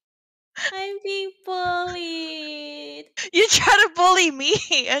Anna. being bullied. You tried to bully me,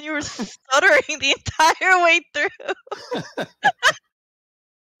 and you were stuttering the entire way through.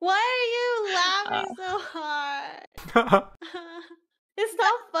 Why are you laughing so hard? It's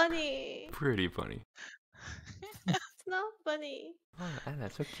not funny. Pretty funny. It's not funny. Oh, Anna,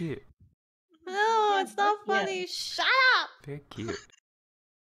 so cute. No, Yeah, it's not yeah. funny. Shut up. Very cute.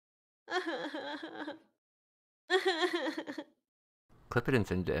 Clip it and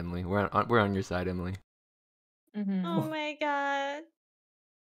send it to Emily. We're on your side, Emily. Oh my god.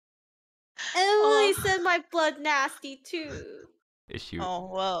 Emily said my blood nasty too. Issue. Oh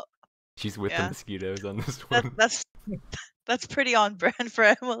well. She's with the yeah. mosquitoes on this one. That's pretty on brand for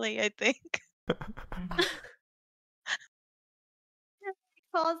Emily, I think.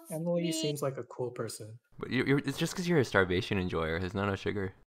 Emily seems like a cool person. But it's just because you're a starvation enjoyer. There's not no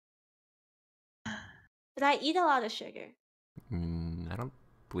sugar. But I eat a lot of sugar. I don't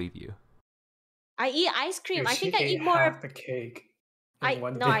believe you. I eat ice cream. Dude, I think I she eat ate more. half the cake in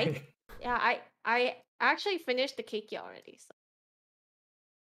one day. I actually finished the cake already. So.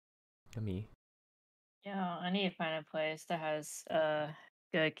 Yummy. Yeah, I need to find a place that has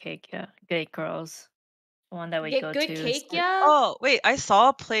good cake. Yeah, good girls. The one that we Get go good to. cake, yeah. Oh wait, I saw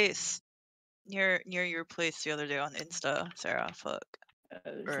a place near your place the other day on Insta, Sarah. Fuck.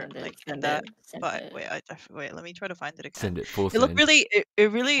 Or like in that. But wait, wait. Let me try to find it again. Send it full It looked send. really.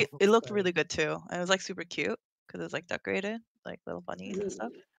 It looked really good too. And it was like super cute because it was like decorated, like little bunnies and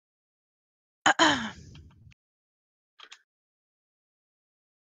stuff.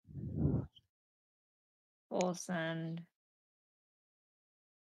 Full send.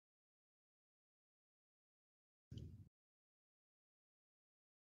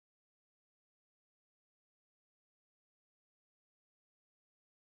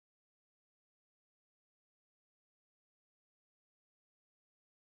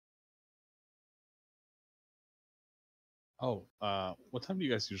 Oh, what time do you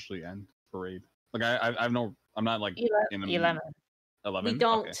guys usually end parade? Like I'm not like 11. 11. We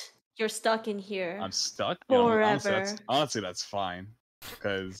don't. Okay. You're stuck in here. I'm stuck forever. Honestly, that's fine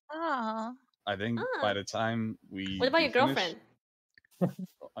because I think by the time we. What about your finish, girlfriend?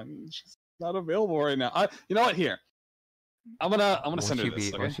 I mean, she's not available right now. You know what? Here, I'm gonna send her this.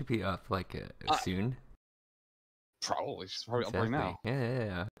 Okay? Won't she be up like soon? Probably. She's probably up right now.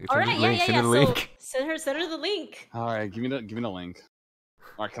 Yeah. All right, Send her the So link. send her the link. All right, give me the link.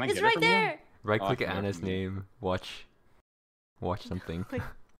 All right, can I It's get right it from there. you? Right click Anna's name. Watch something.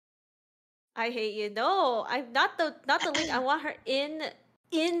 I hate you. No, I'm not the link. I want her in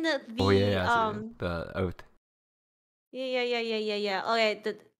the the oath. Yeah.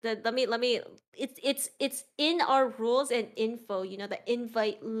 Okay, let me. It's in our rules and info. You know, the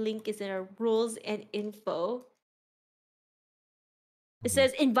invite link is in our rules and info. It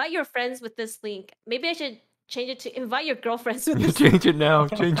says invite your friends with this link. Maybe I should change it to invite your girlfriends with this. Change it now.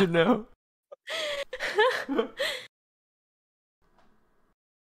 Change it now.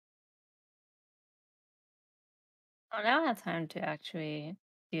 I don't have time to actually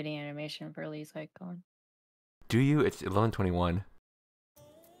do the animation for Lee's icon. Do you? It's 11:21.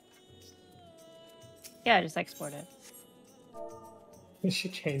 Yeah, just export it. She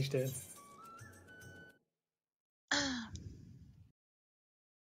changed it.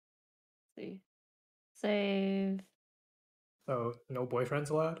 Save. So no boyfriends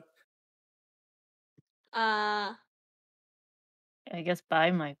allowed. Uh, I guess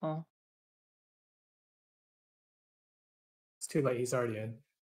bye, Michael. It's too late. He's already in.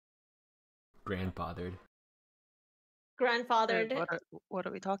 Grandfathered. grandfathered. What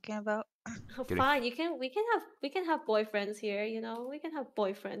are we talking about? Oh, Get it. fine, we can have boyfriends here. You know, we can have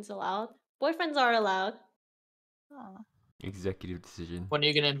boyfriends allowed. Boyfriends are allowed. Oh. Executive decision. When are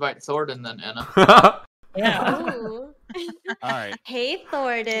you gonna invite Thornton then, Anna? Yeah. Ooh. Alright. Hey,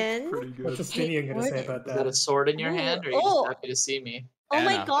 Thornton. Pretty What's good. Justinian gonna say Gordon. about Is that a that? sword in your Ooh, hand, or are you oh. just happy to see me? Oh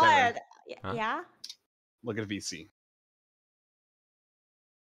my Anna, god. Kevin. Huh? Yeah. Look at VC.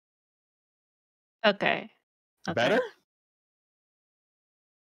 Okay. Better?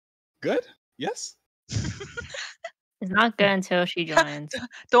 Good? Yes? It's not good until she joins.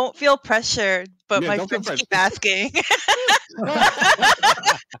 Don't feel pressured, but Yeah, my don't feel friends keep pressured. asking.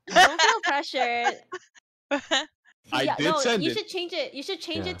 Don't feel pressured. I Yeah, did no, send you it. should change it. You should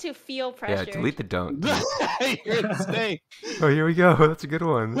change Yeah. it to feel Yeah, pressured. delete the don't. You're insane. Oh, here we go. That's a good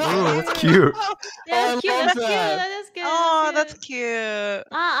one. Oh, that's cute. Yeah, that's cute. I love That's cute. that. That is good. Oh, that's that's cute.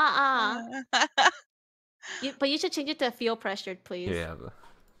 cute. But you should change it to feel pressured, please. Yeah.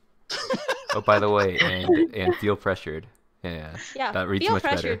 Oh, by the way, and feel pressured. Yeah. Yeah, That reads feel much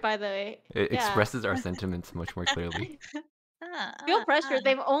pressured, better. by the way. It Yeah. expresses our sentiments much more clearly. Feel pressured.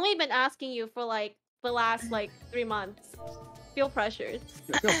 They've only been asking you for like the last like 3 months. Feel pressured.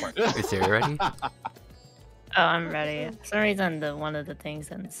 Is Sarah ready? Oh, I'm ready. For some reason, one of the things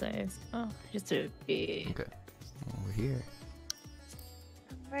didn't save. Oh, just to be. Okay. Well, we're here.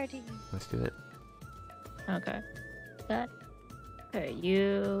 I'm ready. Let's do it. Okay. That. Okay,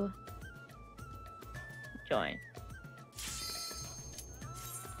 you. Join.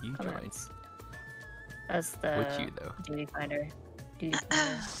 You Come on. join. That's the Which you, though? duty finder. Duty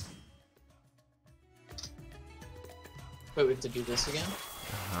finder. Wait, we have to do this again?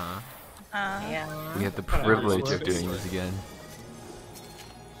 Uh-huh. Yeah. We have the Kinda privilege of works. doing this again.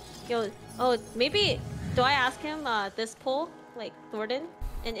 Yo, oh, maybe do I ask him this poll like Thornton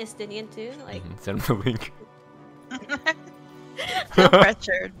and Istinian too? Like, Mhm, send him the link. Feel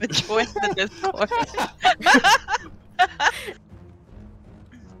pressured, but join the Discord.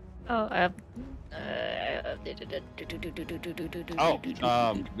 Oh,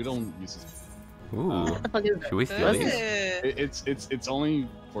 We don't use this. Ooh. Should we steal What's these? it? It's only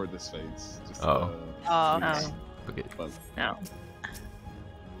for this phase. Just, Oh. Oh. use- Okay. but- No.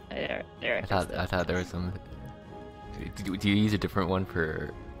 There. I thought there was some. Do you use a different one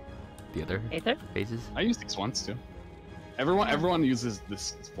for the other Aether? phases? I use these ones too. Everyone uses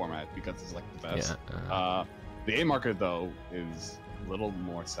this format because it's like the best. Yeah. The A marker though is a little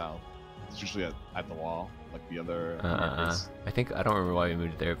more south. It's usually at the wall, like the other markers. I think I don't remember why we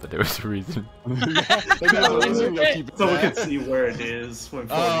moved there, but there was a reason. Yeah, there's a reason you'll keep it So we there. can see where it is when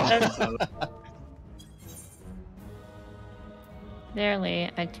Oh. Thornton comes out. Barely.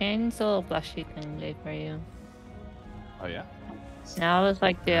 I changed the little blushy thing for you. Oh yeah. Now it's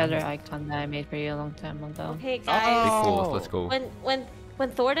like the other icon that I made for you a long time ago. okay, Be guys. cool. Let's go. When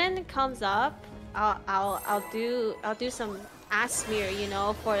Thornton comes up, I'll do some ass smear, you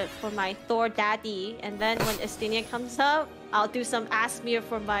know, for my Thor daddy, and then when Estinian comes up, I'll do some ass smear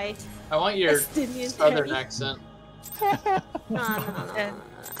for my I want your Estinian southern daddy. accent. No. And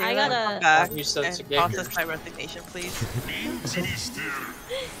I Come gotta. back You said and together. process my resignation, please. It's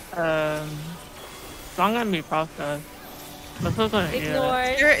not gonna be processed. What's it gonna do? Ignore.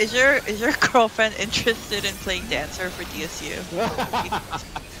 Is your girlfriend interested in playing dancer for DSU?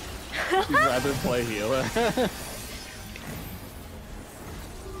 She'd rather play healer.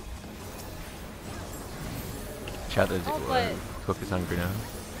 Chat those Oh, but- focus on Grino.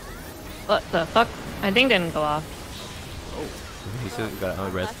 What the fuck? I think didn't go off. He still got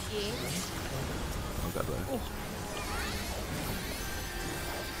res. Lucky. Oh god, bro.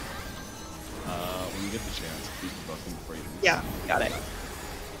 When you get the chance, keep the button before you. Yeah, got it.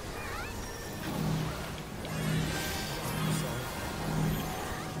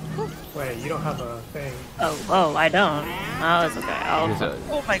 Wait, you don't have a thing. Oh, I don't. Oh, it's okay. Here's a,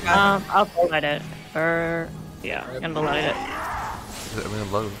 Oh my god. I'll delete it. Or yeah, I'm gonna delete it. I'm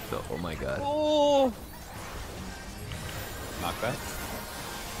gonna love the. Oh my god. Oh. Knock that.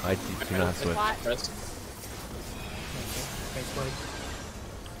 I do not switch. What? Rest. Thanks, Blake.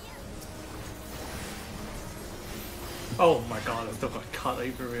 Oh my god, I still got cut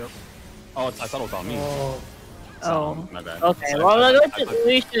for real. Oh, I thought it was on me. Oh, Oh. My bad. Okay. Sorry, Well, I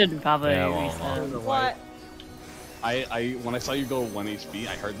we should probably Yeah, well, reset. What? I when I saw you go 1 HP,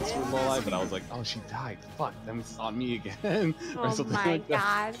 I heard this was low life, but I was like, oh, she died. Fuck, then it's on me again. or Oh something my like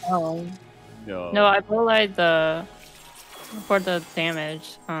that. god. Oh. Yo. No, I bullied for the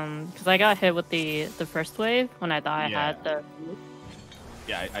damage. Because I got hit with the first wave when I thought I had the.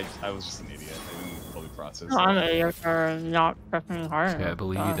 Yeah, I was just an idiot. I didn't fully process. No, I'm an idiot for not pressing hard. Yeah, I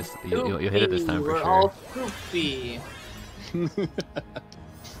believe you. This you'll hit it this time for We're sure. all goofy.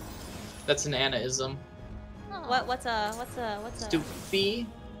 That's an Anna-ism. What's a Stoopy.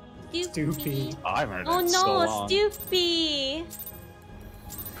 Stoopy. Oh, I haven't heard Oh that in no, so a long. Stoopy!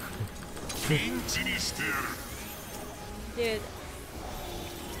 Dude.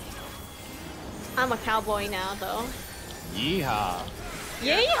 I'm a cowboy now though. Yeehaw.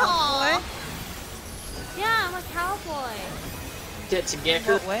 Yeehaw! Yeah, I'm a cowboy. It's a In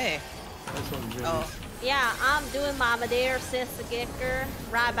gecker. what way? This one's really Oh. Yeah, I'm doing my Madeira Sister Gicker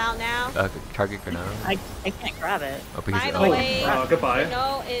right about now. Target Granada. I can't grab it. Oh, because By the oh, way, goodbye.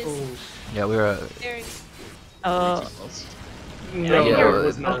 Bruno is Oh, yeah, we were. very... Oh, no, Yeah, it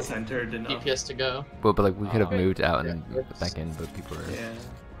was yeah. not centered enough. DPS to go. But like we could have Oh, moved out and yeah. back in, but people were Yeah.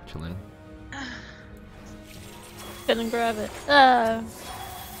 chilling. couldn't grab it. I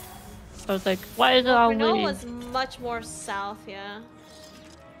was like, why is it all Bruno bleeding? was much more south, yeah.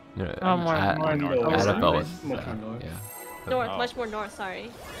 No, Oh, more north. Adabel was Much more north. yeah. North, Oh. much more north, sorry.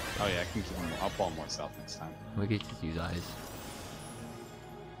 Oh yeah, I can keep them. I'll pull more south next time. We could just use eyes.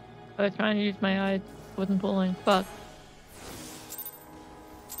 I was trying to use my eye, wasn't pulling. Fuck.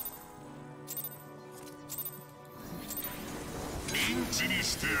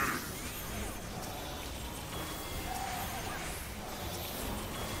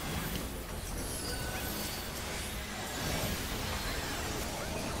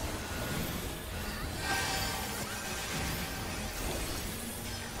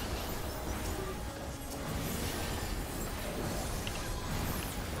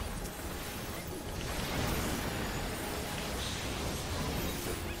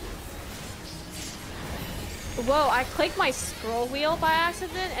 Whoa, I clicked my scroll wheel by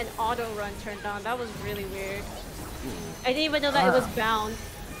accident and auto run turned on. That was really weird. I didn't even know that it was bound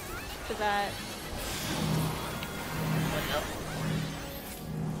to that.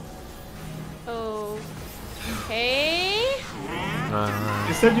 Okay.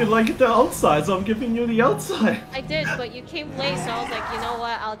 You said you like the outside, so I'm giving you the outside. I did, but you came late, so I was like, you know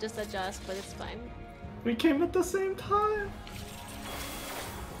what? I'll just adjust, but it's fine. We came at the same time.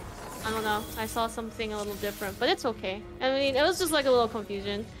 I don't know. I saw something a little different, but it's okay. I mean, it was just like a little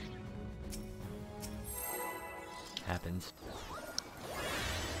confusion. Happens.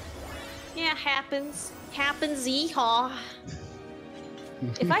 Yeah, happens. Happens, yeehaw.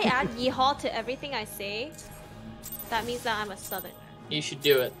 If I add yeehaw to everything I say, that means that I'm a southern. You should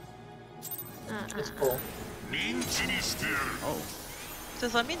do it. It's cool. Oh.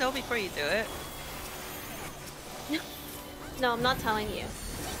 Just let me know before you do it. No, I'm not telling you.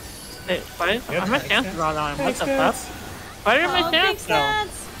 Wait, why? Yep. My stance not on. What Thanks, the fuck? guys. Why did my Oh, stance thanks, go?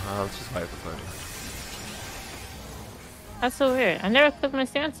 Dads. Let's just wipe the photo. That's so weird. I never took my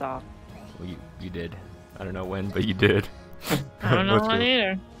stance off. Well, you did. I don't know when, but you did. I don't know What's when cool.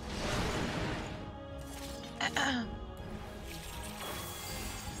 either.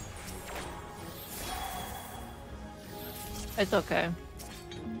 It's okay.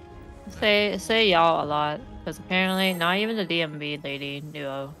 Say y'all a lot, because apparently not even the DMV lady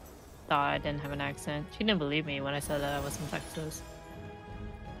knew thought I didn't have an accent. She didn't believe me when I said that I was from Texas.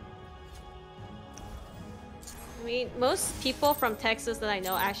 I mean, most people from Texas that I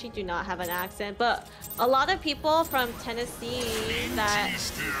know actually do not have an accent, but a lot of people from Tennessee that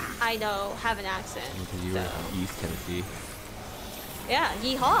I know have an accent. Because you were So, in East Tennessee. yeah,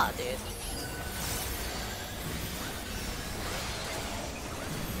 yeehaw, dude.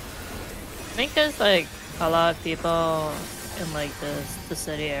 I think there's like a lot of people in like the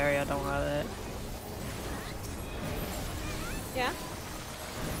city area don't have it. Yeah?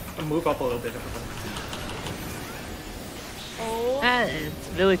 I'll move up a little bit. Oh That is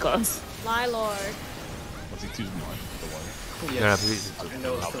really close. my lord. What's he choosing north? The water. Yes. please. I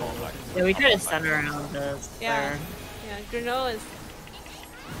know it's I'll still pull it back. Yeah, we try to center around the Yeah. square. Yeah, Grunow is...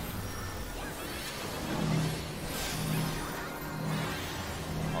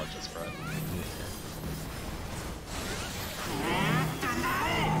 I'll just spread.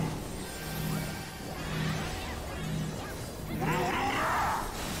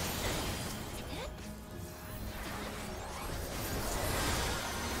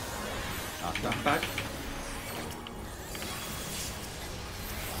 Knock back.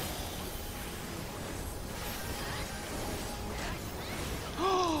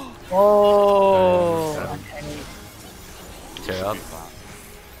 Oh. Tear up.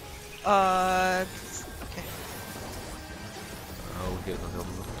 Okay. Oh, we get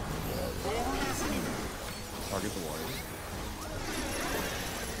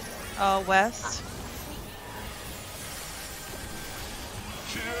West.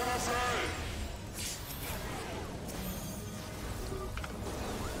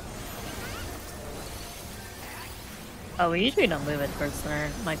 Oh, we usually don't move it towards center.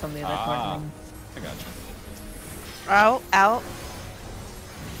 Michael move it towards them. I got you. Out, out.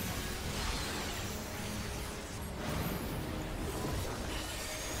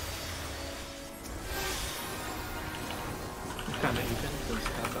 Kind of even because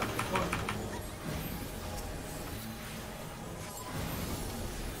that's out before.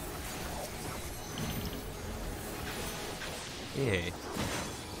 Yay.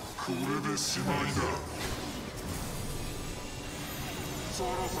 これでしまいだ。そろ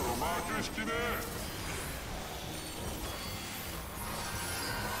そろ幕引きで。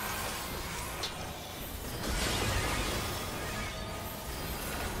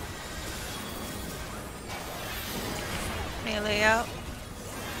Melee out.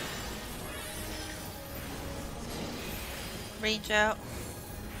 Range out.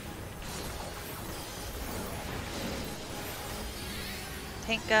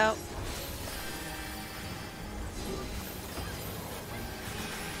 Tank out.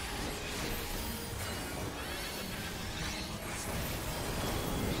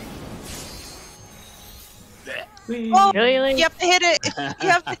 Oh, Really? you have to hit it. You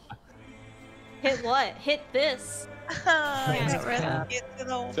have to. Hit what? Hit this. Get rid of it to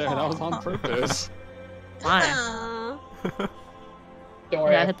the There, that was wall. on purpose. Fine. Don't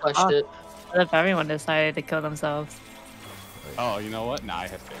worry, Yeah, I hit the pushed off. it. What if everyone decided to kill themselves? Oh, you know what? Nah, I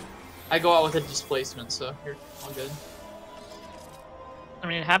have I go out with a displacement, so you're all good. I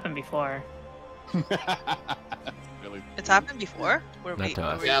mean, it happened before. to. Really? It's happened before. Where Not we? to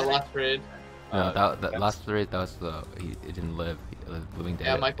us. Yeah, last raid. No, that last raid, that was the it didn't live. It was living dead.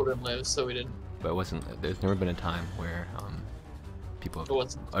 Yeah, Michael didn't live, so we didn't. But it wasn't. There's never been a time where people, It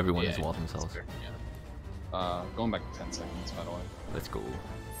wasn't. everyone yeah, has walled that's themselves. fair, yeah. Going back 10 seconds, by the way. Let's go.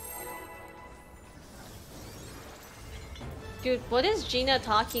 Dude, what is Gina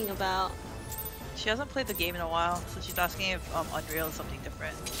talking about? She hasn't played the game in a while, so she's asking if Unreal is something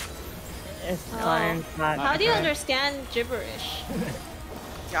different. It's Oh. fine. Not How do you different. understand gibberish?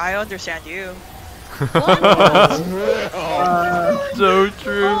 Yeah, I understand you. So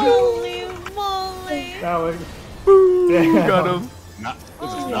true. Holy moly! That was. Got him. Not, this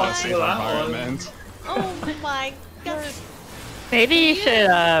Oh is not a my safe God. environment. Oh my god! Maybe you should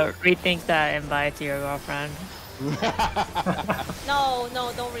rethink that invite to your girlfriend. No,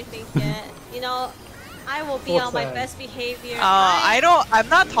 don't rethink it. You know, I will be What's on my that? best behavior. I'm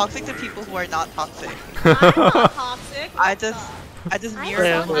not toxic to people who are not toxic. I'm not toxic. I What the- just I'm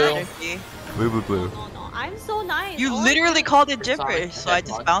mirror so the nice. energy. Blue, blue, blue. No, I'm so nice. You All literally the called it Sorry, gibberish, so I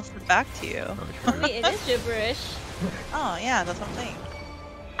just Dog. bounced it back to you. time- It is gibberish. Oh yeah, that's what I'm saying.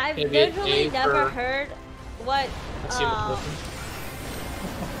 I've Maybe an literally A never for- heard what Let's see what's open.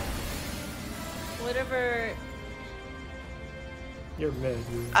 whatever. You're mid.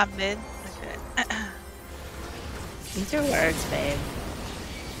 You. I'm mid. Okay. These are words, babe.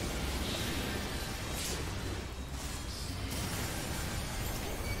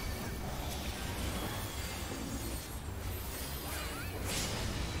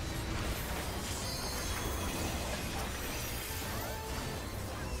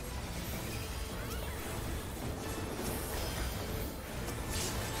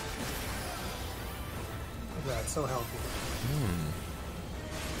 That's so healthy.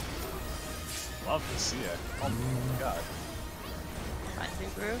 Love to see it. Oh my god. Finally,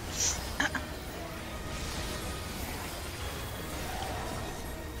 bro.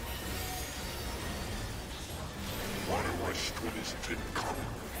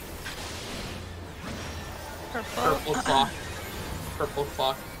 Purple. Purple clock. Purple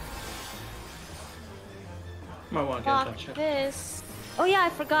clock. Might want to get that Fuck check. this. Oh yeah, I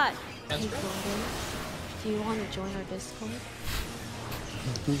forgot. That's Hey, right. Golden, do you want to join our Discord?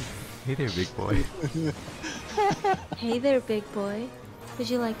 Hey there, big boy. Hey there, big boy. Would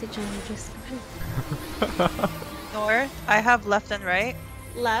you like to join our Discord? North. I have left and right.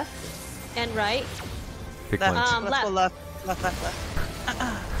 Left and right. Pick Left. one. Let's go Left. left.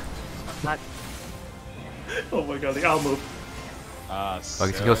 Left. Oh my god, I'll move. Okay,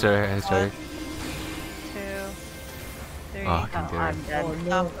 so go, Sarah. Sorry. 1, 2, 3. Oh, I can do it. I'm dead. Oh no.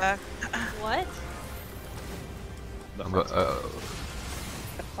 Knock back. What? The But,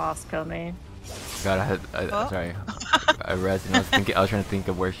 The boss killed me. God, Oh. sorry. I read and I was trying to think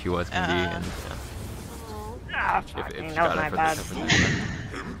of where she was gonna be, and Oh. Ah, if fucking, she that was got my it bad. for the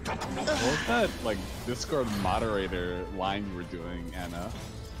What was that like Discord moderator line you were doing, Anna?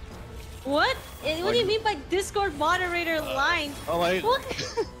 What? What do you mean by Discord moderator line? Oh, like What?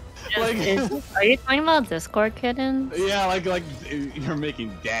 Are you talking about Discord kittens? Yeah, like you're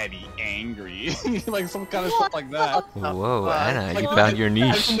making daddy angry. Like some kind of stuff like that. Whoa, Anna, Like, you found your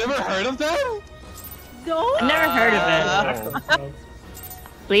niche. I've never heard of that? No. I've never heard of it.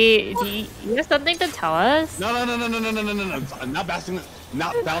 Lee, do you have something to tell us? No. I'm not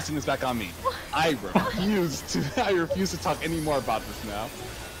bouncing this back on me. I refuse to talk any more about this now.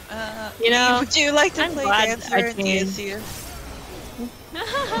 You know, would you like to I'm play glad Dancer I in changed. DSU?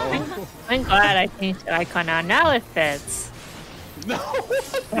 I'm glad I changed the icon now. Now it fits. No.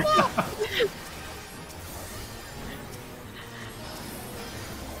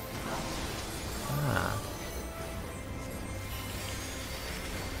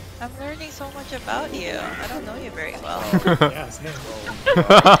 I'm learning so much about you. I don't know you very well. Yeah, same.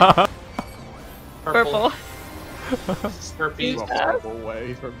 Purple. Burpees. A horrible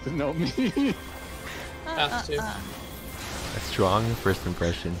way to know me. Has to. A strong first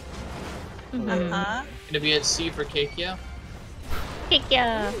impression. Uh-huh. Gonna be at C for Kekia.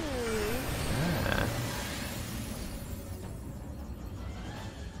 Kikya. Ah.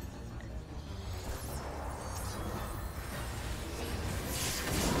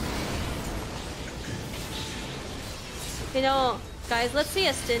 You know, guys, let's see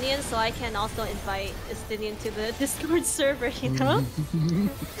Estinian so I can also invite Estinian to the Discord server, you know?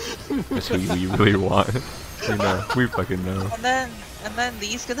 That's what you really want. We know. We fucking know. And then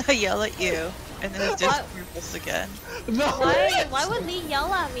Lee's gonna yell at you, and then it's just purples again. No. Why would Lee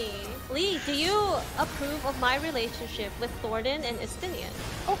yell at me? Lee, do you approve of my relationship with Thornton and Estinian?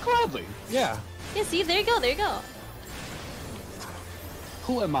 Oh, gladly. Yeah. Yeah, see, there you go, there you go.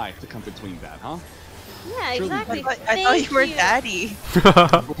 Who am I to come between that, huh? Yeah, Truly. exactly. I thought you were daddy.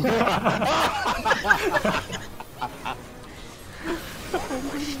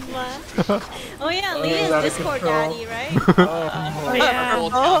 What? Oh yeah, Lee is out of Discord control. daddy, right? Oh yeah. Purple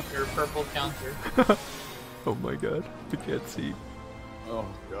counter, purple counter. Oh my god, we can't see. Oh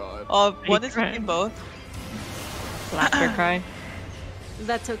god. Oh, one you is crying? in both. Laughter cry.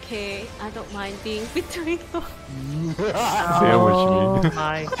 That's okay. I don't mind being between them. Oh Sandwich me.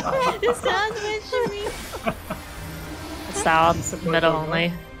 my god. Sandwich me. South, Support middle logo.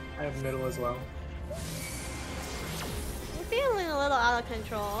 only. I have middle as well. I'm feeling a little out of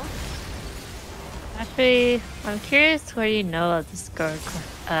control. Actually, I'm curious where you know of Discord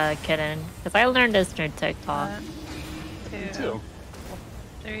kitten. Because I learned this through TikTok. 1, 2, Too.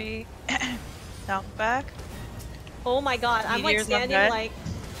 3. Down back. Oh my god, I'm like Meteors on standing red. like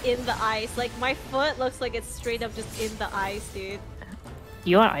in the ice. Like my foot looks like it's straight up just in the ice, dude.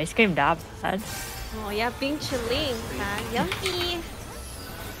 You want ice cream that bad? Oh yeah, Bing Chiling, man. Yummy.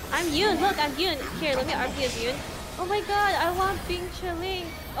 I'm Yoon. Look, I'm Yoon. Here, let me RP as Yoon. Oh my god, I want Bing Chiling.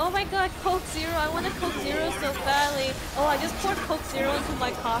 Oh my god, Coke Zero. I want a Coke Zero so badly. Oh, I just poured Coke Zero into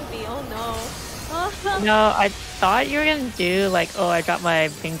my coffee. Oh no. Oh, No, I thought you were gonna do like, oh, I dropped my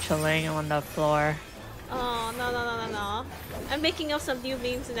Bing Chiling on the floor. oh no. I'm making up some new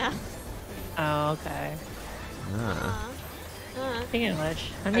memes now. Oh, okay. Ah. Speaking of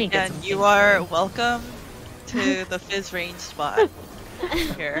which, I need to get Again, some. you are welcome to the Fizz range spot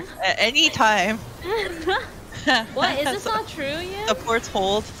here at any time. What? Is this not true yet? Supports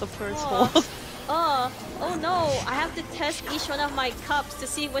hold. Supports Oh. hold. Oh no, I have to test each one of my cups to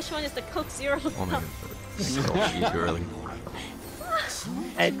see which one is the Coke Zero Oh my cup. god. So eat early.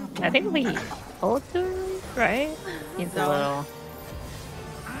 I think we told to, right? He's a No. little.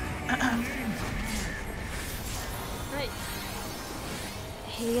 Right.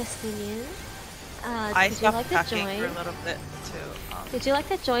 Hey, Estinian. I Would you stopped like to packing for a join? little bit too. Would you like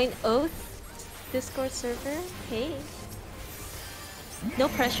to join Oath Discord server? Hey. No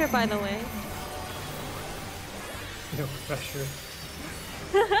pressure, by the way. No pressure.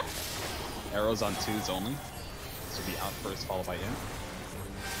 Arrows on 2s only. This will be out first, followed by in.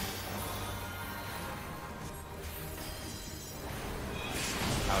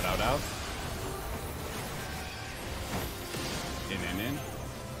 Out. In.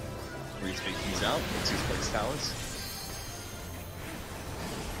 Three space these out. 2 place towers.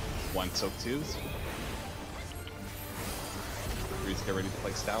 1 soak 2s. 3s get ready to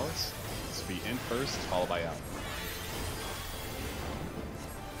place towers. This will be in first, followed by out.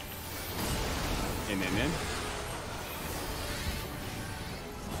 In.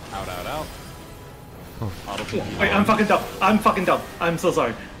 Out. Auto PP Wait, on. I'm fucking dumb. I'm so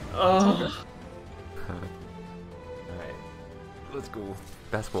sorry. Alright. Let's go.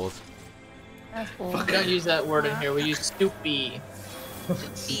 Basketballs. We don't use that word in here. We use stoopy.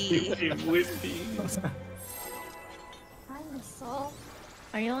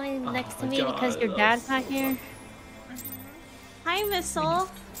 Are you only next to my me because your God. dad's not here? Hi, Missile.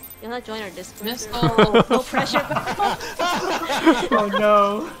 You wanna join our Discord? Missile. No pressure. Oh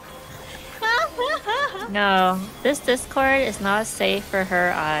no. No, this Discord is not safe for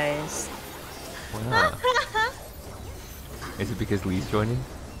her eyes. Why not? Is it because Lee's joining?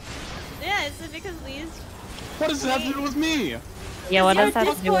 Yeah, it's because Lee's. What does that have to do with me? Yeah, what You're does that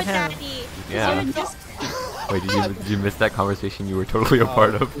have to do with him? Daddy. Yeah. You're Dis- Wait, did you miss that conversation you were totally a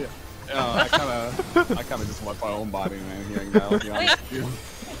part of? Yeah. I kind of just want my own body, man. Hearing that, I'll be honest with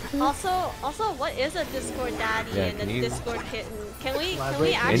you. Also, what is a Discord daddy Yeah, and a can you- Discord kitten? Can we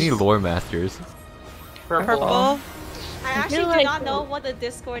Elaborate, actually? Any lore masters? Purple. I actually feel do like not know what a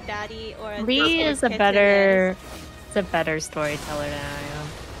Discord daddy or a Lee Discord is a kitten better, is a better storyteller than I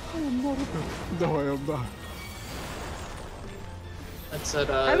am. No, I am not. That's at,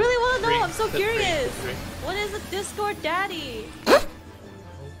 I really want to know. I'm so 3, curious. 3. What is a Discord daddy?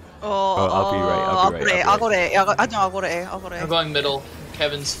 I'll be right, I'll be right, I'll go to A. I'll go to A. I'm going middle.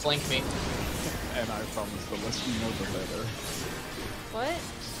 Kevin's flank me. And I promise, the less you know, the better. What?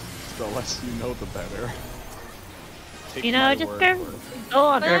 The less you know, the better. Take You know, my just word go, for it. go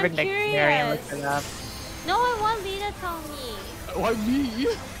on But I'm Urban Dictionary and look curious. it up. No, I want Lee to tell me. Why me?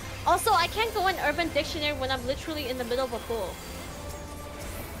 Also, I can't go in Urban Dictionary when I'm literally in the middle of a pool.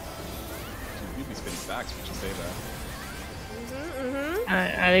 Dude, you'd be spitting facts when you say that.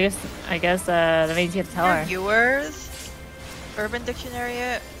 I guess that means you have to tell Your her. viewers, Urban Dictionary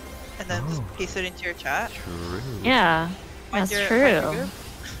it, and then just Oh. paste it into your chat. True. Yeah, Find that's your true. group.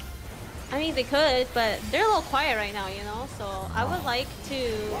 I mean, they could, but they're a little quiet right now, you know. So I would like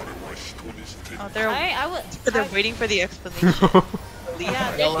to. Oh, they're I would. they're I- waiting for the explanation.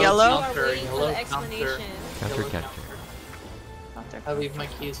 Yeah, they Yellow Yellow? are counter, waiting for yellow the counter. explanation. Counter, Yellow counter. counter. I leave my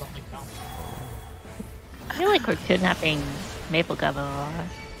keys on the counter. I feel like we're kidnapping Maple Gum a lot.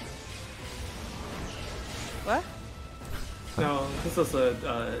 What? No, this is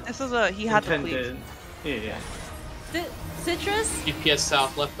a This is a he had to leave. intended. Yeah. Citrus? GPS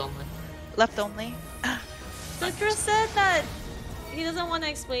south, left only. Left only. Citrus said that he doesn't want to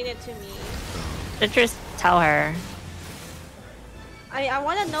explain it to me. Citrus, tell her. I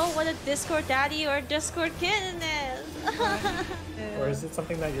want to know what a Discord daddy or a Discord kitten is. Or is it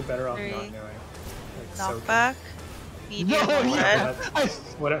something that you're better off Three. not knowing? Like soaking. Knockback. Medium No, red.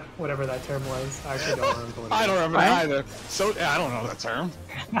 Whatever that term was. I actually don't remember what it I don't was. remember What? either. So I don't know that term.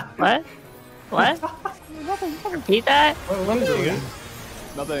 What? What? Repeat that? What is it again?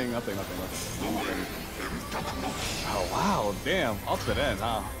 Nothing. Oh wow, damn. Ultimate end,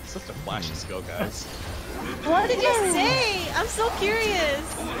 huh? Such a flashy skill, guys. What did you say? I'm so curious.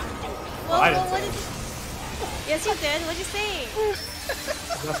 I didn't what say did you... Yes, you did. What'd you say?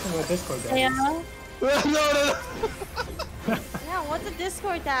 Nothing with Discord guys. Yeah. No. Yeah, what's a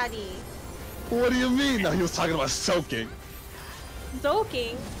Discord daddy? What do you mean? No, he was talking about soaking.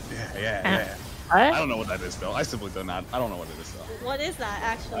 Soaking? Yeah. What? I don't know what that is though. I simply do not. I don't know what it is though. What is that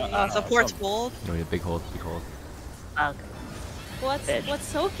actually? Supports some- gold. No, yeah, big holes, big holes. Fuck. bitch. What's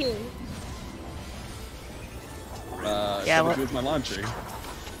soaking? Yeah, Yeah, what- do with my laundry.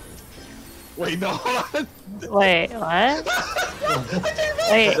 Wait, no. hold on. Wait, what?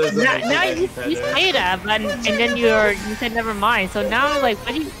 Wait, doesn't now, make now it any you better. say that, but and then you said never mind. So now I'm like,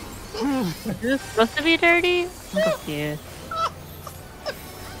 what do you? Is this supposed to be dirty? I'm confused.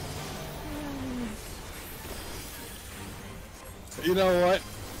 You know what?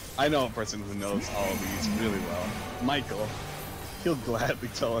 I know a person who knows all of these really well. Michael. He'll gladly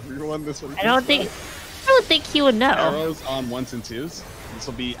tell everyone this one. I don't think he would know. Arrows on 1s and 2s. This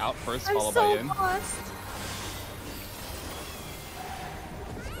will be out first, I'm followed so by in. lost.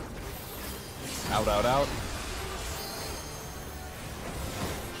 Out.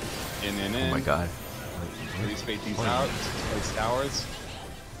 In. Oh my god. Three spade these out. Place towers.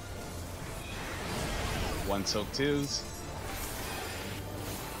 1 soak 2s.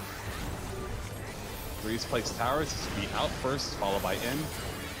 3's place towers. This will be out first, followed by in.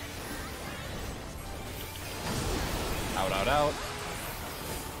 Out.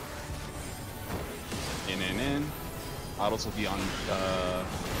 In. Autos will be on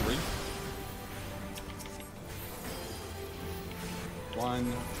 3.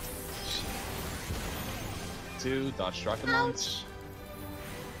 1, 2, dodge Dracomons.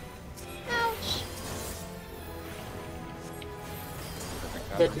 Ouch.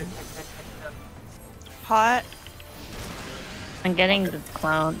 Perfect. Hot. I'm getting the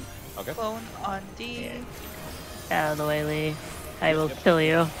clown Okay. Clone on D. out of the way, Lee. I will kill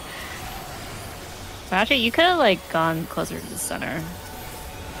you. Actually, you could have like gone closer to the center.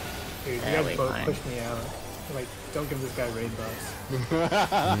 Dude, you Yeah, guys we both fine. pushed me out. Like, don't give this guy raid buffs.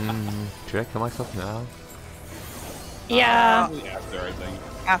 Should I kill myself now? Yeah. After, I think.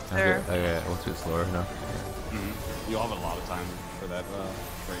 After. Okay, once it's slower now. You'll have a lot of time for that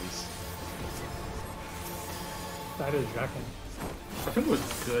phrase. That is Draken. I think we're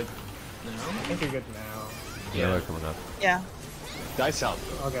good I now. think you're good now. Yeah, we're coming up. Yeah. Dice out.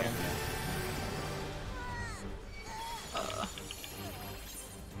 Okay.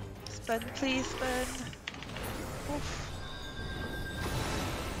 Spin, please, spin. Oof.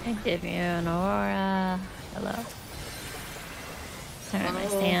 I give you an aura. Hello. Turn my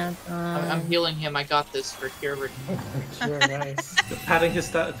stance on. I'm healing him. I got this for Kira. Sure, nice. Patting his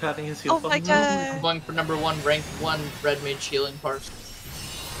heal. Oh my button. I'm god. going for number 1, rank 1 red mage healing part.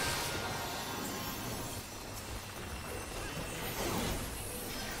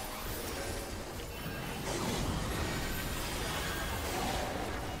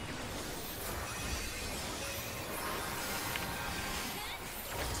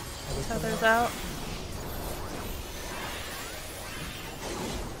 Feathers out.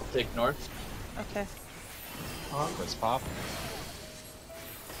 Take north. Okay. Let's pop.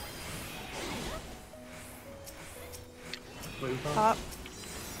 Wait, Pop.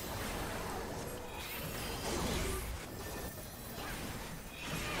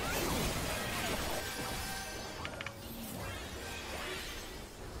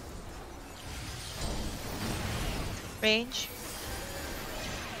 Range.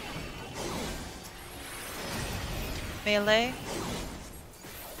 Melee.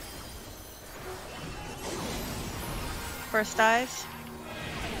 First dies.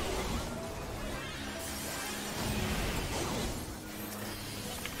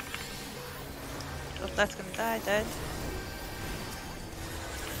 Oh, that's gonna die, dead.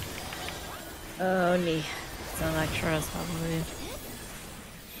 Oh, knee. Some extras, probably.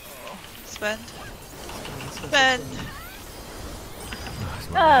 Spend. Spend.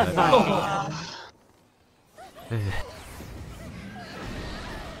 Oh, Oh my God,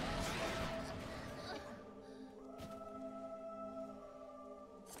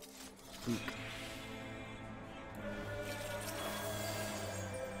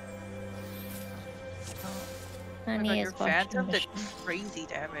 Honey your is watching Phantom the did crazy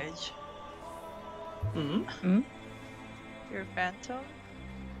damage. Mm-hmm. Your Phantom?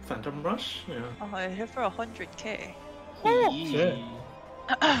 Phantom Rush? Yeah. Oh, I hit for 100k. Shit.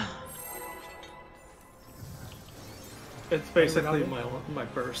 It's basically my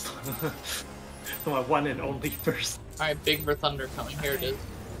burst. My one and only burst. Alright, big for thunder coming. Here it is.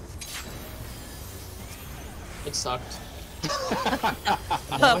 It sucked.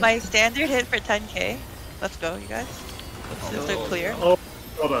 My standard hit for 10k. Let's go, you guys. Is it clear? Oh,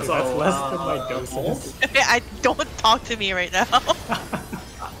 hold on. Dude, that's less than my doses. I don't talk to me right now.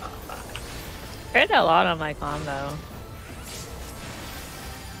 Crit a lot on my combo.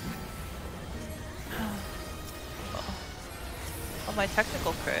 Oh, my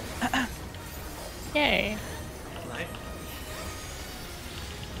technical crit. Yay. Nice.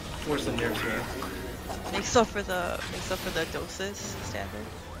 Where's the nearest one? Makes up for the doses standard.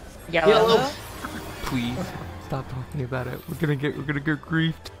 Yellow. Please stop talking about it. We're gonna get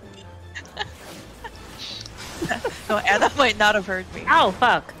griefed. No, Anna might not have heard me. Oh,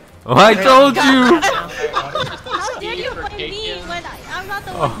 fuck. Oh, I told you. How dare you blame me when I'm not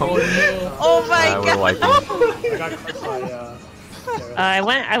the one Oh, doing Oh my we're god. wiping. I got clipped by Sarah.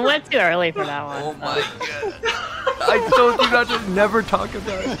 I went too early for that one. Oh my god. I told you not to never talk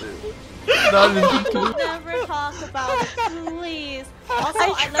about it. Not it. Never talk about it, please. Also,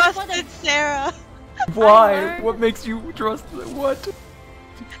 I learned what trusted Sarah. Why? learned- What makes you trust what?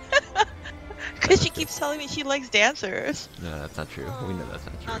 Because she keeps telling me she likes dancers. No, that's not true. We know that's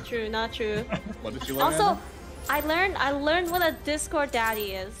not true. Not true. What did you learn? Also, I learned what a Discord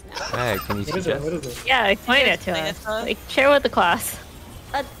daddy is now. Hey, can you What is it? suggest? What is it? Yeah, explain it to Explain us. it to us. Like, share with the class.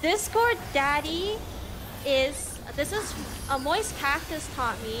 A Discord daddy is this is a Moist Cactus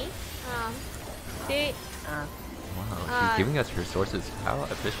taught me. They Wow, she's giving us her sources. How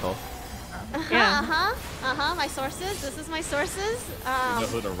official. Yeah. My sources. This is my sources. You know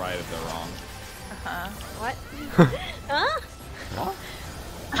who to write if they're wrong. What?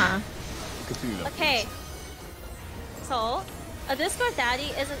 Huh? Continue though. Okay. So, a Discord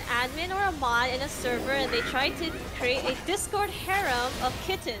daddy is an admin or a mod in a server, and they try to create a Discord harem of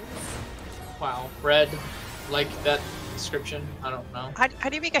kittens. Wow. Red. Like that description? I don't know. How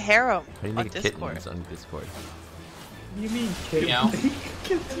do you make a harem How do you on make Discord? kittens on Discord? What do you mean, kid? Meow.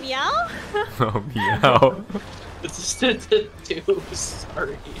 Meow? Oh, meow. It's just two.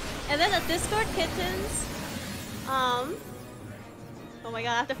 Sorry. And then the Discord kittens. Oh my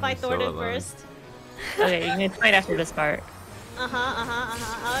god, I have to fight so Thornton alone. first. Okay, you can explain after this part.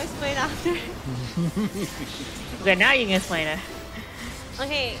 I'll explain after. Okay, now you can explain it.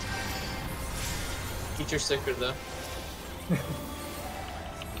 Okay. Teacher sticker though.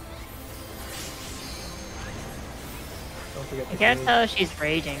 Don't forget I the can't food. tell if she's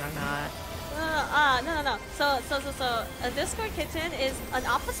raging or not. No. So a Discord kitten is an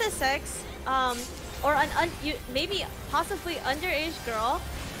opposite sex, or maybe possibly underage girl.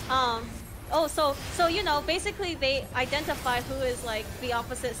 So you know, basically they identify who is like the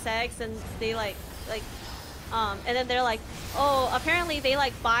opposite sex, and they like, and then they're like, oh, apparently they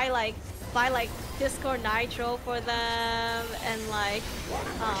like buy Discord Nitro for them, and like,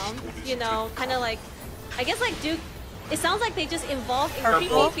 you know, kind of like, I guess like do. It sounds like they just involve in creepy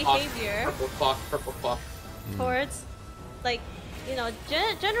behavior Purple clock. towards, like, you know,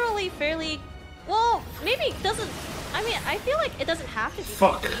 generally fairly. Well, maybe it doesn't. I mean, I feel like it doesn't have to be.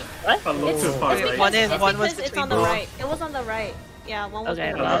 Fuck. What? A little too far It's right. because, One was it's between on the both. right. It was on the right. Yeah, one was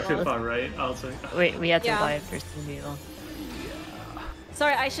Okay, between A well, little both. too far right. I was like, Wait, we had to Yeah. buy it for some people.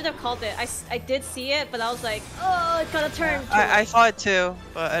 Sorry, I should have called it. I did see it, but I was like, oh, it got a turn. I saw it too,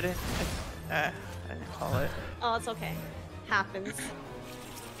 but I didn't call it. Oh, it's okay. Happens.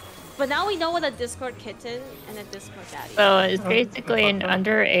 But now we know what a Discord kitten and a Discord daddy. So it's basically an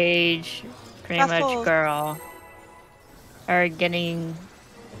underage, pretty much Ruffles. girl, are getting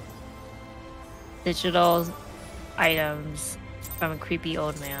digital items from a creepy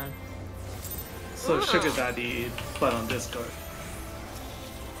old man. so sugar daddy, but on Discord.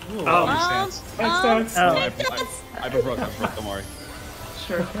 Ooh, Oh. understands. Thanks. Oh. I broke, don't worry.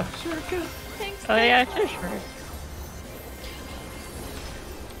 Sure. Thanks. Oh yeah, sure.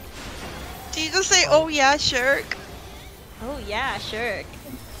 Did you just say, oh yeah, Shirk? Oh yeah, sure.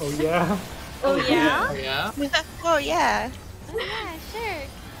 Oh yeah. Oh yeah. Oh yeah. Oh yeah. Oh yeah, sure.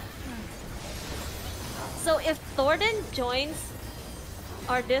 So if Thornton joins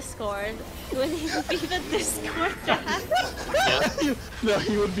our Discord, would he be the Discord dad? Yeah. No,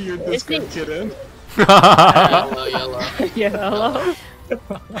 he would be your Discord kitten. Yellow. Yellow.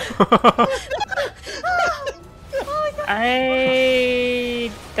 Oh my god.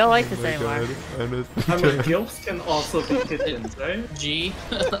 I don't like this anymore. I mean, gilfs can also be kittens, right? G.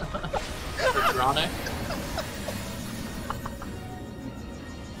 Ironic.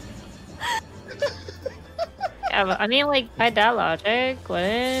 Yeah, but I mean, like, by that logic,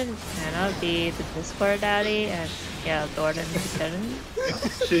 wouldn't Hannah be the Discord daddy and, yeah, Thornton the kitten?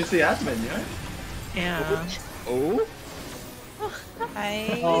 She's the admin, yeah? Yeah. Oh?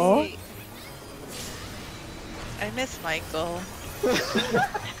 I miss Michael.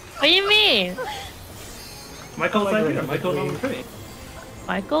 What do you mean? Michael's Like right the here. Michael green. number 3.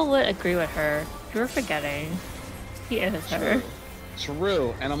 Michael would agree with her. You're forgetting. He is her.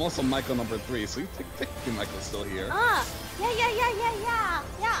 True, and I'm also Michael number 3, so you think Michael's still here. Ah, yeah.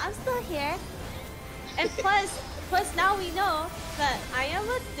 I'm still here. And plus now we know that I am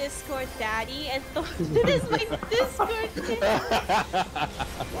a Discord daddy, and Thornton is my Discord kid. I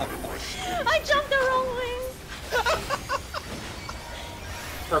jumped the wrong way.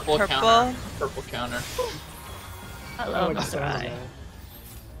 Purple counter. Purple counter. I Oh, love it's this so guy. bad.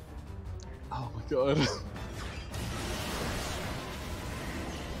 Oh my god.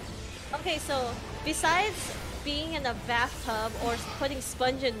 Okay, so besides being in a bathtub or putting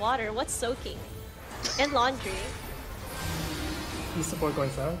sponge in water, what's soaking? And laundry. You support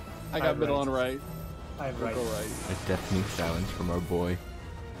going south? I got middle right. on right. I have right. Go right. A deafening silence from our boy.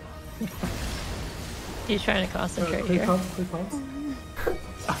 He's trying to concentrate Quick here. pumps, quick pumps.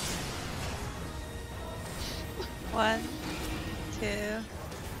 1, 2,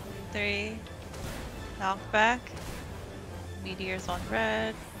 3. Knockback. Meteors on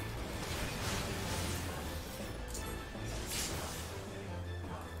red.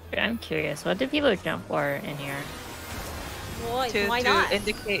 I'm curious, what do people jump for in here? Why To not?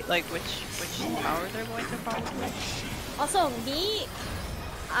 indicate like which tower they're going to probably. Also, me,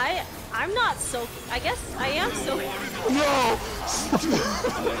 I'm not soaking. I guess I am soaking.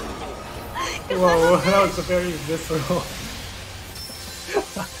 Whoa, that was a very visceral.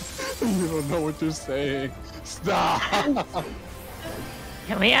 You don't know what you're saying. Stop!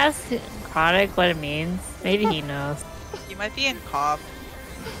 Can we ask Chronic what it means? Maybe he knows. You might be in Cobb.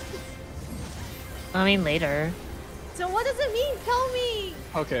 I mean, later. So what does it mean? Tell me.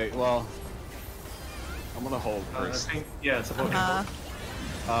 Okay, well, I'm gonna hold I first. think, yeah, it's supposed Uh,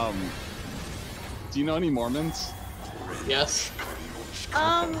 Do you know any Mormons? Yes.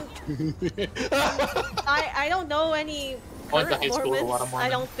 I don't know any I went to current high school with a lot Mormons. of I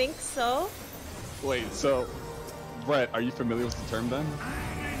don't think so. Wait, so, Brett, are you familiar with the term then?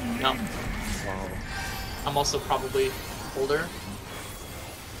 No. I'm also probably older.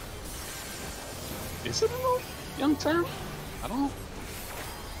 Is it a young term? I don't know.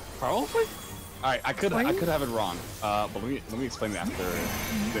 Probably. All right, I could have it wrong. But let me explain it after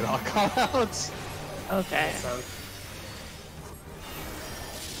they all come out. Okay. So,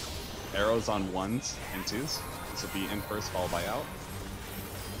 Arrows on 1s and 2s. This will be in first, followed by out.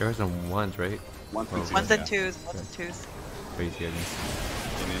 There's some ones, right? 1 through 2. Ones and twos. Ones and twos. Crazy, I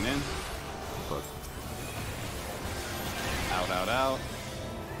think. In. Fuck. Out.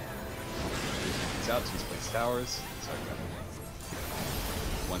 It's out. 2s place towers. Sorry, got it.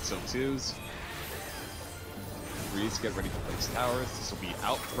 1 silk 2s. 3s get ready to place towers. This will be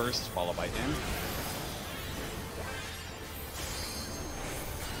out first, followed by in.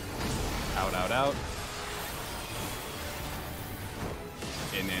 Out.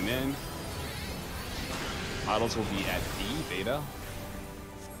 In. Models will be at B, beta.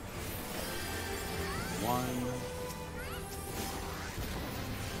 1,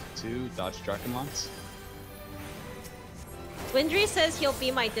 2, dodge Draconlance. Windry says he'll be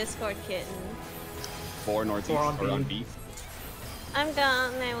my Discord kitten. 4 northeast, 4 on or on B. B. I'm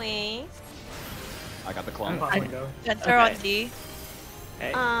going my way. I got the I'm clone. on window. Center on D.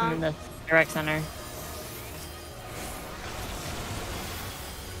 Okay. I'm in the direct center.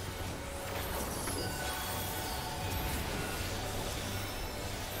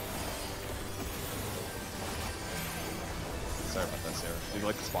 Sorry about that, Sarah. You'd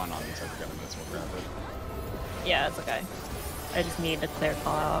like to spawn on me, so I forgot I might as well grab it. Yeah, it's okay. I just need a clear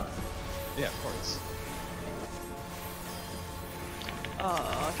call out. Yeah, of course.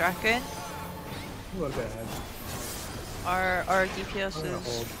 Oh, Draken. A little bit ahead. Our DPS I'm gonna is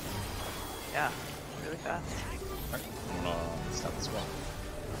hold. yeah, really fast. Alright, I'm gonna stop as well.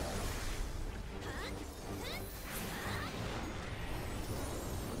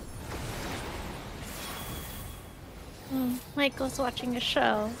 Michael's watching a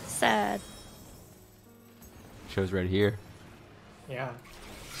show. Sad. Show's right here. Yeah.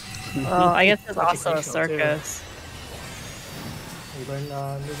 Well, I guess there's also a Educational, too. circus. We learn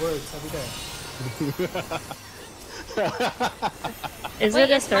new words every day. Is Wait, it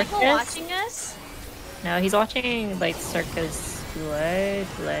a is circus? Michael watching us? No, he's watching like Circus Soleil.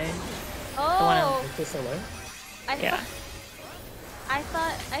 Oh, Is this away? Yeah. I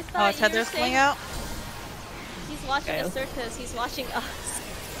thought Oh, you were Tether's saying coming out. he's watching Okay. a circus. He's watching us.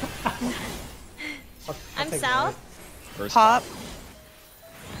 I'll I'm take south. First Pop. stop.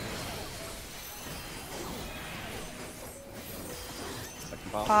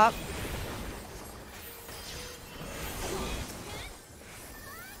 Second pop. Pop.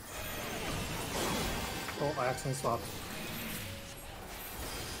 Oh, I accidentally swapped.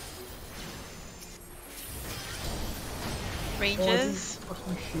 Ranges. Oh,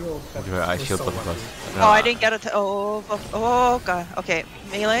 fucking shield. Okay, I We're shield so plus lucky. plus. Oh, I didn't get it. Oh god. Okay,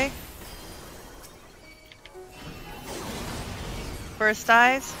 melee. First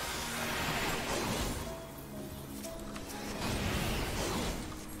dives.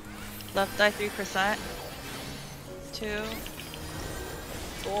 Left eye 3%. 2.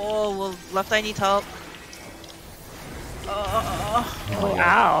 Oh, well, left eye needs help. Oh,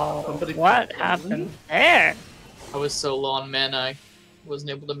 Wow. Somebody What popped happened there? I was so low on mana, I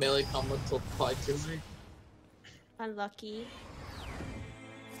wasn't able to melee combo until 5 2. Unlucky.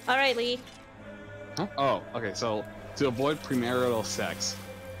 All right, Lee. Huh? Oh, okay, so to avoid premarital sex,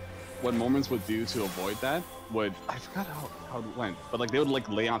 what Mormons would do to avoid that would, I forgot how it went, but like they would like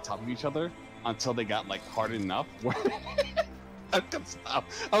lay on top of each other until they got like hard enough where I'm gonna stop.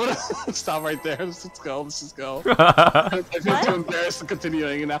 I'm gonna stop right there. Let's just go. I feel too embarrassed to continue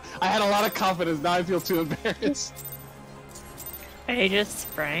hanging out. I had a lot of confidence, now I feel too embarrassed. Are they just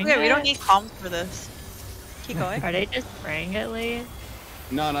spraying okay, it? we don't need comms for this. Keep going. Are they just spraying it, Lee?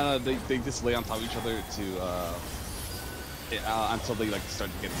 No, they just lay on top of each other to until they like start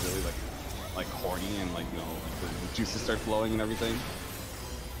to get really like horny and like, you know, the juices start flowing and everything.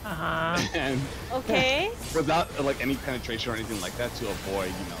 And Okay. without like any penetration or anything like that, to avoid,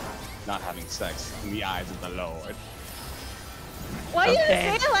 you know, not having sex in the eyes of the Lord. Why do you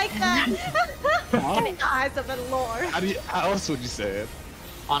Okay. say it like that? In the eyes of the Lord. How else would you say it?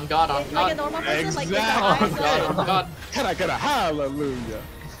 On God, on Like God. a normal person, like in the Exactly. eyes On God, of... on God. Can I get a hallelujah?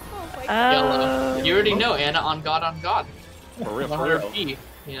 Oh my Yellow. You already know, Anna. On God, on God. For real, for 100 real. P.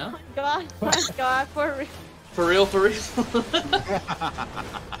 You know? god. Oh God, for real. For real, for real.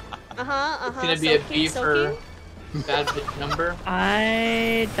 Uh-huh. It's gonna be a B for bad bitch number.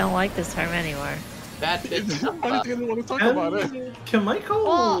 I don't like this term anymore. Bad bitch I number. didn't want to talk about it. Can Michael?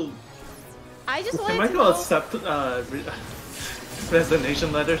 Oh, I just Can wanted to Michael know... accept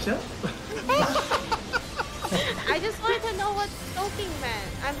resignation letters yet? I just wanted to know what soaking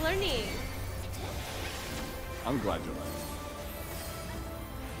meant. I'm learning. I'm glad you're right.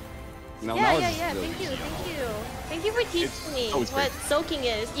 No, Yeah, knowledge yeah, is yeah. good. Thank you, thank you. Thank you for teaching me always what great. soaking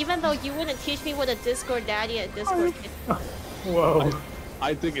is, even though you wouldn't teach me what a Discord daddy and Discord kid. Whoa.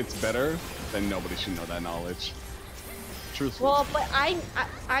 I think it's better than nobody should know that knowledge. Truthfully. Well, but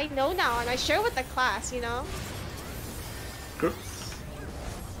I know now, and I share with the class. You know,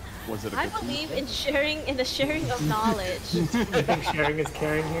 Was it a I good believe in the sharing of knowledge. You think sharing is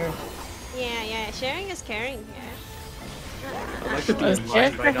caring here? Yeah, yeah. Sharing is caring here. I'd like to be It's in just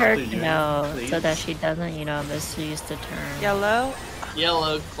line for right her after to you, know, please. so that she doesn't, you know, misuse the term. Yellow.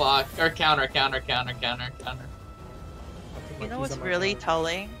 Yellow clock or counter. You know what's really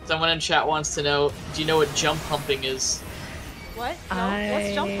telling? Someone in chat wants to know. Do you know what jump humping is? What? No.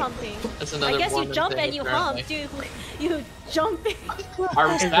 What's jump I- pumping? That's another. I guess you Mormon jump thing, and you apparently. hump, dude. You jumping.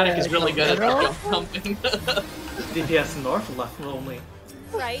 Our Is static it is really good at literal? jump humping. DPS north, left only.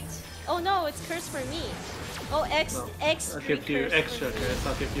 Right. Oh no, it's cursed for me. Oh, X No, X. I'll give you cursed extra for me. curse,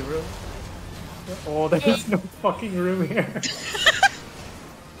 I'll give you room. Oh, there's no fucking room here.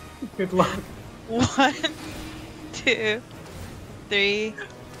 Good luck. 1, 2, 3.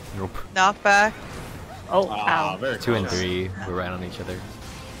 Nope. Knockback. Oh, Ah, ow. very 2 and close. 3. We're right on each other.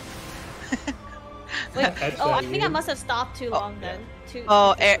 Wait. That's Oh, I that think I you. must have stopped too long then.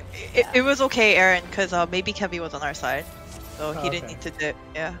 Oh, too- it was okay, Aaron, because maybe Kevy was on our side, so he didn't Okay. need to dip.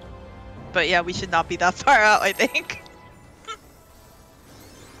 Yeah. But yeah, we should not be that far out, I think.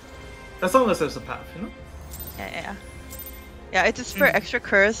 As long as there's a path, you know? Yeah. Yeah, it's just for extra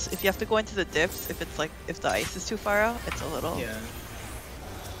curse. If you have to go into the dips, if it's like if the ice is too far out, it's a little. Yeah.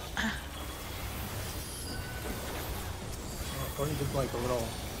 Gordon did like a little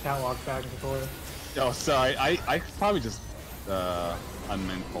catwalk back and forth. Oh, sorry. I probably just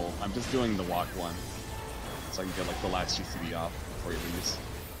unmin pull. I'm just doing the walk one, so I can get like the last GCD off before he leaves.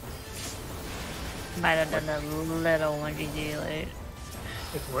 Might have done a little 1GG late.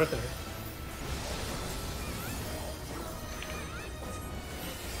 It's worth it.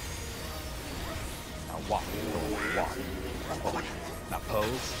 Now walk, walk. Now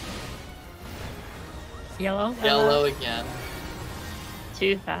pose. Yellow? Yellow again.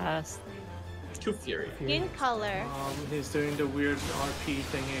 Too fast. Too furious. Skin color. He's doing the weird RP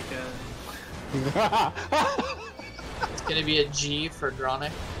thing again. It's gonna be a G for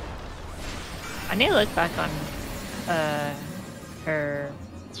Dronic. I need to look back on her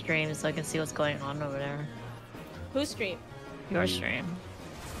stream so I can see what's going on over there. Whose stream? Your stream.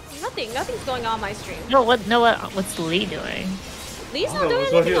 Nothing's going on my stream. No, what's Lee doing? Lee's not No, doing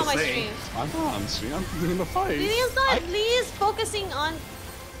that's what he anything on was my saying. stream. I'm not on stream. I'm doing the fight. Lee is not. Lee is focusing on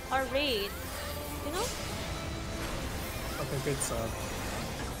our raid. You know? Like a good sub.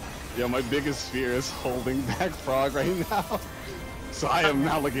 Yeah, my biggest fear is holding back Frog right now. So I am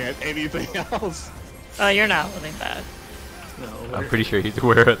not looking at anything else. Oh, you're not holding back. No, I'm pretty sure he's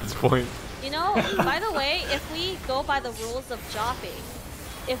aware at this point. You know, by the way, if we go by the rules of jopping,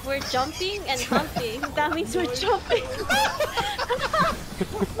 if we're jumping and humping, that means we're jumping.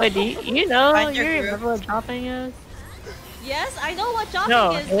 Wait, do you know? Find You your remember what dropping is? Yes, I know what jopping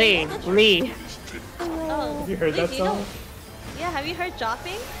No, is. Lee. Oh, Have you heard Lee, that do you know- song? Yeah, have you heard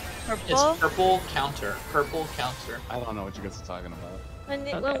jopping? It's purple counter. Purple counter. I don't know what you guys are talking about.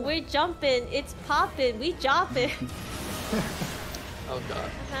 When we're jumping, it's popping. We jopping. Oh god.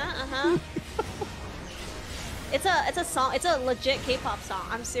 Uh-huh. It's a song. It's a legit K-pop song.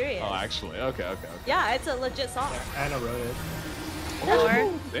 I'm serious. Oh, actually, okay. Yeah, it's a legit song. Anna wrote it.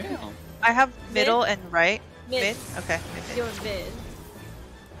 Or Damn. I have middle and right. Mid. Okay. You're mid.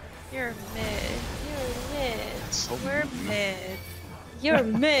 You're mid. You're mid. So We're mid. You're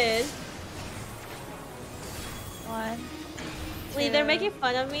mid. 1, Lee, they're making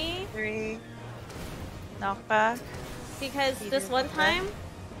fun of me 3. Knockback. because this Either one way. time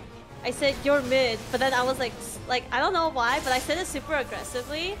I said you're mid, but then I was like I don't know why, but I said it super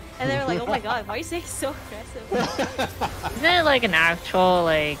aggressively, and they were like, "Oh my god, why are you saying so aggressive?" Isn't it like an actual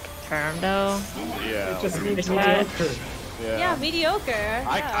like term though? Yeah. It just means Yeah. mediocre. Yeah, mediocre.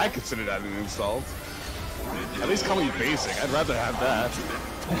 I yeah. consider that an insult. At least call me basic. I'd rather have that.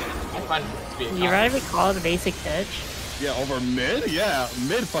 I find it to be a You rather be called a basic bitch? Yeah, over mid? Yeah,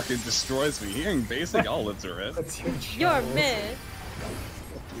 mid fucking destroys me. Hearing basic, I'll live through it. That's your You're channel. mid.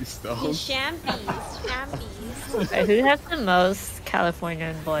 Please You don't. shampies. Shampies. Wait, who has the most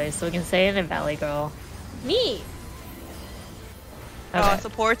Californian voice? So we can say it in Valley Girl. Me. Okay.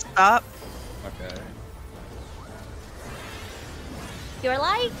 Support stop. Okay. You're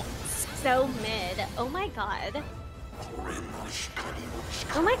like so mid. Oh my god.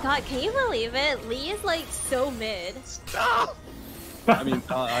 Oh my god, can you believe it? Lee is like so mid. I mean,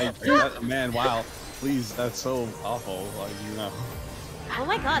 man, wow. Please, that's so awful. Like, you know. Oh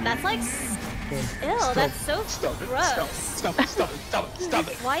my god, that's like... Ew, that's so gross. Stop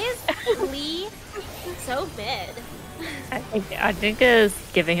it. Why is Lee so mid? I think it's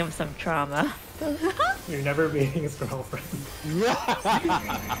giving him some trauma. You're never meeting his girlfriend.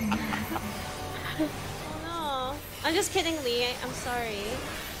 Oh no. I'm just kidding, Lee. I'm sorry.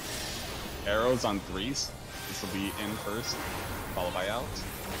 Arrows on 3s. This will be in first, followed by out.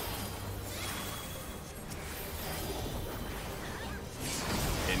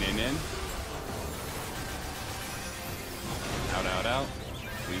 In. Out.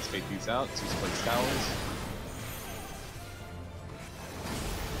 Please fake these out. 2 Spikes Towers.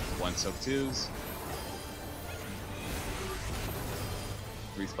 1 Soak 2s.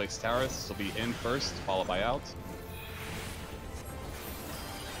 3 Spikes Towers. This will be in first, followed by out.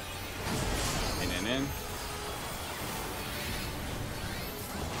 In.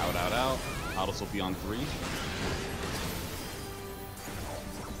 Out. Autos will be on 3.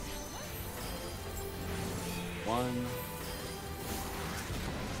 1,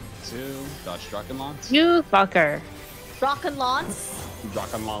 2, dodge Drakenlance. You fucker. Rocket Lance.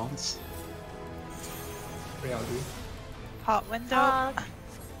 Drakenlance. Reality. Hot window.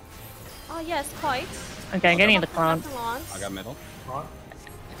 Oh yes, quite. Okay, I'm getting the clown. Rocket Lance. I got middle. Hot.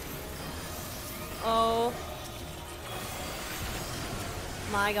 Oh.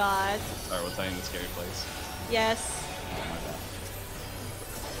 My god. Sorry, was I in the scary place? Yes. Oh my bad.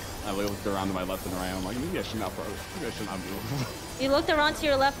 I looked around to my left and right. I'm like, maybe I should not move. You looked around to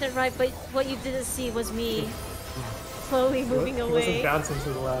your left and right, but what you didn't see was me slowly moving He away. wasn't bouncing to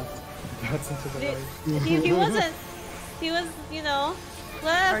the left. Bouncing to the right. He wasn't. He was, you know,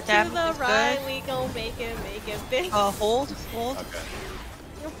 left Our to damage the is right. good. We gon' make it big. Hold. Okay.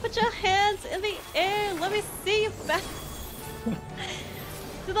 You put your hands in the air. Let me see you back.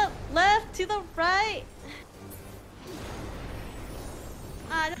 To the left, to the right.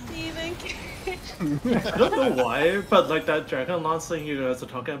 I don't even care. I don't know why, but like that Dragon Lance thing you guys are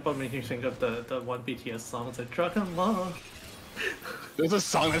talking about made me think of the one BTS song. It's like Dragon Lance. There's a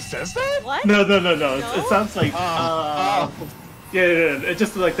song that says that? What? No. No? It sounds like. Yeah. It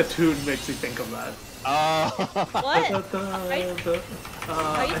just like the tune makes you think of that. What? Are you talking about Fake Love?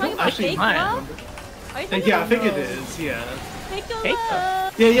 Are you talking Yeah, I about think it is. Yeah. Fake Fake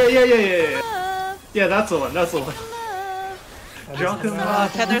Love? Yeah. Love, Yeah, that's the one. That's the one. love. Dragon Oh,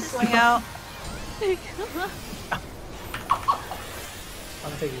 Lance. tether swing out. Fake Love.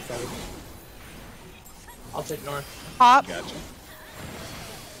 I'm taking 7. I'll take north. Pop. Gotcha.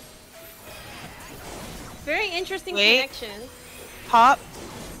 Very interesting Wait. connection. Pop.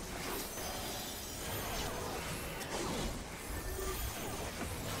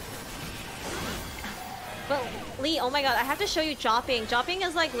 But Lee, oh my god, I have to show you Jopping. Jopping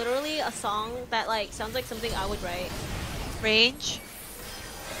is like literally a song that like sounds like something I would write. Range.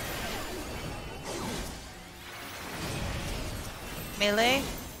 Melee.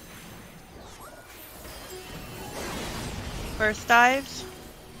 Burst dives.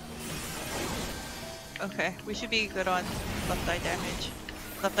 Okay, we should be good on left eye damage.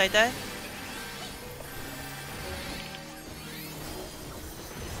 Left eye dead.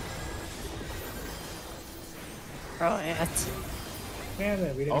 Oh, yeah.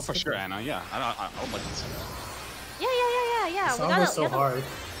 Man, we didn't Oh, for skip sure, it. Anna. Yeah, I would like to see that. Yeah. The We song gotta, was so we gotta- hard.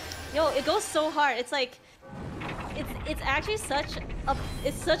 Yo, it goes so hard. It's like, it's actually such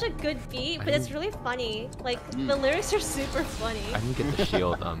a good beat, but it's really funny. Like the lyrics are super funny. I didn't get the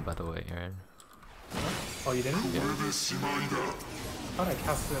shield, by the way, Aaron. Oh, you didn't? これでしまいだ I thought I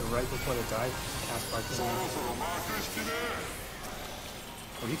cast it right before the dive. Cast back to そ me. ろそろ幕引きね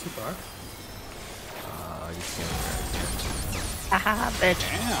Were you too far? I just can't. Haha, bitch.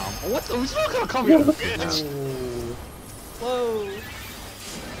 Damn. What? Who's not gonna call me a bitch? Ooh. Whoa.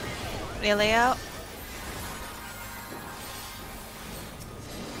 Melee out.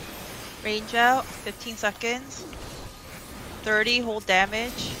 Range out. 15 seconds. 30 hold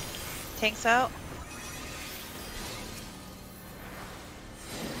damage. Tanks out.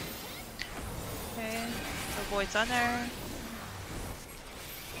 Okay. Avoid Sunner.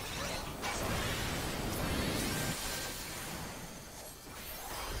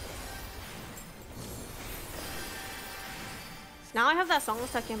 Now I have that song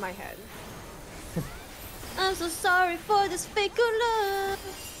stuck in my head. I'm so sorry for this fake love.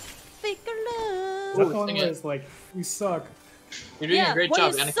 Fake love. That one sing it. was like, you suck. You're doing Yeah, a great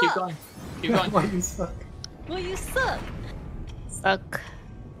well, job, you Anna. suck. Keep going. Keep going. Why you suck? Well, you suck. Suck.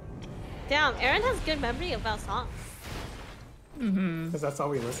 Damn, Aaron has good memory about songs. Mm-hmm. Because that's all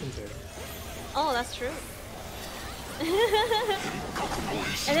we listen to. Oh, that's true.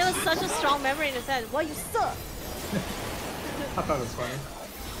 And it was such a strong memory in his head. Well, you suck. I thought it was funny.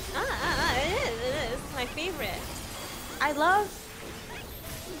 It is my favorite.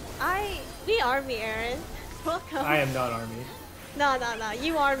 We army, Aaron. Welcome. I am not army. No,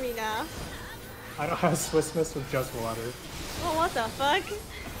 you army now. I don't have Swiss Miss with just water. Oh, what the fuck?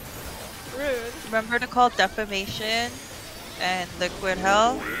 Rude. Remember to call defamation and liquid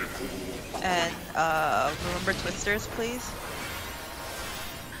hell. And remember twisters, please.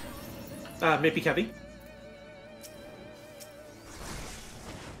 Maybe Kevy.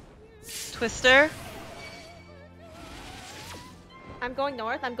 Twister. I'm going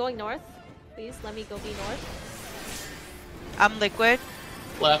north. Please let me go be north. I'm liquid.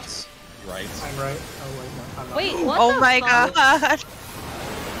 Left. Right. I'm right. Oh wait, no, I'm not. Wait, what Oh the my fuck? god.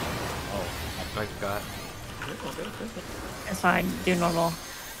 Oh, I got. It's fine. Do normal.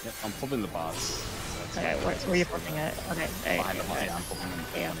 yep, I'm flipping the bots. Okay, where are you flipping it? Okay. Behind the bot, yeah, I'm flipping them.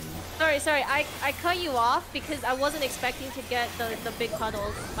 Yeah. Sorry, I cut you off because I wasn't expecting to get the big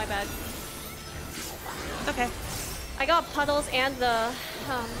puddles. My bad. Okay. I got puddles and then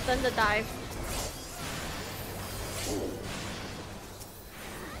the dive.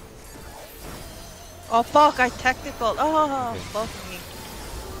 Oh fuck, I technical. Oh, fuck me.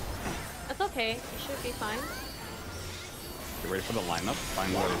 That's okay. It should be fine. You ready for the lineup?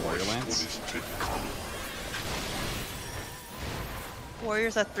 Find where the warrior lands.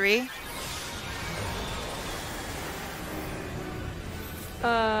 Warriors at 3.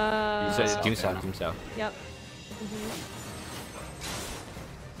 Doom south, doom south. Yep.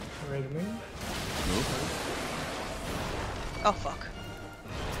 Ready to move? Move. Oh fuck.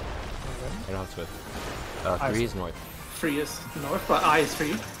 I don't have Swift. 3 is north. 3 is north, but I is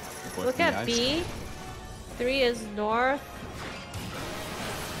 3. Look at B. 3 is north.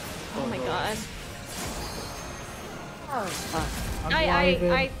 Oh my god.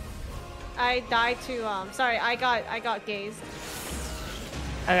 I died to sorry, I got gazed.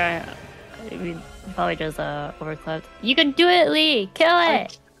 Okay. We probably just overclocked. You can do it, Lee! Kill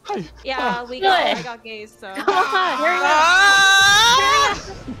it! Yeah, Do I it. got gazed, so Come on!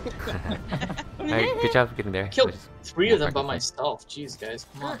 Alright, good job getting there. Killed Just 3 of them by practice. myself. Jeez, guys,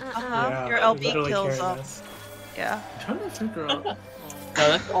 come on. Yeah, Your I'm LB literally kills carrying up. this. Yeah. I'm trying to figure out No,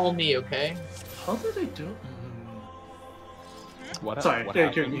 that's all me, okay? how did I do. What, Sorry, what yeah,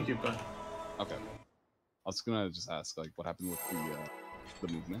 happened? you keep going. Okay. I was gonna just ask, like, what happened with the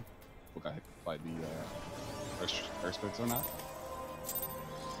movement? What got hit by the airspace or not?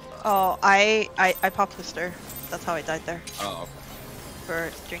 Oh, I popped twister. That's how I died there. Oh, okay. For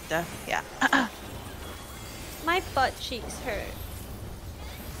drink death. Yeah. my butt cheeks hurt.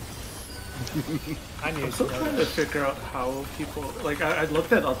 I need I'm to still know trying to that. figure out how people like I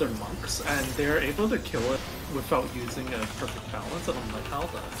looked at other monks and they're able to kill it without using a perfect balance, and I'm like, how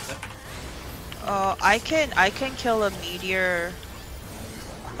the heck? I can kill a meteor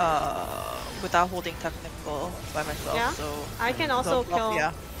without holding technical by myself. Yeah? So I can also so, kill.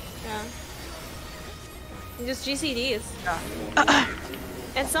 Yeah. Yeah. And just GCDs. Yeah.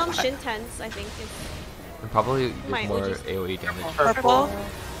 And some Shintens, I think. And probably My there's more OGs. AoE damage. Purple.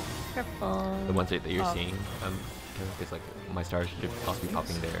 Purple. The ones that you're Oh. seeing. It's like my stars should also be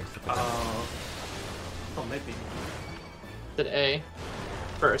popping there. Stuff like that. Oh, maybe. Did A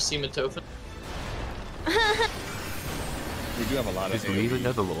for Simatofen. We do have a lot Does of Lee AoE.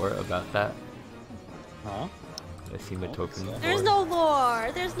 know the lore about that? Huh? The Sema token. There's lore? no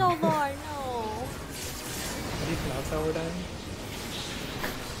lore. There's no lore. No. How do you pronounce that word, Adam?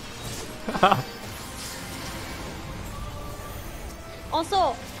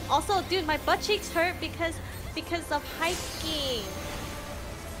 Also, dude, my butt cheeks hurt because of hiking.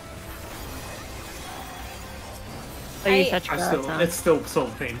 Oh, you I- touch grass, huh? It's still so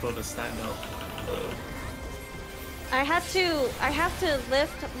painful to stand up. I have to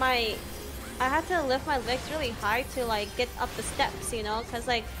lift my legs really high to like get up the steps, you know, cause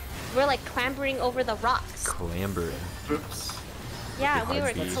like we're like clambering over the rocks. Clambering. Oops. Yeah, we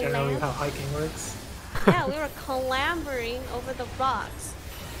were That's generally how hiking works. yeah, we were clambering over the rocks.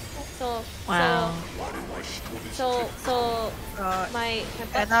 So Wow. so my butt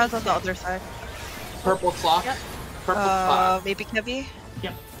And I was on cheeks the hurt. other side. Purple clock. Yep. Purple clock. Maybe Kevy?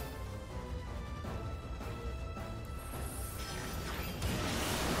 Yep.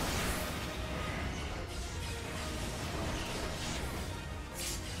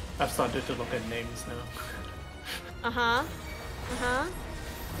 I've started to look at names now. Uh-huh.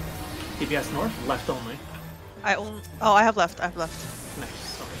 DPS north, left only. I have left. I have left. Nice.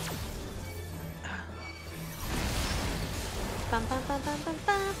 Sorry. Bum, bum, bum, bum, bum,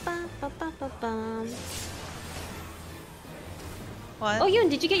 bum, bum, bum, bum, bum, bum. One, Oh, Yoon,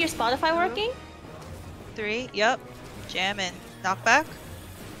 did you get your Spotify working? 3. Yep. Jamming. Knockback?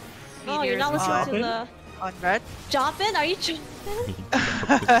 Oh, you're not Meteors listening on, to on red? the Joppin? Are you Joppin?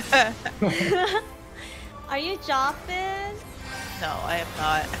 Are you Joppin? No, I am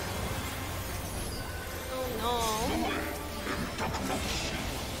not. Oh no.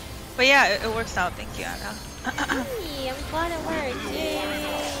 But yeah, it works out. Thank you, Anna. Hey, I'm glad it worked. Yay.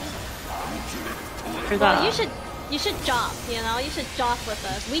 For Well, that. you should jop, you know? You should jop with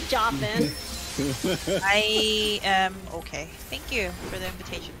us. We joppin'. I am okay. Thank you for the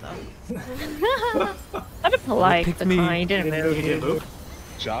invitation, though. Kind of polite, picked but me. fine. You didn't He move. didn't move.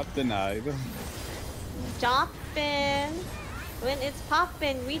 Job denied. Joppin'. When it's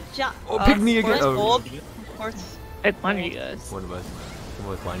poppin', we jop. Oh, pick me again. Forest Oh, gold. Of course. It's one of you guys. one of us.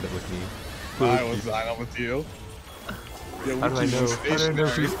 Someone was lined up with me. I was lined up with you. Yeah, How do I know? How do I know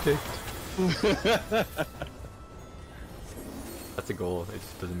who's picked? That's a goal. It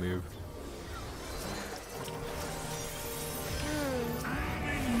just doesn't move.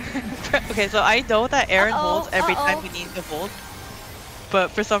 Okay, so I know that Aaron holds every uh-oh. time we need to hold. But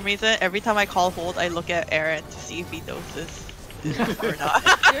for some reason, every time I call hold, I look at Aaron to see if he knows this or not.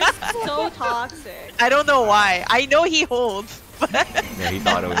 You're so toxic. I don't know why. I know he holds, but Yeah, he's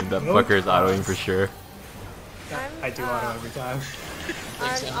autoing. That Nope. fucker's autoing for sure. I do auto every time.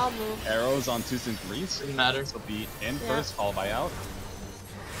 I'll move. Arrows on 2s and 3s. Doesn't matter. So be in Yeah. first, followed by out.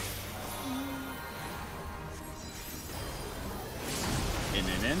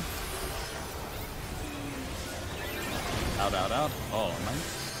 In. Out. Oh,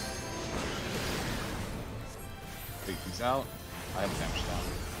 nice. Big things out. I have damage down.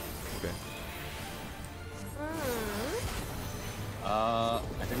 Okay. I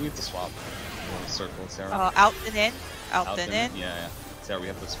think we have to swap. We'll circle Sarah. out and in, out and in. Yeah. Sarah, we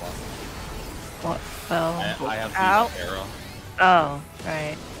have to swap. What? Well. I have Out. the arrow. Oh,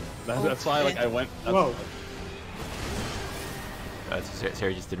 right. That's why, like, I went. Whoa. So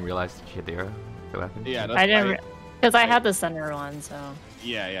Sarah just didn't realize she had the arrow. The weapon. Yeah, that's I didn't, why- because I had the center one, so.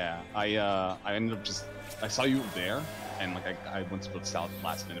 Yeah. I ended up just. I saw you there, and like I went to put south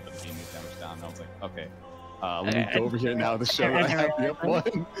last minute, but the game was damage down. And I was like, okay, let me go over here now to show I have the up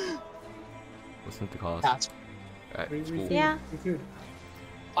one. What's the cost? Pass. Alright, We cool. Yeah. food.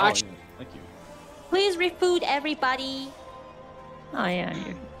 Oh, Actually, yeah, thank you. Please refood everybody. Oh, yeah.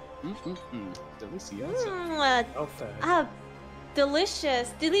 You. Delicioso. Oh, fed.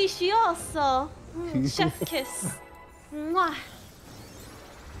 Delicious. Delicioso. Chef kiss. Mwah.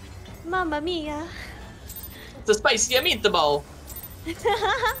 Mamma mia. It's a spicy meatball.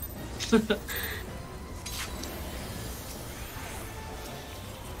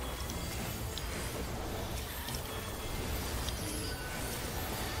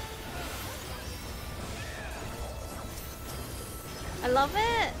 I love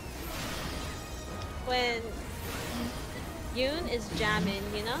it when Yoon is jamming,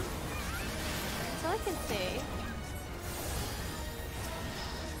 you know? That's all I can say.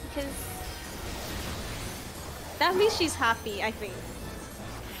 Because that means she's happy, I think.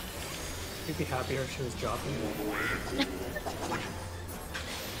 You'd be happier if she was dropping.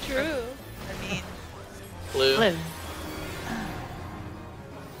 True. I mean, Blue. Blue.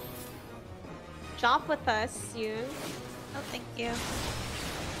 Drop with us, Yoon. oh, thank you.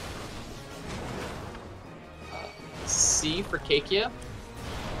 C for Kakia.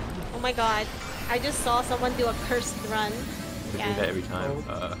 Oh my god. I just saw someone do a cursed run. We do Yeah. that every time.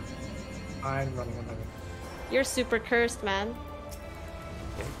 I'm running another. You're super cursed, man.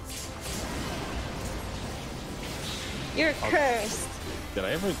 You're cursed. Did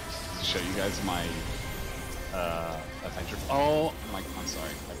I ever show you guys my adventure? Oh, I'm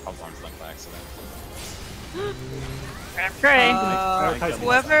sorry. I popped arms left by accident. Great. Prioritize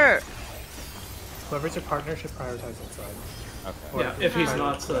Whoever. Whoever's your partner should prioritize inside. Okay. Yeah, if he's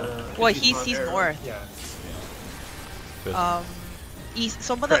not. Well, if he's not north. Yeah. East.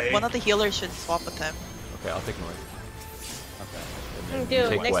 Pray. One of the healers should swap with him. Okay, I'll take north. Okay. And then Dude, you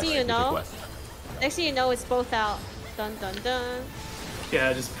take next west. thing you take know- west. Next thing you know, it's both out. Dun dun dun.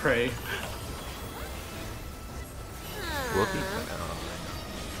 Yeah, just pray. We'll keep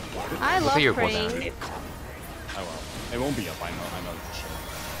I Look love at your boss. praying. Oh well. It won't be up. I know for sure.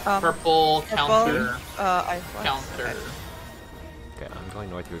 Purple purple, counter. I Counter. Okay, I'm going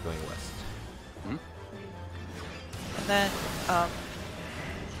north, you're going west. And then,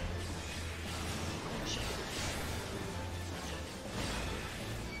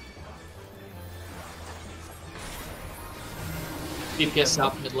 DPS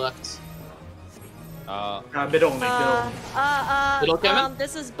south, mid left. Mid only, mid only. Middle Kevin?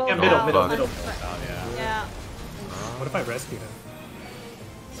 This is both Yeah, middle, out. middle, middle. Oh yeah. Yeah. What if I rescue him?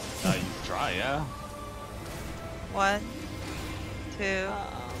 You try, yeah. 1, 2,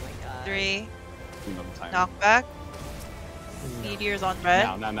 Oh my god. 3. Another time. Knockback. No. Meteors on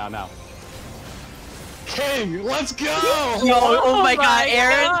red. Now. King, let's go! Yo, oh my my god,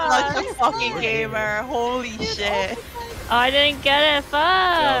 Aaron's God. such a fucking gamer. Holy shit. Oh, I didn't get it. Fuck.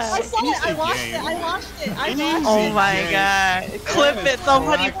 I saw it. I Easy watched game. it. I watched it. I Easy. watched Oh it. my Game. god. Clip Aaron it.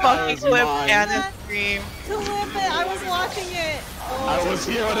 Somebody cracked fucking out his clip mind. Cannon scream. Clip it. I was watching it. I was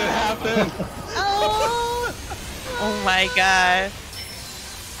here when it happened. Oh. Oh my god.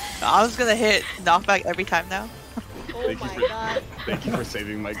 I was gonna hit knockback every time now. Oh Thank you my for- god. Thank you for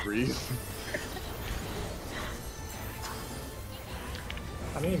saving my grief.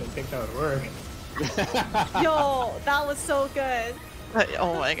 I didn't even think that would work. Yo, that was so good.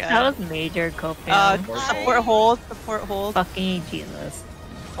 Oh my god. That was major coping. Support hold. Support hold. Fucking Jesus.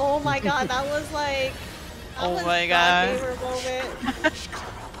 Oh my god, that was like. That Oh was my that god. gamer moment.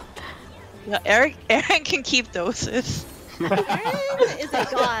 Yeah, Aaron can keep doses. Aaron is a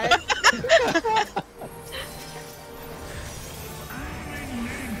god.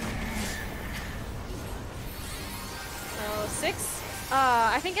 So 6.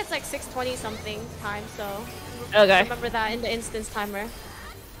 I think it's like 6:20 something time. So Okay. remember that in the instance timer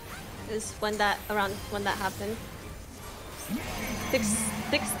is when that happened.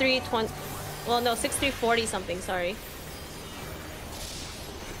 6:3:20. Well, no, 6:3:40 something. Sorry.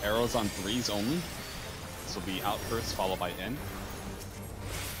 Arrows on 3s only. This will be out first, followed by in.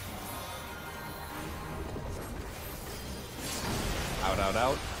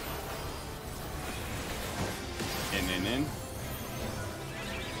 Out. In.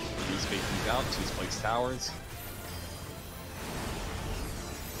 Use faces out, 2s place towers.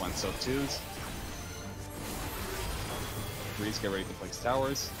 1 soak 2s. 3s get ready to place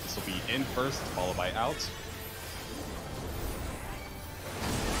towers. This will be in first, followed by out.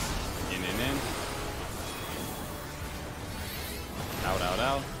 In.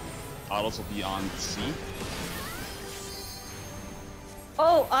 Out. Autos will be on C.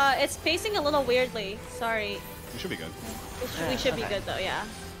 Oh, it's pacing a little weirdly. Sorry. We should be good. We should be good though. Yeah.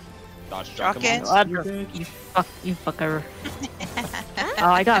 Dodge Rocket. Dracomons. You fucker. Oh,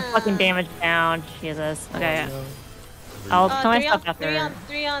 I got fucking damage down. Jesus. Okay. I'll tell myself after.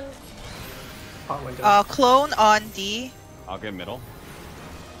 3 on. Hot window. Clone on D. I'll get middle.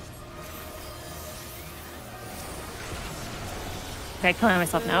 Okay, killing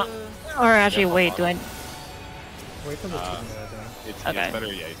myself now. Or actually, Yeah, wait, do I? Wait for the uh, team there, though. It's Okay. better.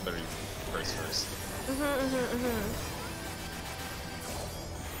 Yeah, it's better first.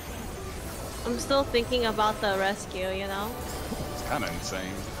 I'm still thinking about the rescue. You know. It's kind of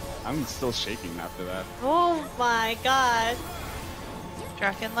insane. I'm still shaking after that. Oh my god.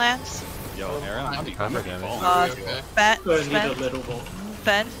 Dragonlance. Yo, Aaron, I'm cover falling. damage. Okay. So I need a Sven, little bolt.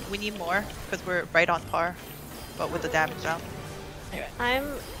 Sven, we need more because we're right on par, but with the damage down. I'm.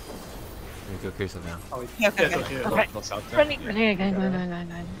 Go kill yourself now. Oh, Yeah, okay, Yes, okay. okay. Okay. Go south there. Running. Yeah. Okay, go.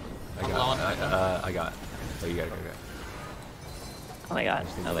 I got. Oh, you gotta go. Oh my god.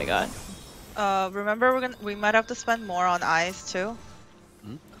 Oh my god. Remember we might have to spend more on eyes too.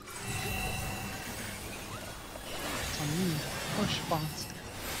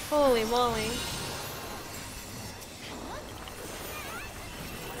 Holy moly.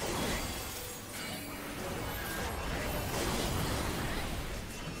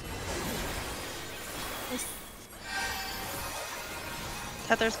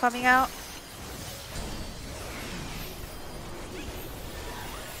 Tether's coming out.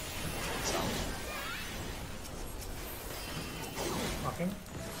 Knocking.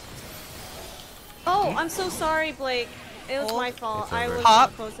 Oh, I'm so sorry, Blake. It was Oh. my fault. It's I over. was Pop.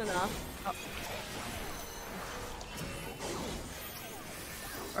 not close enough.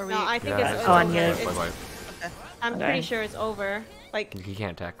 Are we? No, I think Yeah, it's Oh, over. and you're- It's- I'm Okay. pretty sure it's over. Like, He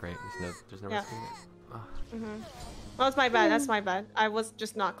can't attack, right? There's no Yeah. risking it. Oh, well, that's my bad. That's my bad. I was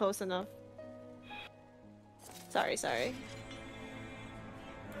just not close enough. Sorry.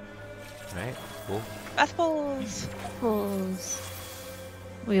 right. Cool. Fast balls.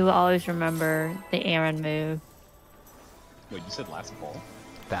 We will always remember the Aaron move. Wait, you said last ball?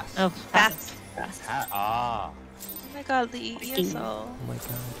 Fast. Oh, Fast. Ah. Oh my god, the ESO. Oh my god,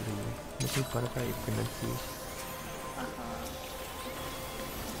 dude. Making fun of your pronunciation.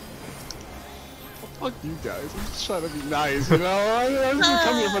 Fuck you guys. I'm just trying to be nice, you know? I didn't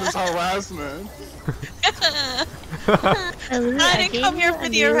come here for this harassment. I didn't come here for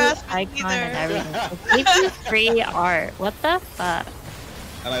the harassment icon and either. everything. It gives you free art. What the fuck?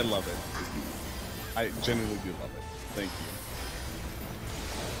 And I love it. I genuinely do love it. Thank you.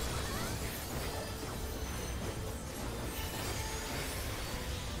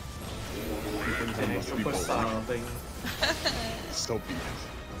 Okay, must so be for bold. solving. So be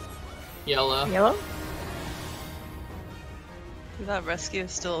Yellow. Yellow? That rescue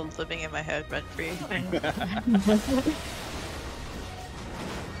is still living in my head rent free.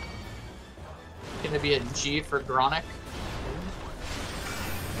 Gonna be a G for Gronic.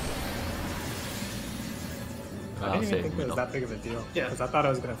 I I'll didn't say even think it was middle. that big of a deal. Yeah. Because I thought I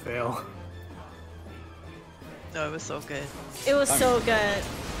was gonna fail. No, it was so good. It was so good.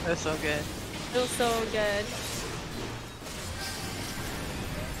 It was so good. It was so good.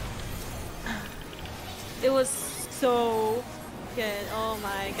 It was so good. Oh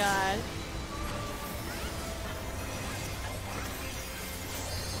my god.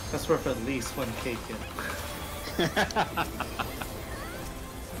 That's worth at least 1k kill.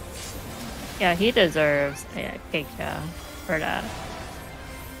 Yeah, he deserves a cake, yeah, for that.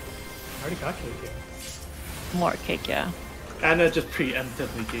 I already got KK. More cake, yeah. Anna just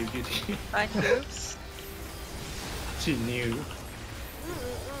preemptively gave you the. Fine groups. She knew.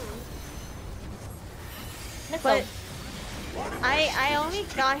 But I only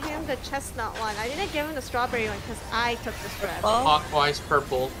got him the chestnut one. I didn't give him the strawberry one because I took the strawberry. Oh, Clockwise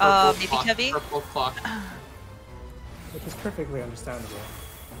purple. Purple maybe clock, heavy? Purple clock. Which is perfectly understandable.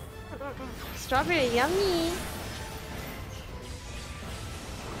 Strawberry, yummy.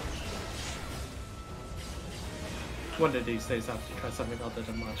 One of these days I have to try something other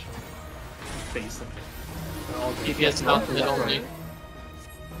than matcha. Basic. DPS not mid only.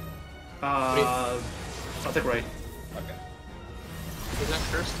 I'll take right. Okay. Is that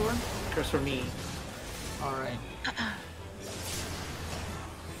Curse Storm? Curse for me. Alright. I'm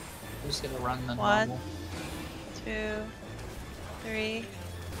just gonna run the 1, normal. 2, 3.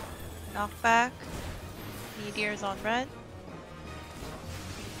 Knockback. Meteors on red.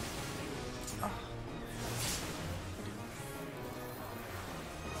 Oh.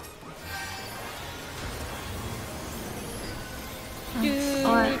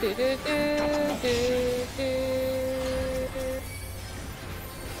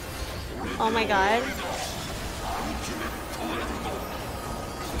 Oh my god.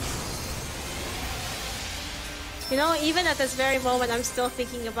 You know, even at this very moment, I'm still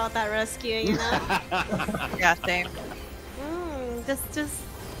thinking about that rescue, you know? Yeah, same. Just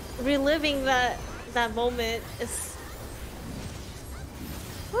reliving that moment is...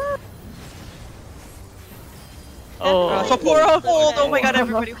 Oh. Sapporo, hold! Oh my god,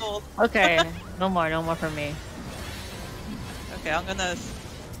 everybody hold. Okay, no more for me. Okay, I'm gonna.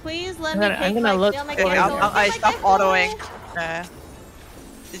 Please let I'm me gonna- take I'm gonna my... look oh my for god, it. so- I oh my stopped god, autoing.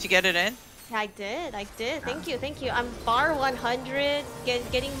 Did you get it in? I did. Thank you. I'm bar 100,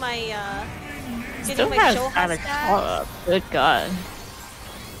 getting my Still getting my has Shoha Alex stat. all up. Good god.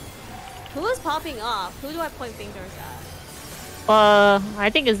 Who is popping off? Who do I point fingers at? I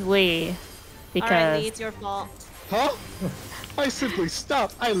think it's Lee. Because Alright, Lee, it's your fault. Huh? I simply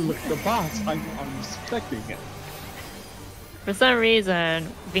stopped. I looked the boss. I'm respecting it. for some reason,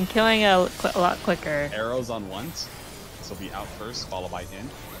 we've been killing a lot quicker. Arrows on ones. This will be out first, followed by in.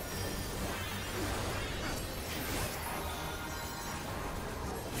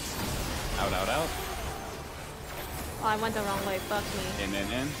 Out, out, out. Oh, I went the wrong way. Fuck me.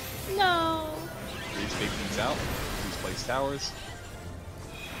 In. No. Reach big things out. Please place towers.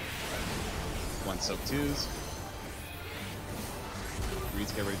 One soak twos.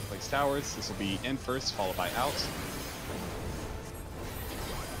 Reeds get ready to place towers. This will be in first, followed by out.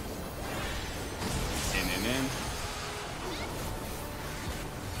 In.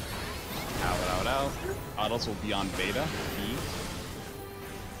 Out. Autos will be on beta. B.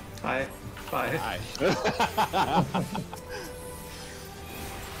 Bye. Hi.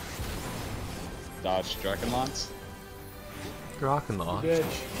 Dodge Draconlance. Draconlaw. Bitch.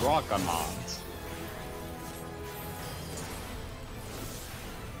 Draconlance.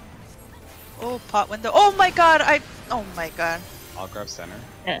 Oh, pot window. Oh my god, oh my god. I'll grab center.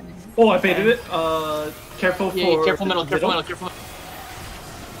 Yeah. Oh, I baited it. Careful Yeah, for careful middle, the careful middle, careful middle.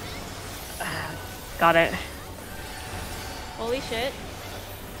 Got it. Holy shit.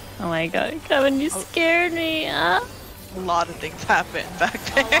 Oh my god, Kevin, you scared me. A lot of things happened back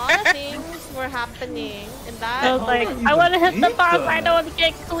there. A lot of things were happening in that. I was like, I want to hit the boss. I don't want to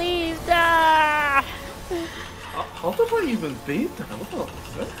get cleaved. Ah! How did I even beat that? What the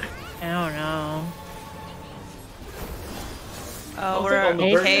fuck? I don't know. We're on the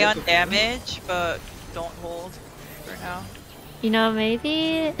okay verge. on damage, but don't hold for now. You know,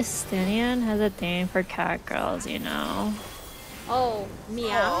 maybe Estinian has a thing for cat girls, you know? Oh,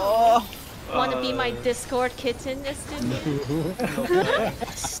 meow. Oh, Want to be my Discord kitten, Estinian?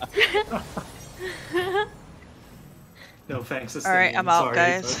 No thanks. all right, I'm out, Sorry,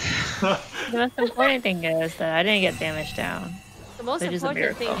 guys. but- The most important thing is that I didn't get damaged down. The most Which is a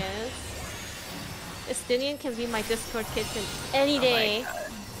important thing miracle. is, Estinian can be my Discord kitchen any day.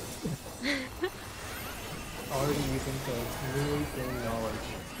 Already using the newly gained knowledge.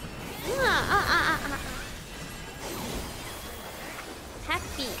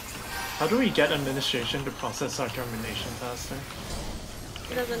 Happy. How do we get administration to process our termination faster?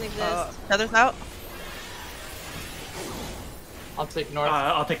 It doesn't exist. Feathers out. I'll take north.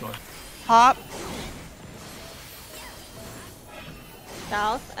 I'll take north. Hop.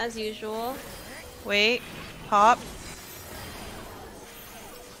 South, as usual. Wait. Hop.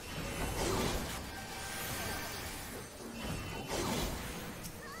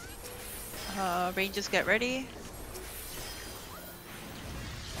 Ranges get ready.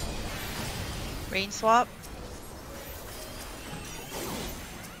 Range swap.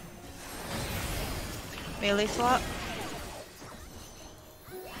 Melee swap.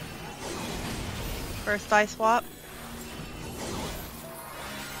 First die swap.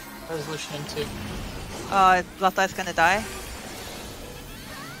 Resolution in 2. Left eye's gonna die.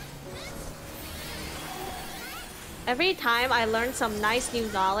 Every time I learn some nice new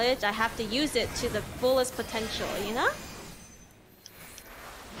knowledge, I have to use it to the fullest potential, you know?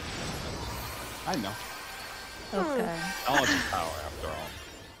 I know. Okay. Knowledge is power, after all.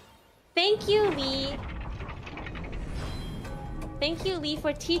 Thank you, Lee. Thank you, Lee,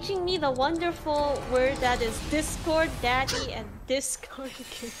 for teaching me the wonderful word that is Discord Daddy and Discord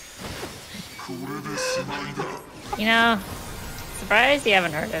Kid. You know, surprised you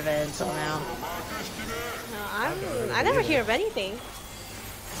haven't heard of it until now. No, I never hear of anything.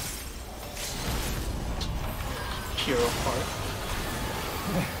 Pure of heart.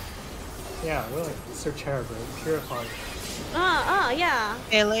 Yeah, we're like Sir Cherubim, pure of heart. Yeah.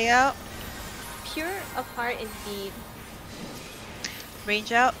 Melee out. Pure of heart indeed.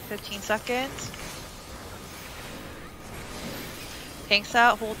 Range out. 15 seconds. Tanks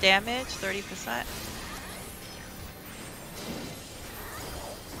out. Hold damage. 30%.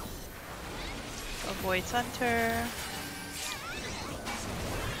 Avoid center.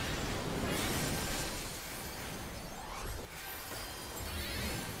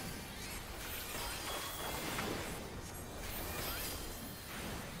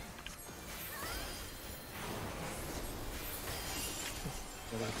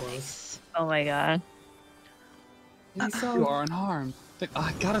 Oh my god. You are unharmed. Like,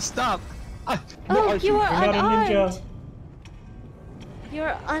 I gotta stop. Oh, you are You're not a unarmed. ninja.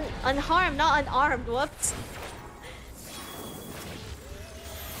 You're unharmed, not unarmed. Whoops.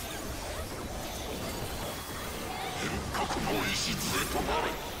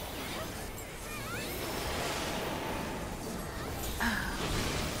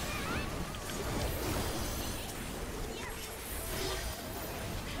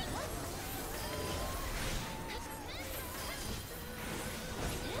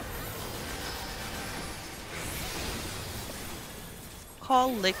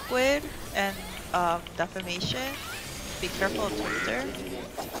 Call liquid and defamation. Be careful of Twister.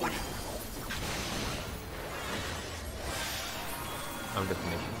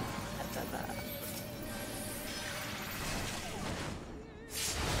 Defamation.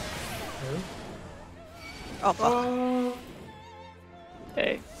 Oh fuck.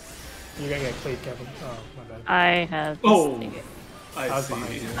 Okay. You're gonna get played, Kevin. Oh, my bad. I have. Oh, this- I was see.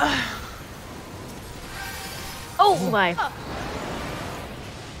 behind you. Oh my.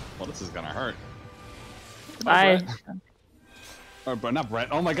 Well, this is gonna hurt. Bye. Or, but not Brett.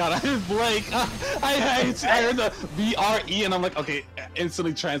 Oh my god, I heard Blake. I heard the BRE and I'm like, okay,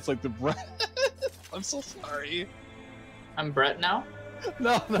 instantly translate to Brett. I'm so sorry. I'm Brett now.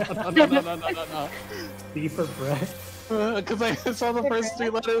 No. B for Brett. Because I saw the first 3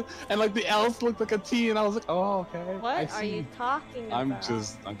 letters and like the L's looked like a T and I was like, oh okay. What I are see. you talking about? I'm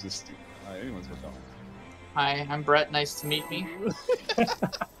just stupid. Alright, anyways, we're going. Hi, I'm Brett. Nice to meet me.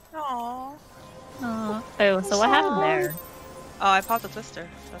 Aww. Oh, so what happened there? Oh, I popped a Twister.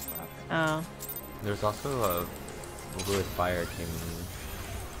 That's what happened. Oh, There's also a fluid fire came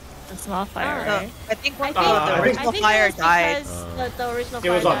in. a small fire, So, right? I think when I the think- original fire it was died. because the original It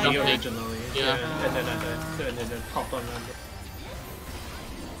was fire on died. me originally. Yeah. And then it popped on.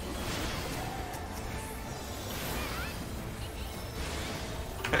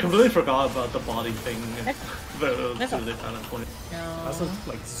 I completely forgot about the body thing. That's Really kind of point. I also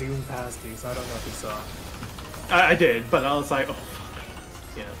like zoomed past you, so I don't know if you saw. I did, but I was like, oh,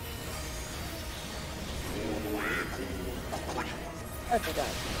 fuck. Yeah. Oh,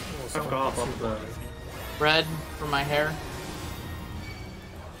 I forgot about the. Red for my hair.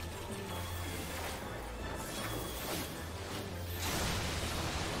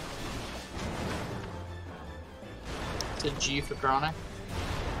 To G for chronic.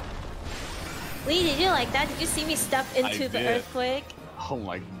 Lee, did you like that? Did you see me step into the did. earthquake? Oh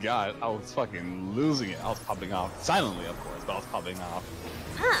my god, I was fucking losing it. I was popping off. Silently, of course, but I was popping off.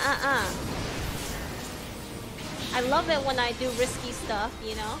 I love it when I do risky stuff,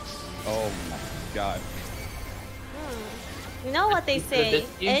 you know? Oh my god. You know what they say,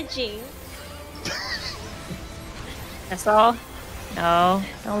 Good. edging. That's all? No,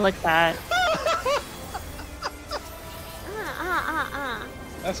 don't look that.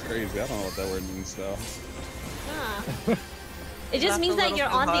 That's crazy. I don't know what that word means though. It just means that you're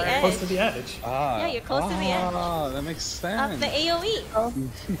on the edge. Close to the edge. Yeah, you're close to the edge. Ah, that makes sense. Of the AoE.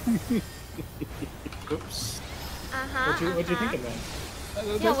 Oops. What'd you think of that?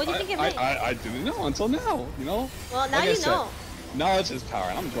 Yeah, what do you think it meant? I didn't know until now, you know? Well, now Like I you said, know. knowledge is power,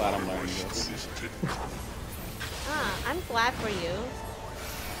 and I'm glad I'm learning this. I'm glad for you.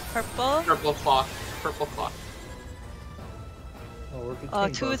 Purple. Purple clock. Purple clock. Oh, we're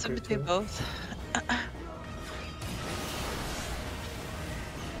between Two is in both, between too. both.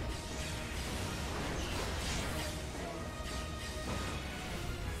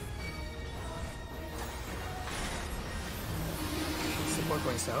 Support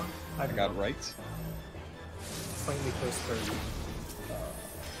going south. I got right. Slightly close first.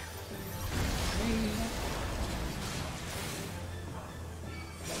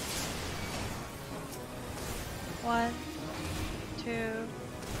 One, two,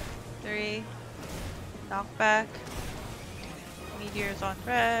 three. Knockback. Meteors on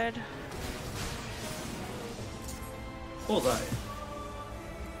red. Bullseye.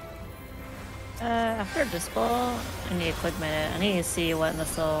 After Dispel, I need a quick minute. I need to see what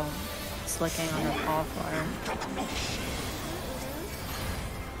missile is looking on the call for.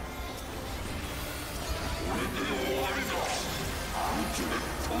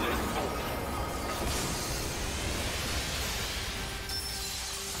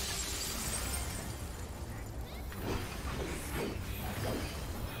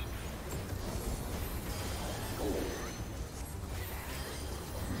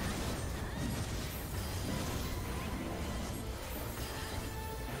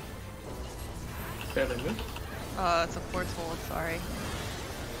 Barely moved. Support's hold, sorry.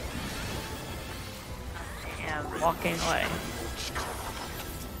 Yeah, walking away.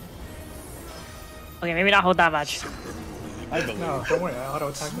 Okay, maybe not hold that much. I believe. No, don't worry. I auto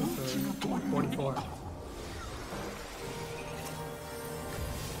attack them for 44.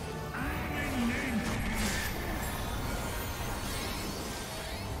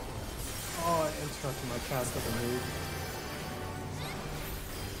 Oh, I interrupted my cast with a move.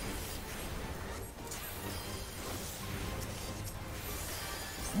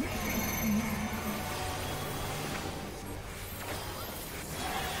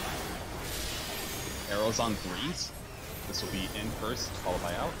 Arrows on threes. This will be in first, followed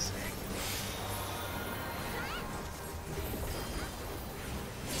by out.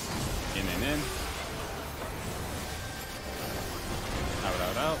 In and in. Out,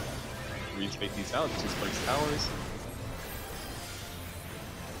 out, out. Read space these out. 2 sparks towers.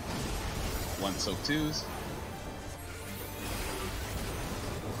 1 soak 2s.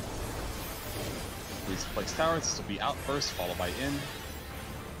 3 sparks towers. This will be out first, followed by in.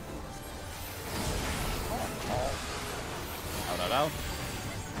 Out, out, out.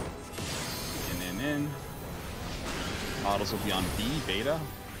 In. Models will be on B, beta.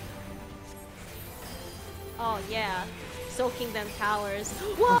 Oh yeah, soaking them towers.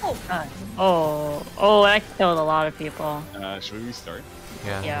 Whoa! Oh, that killed a lot of people. Should we restart?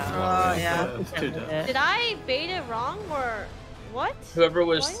 Yeah. Yeah. Yeah. It's too dumb. Did I bait it wrong or what? Whoever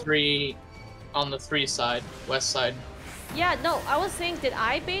was What? 3 on the 3 side, west side. Yeah, no, I was saying, did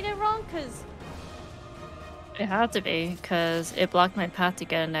I bait it wrong? Cause It had to be, because it blocked my path to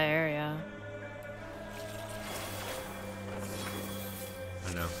get in that area.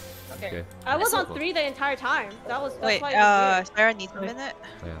 I know. okay, I was on 3 the entire time. That's Wait, why it was weird. Sarah needs a minute.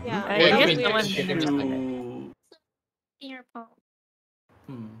 Yeah. I Wait, guess wait, someone wait, can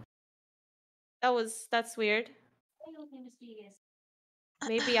wait, That's weird.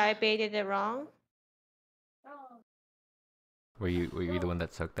 Maybe I baited it wrong. Were you the one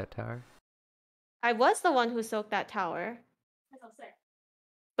that soaked that tower? I was the one who soaked that tower.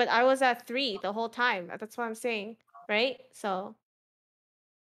 But I was at 3 the whole time. That's what I'm saying, right? So,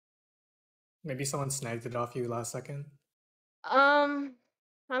 Maybe someone snagged it off you last second. I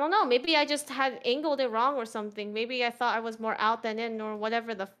don't know. Maybe I just had angled it wrong or something. Maybe I thought I was more out than in or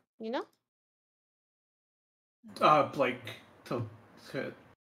whatever you know? Blake took it.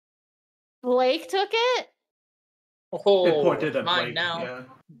 Blake took it? Oh, It pointed at mine Blake. now. Yeah.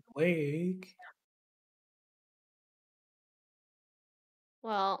 Blake.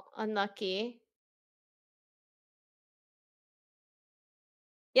 Well, unlucky.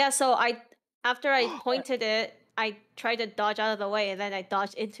 Yeah, so after I pointed it, I tried to dodge out of the way, and then I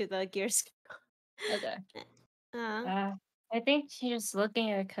dodged into the gears. Okay. Uh, I think she's just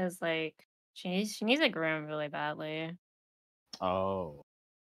looking at it because like she needs a groom really badly. Oh.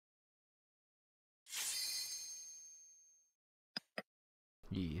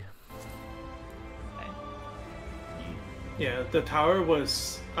 Yeah. Yeah, the tower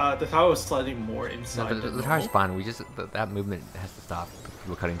was slightly more No, inside. the tower's fine. We just that movement has to stop.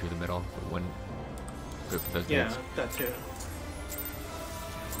 People cutting through the middle. When for those Yeah, dudes. that too.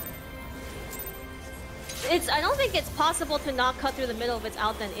 I don't think it's possible to not cut through the middle if it's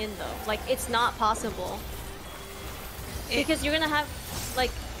out then in though. Like it's not possible. Because you're gonna have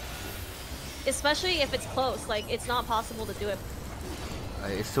like, especially if it's close, like it's not possible to do it.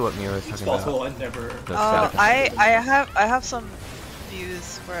 It's still what Mira was It's talking possible. about. I never. The south. I have some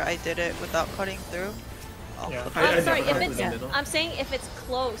views where I did it without cutting through. Yeah, I'm sorry, never if cut through the middle. I'm saying if it's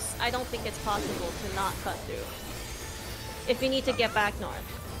close, I don't think it's possible to not cut through. If you need to get back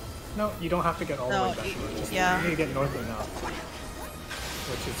north. No, you don't have to get all the No, way back north. Just yeah. you need to get north enough,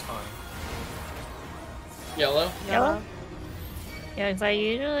 which is fine. Yellow? Yeah. Yeah, because I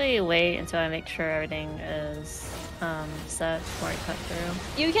usually wait until I make sure everything is set before I cut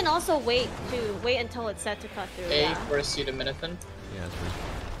through. You can also wait until it's set to cut through. A Yeah. for acetaminophen. Yeah, that's right.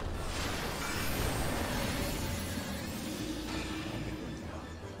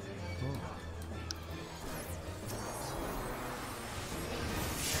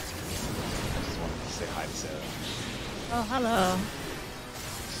 I just wanted to say hi to Sarah. Oh, hello.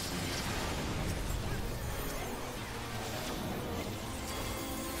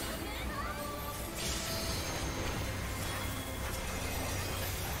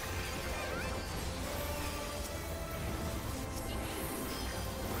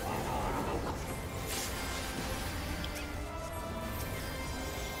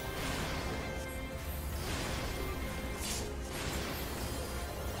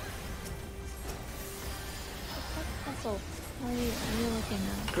 Also, what are you looking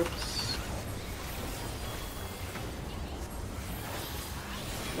at? Oops.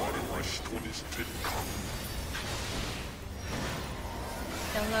 Why rush to this pit?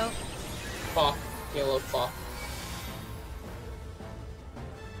 Hello. Clock. Yellow clock.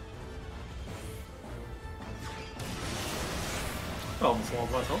 Oh, small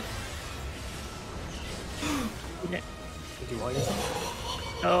puzzle. Did you want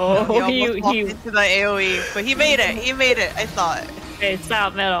yourself? Oh, He almost walked into the AoE, but he made it. He made it. I saw it. Okay, it's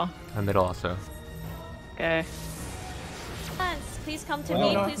out middle. Middle also. Okay. Please come to No,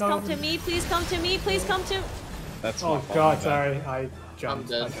 me. no, Please no. come to me. Please come to me. Please come to. That's my Oh fault, god, my sorry. bad. I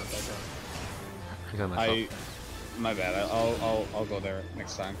jumped. I dead. jumped. I got myself. My bad. I'll go there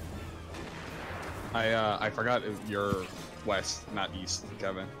next time. I forgot you're west, not east,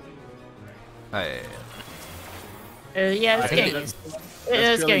 Kevin. Yeah, I it's think getting. that's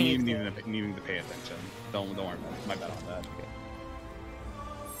It's purely getting. me needing to pay attention. Don't worry about it. My bad on that.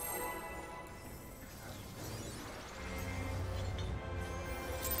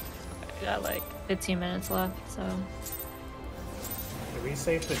 We got like 15 minutes left, so. Did we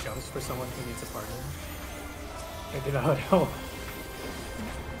save the jumps for someone who needs a partner? Or did I know?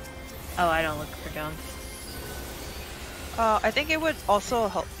 Oh, I don't look for jumps. I think it would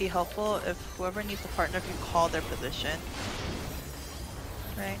also be helpful if whoever needs a partner, if you call their position.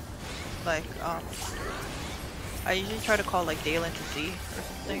 Right? Like, I usually try to call like Dalen to see or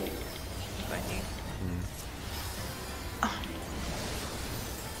something. If I need.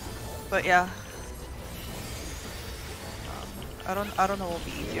 But yeah. I don't know what will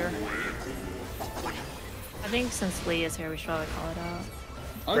be easier. I think since Lee is here, we should probably call it out.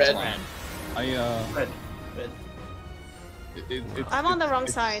 Oh, Red. it's fine. Red. Red. I'm on the wrong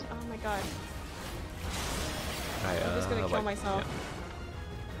side. Oh my god. I'm just gonna kill like, myself.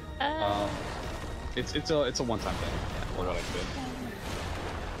 It's a one-time thing. Yeah, for what I did.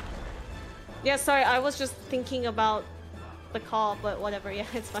 Yeah, sorry. I was just thinking about the call, but whatever. Yeah,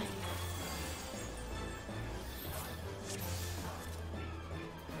 it's fine.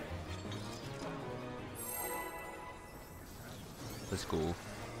 The school.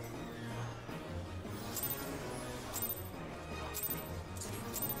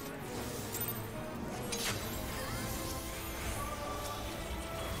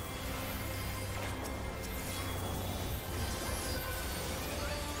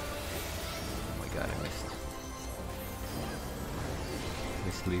 Oh my god, I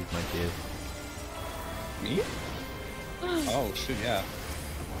missed leave my kid. Me? Oh shit, yeah.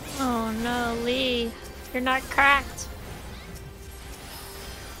 Oh no, Lee, you're not cracked.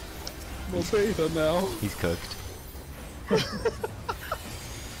 No beta now. He's cooked.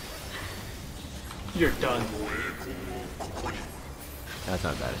 You're done. That's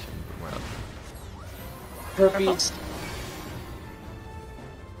not bad. But more else. Herpes.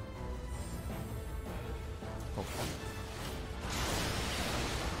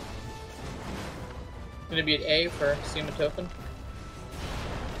 Gonna be an A for Sema Token.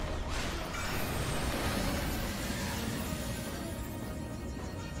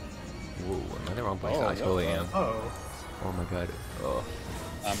 Whoa, am I the wrong place? I totally am. Oh. Oh my god. Oh.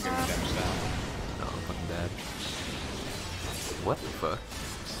 I'm gonna be damaged down. No, I'm fucking dead. What the fuck?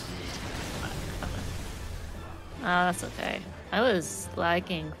 Oh, that's okay. I was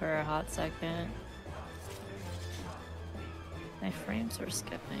lagging for a hot second. My frames were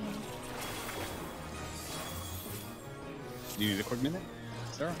skipping. You need a quick minute?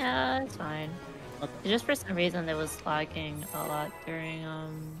 Sarah? Yeah, it's fine. Okay. Just for some reason it was lagging a lot during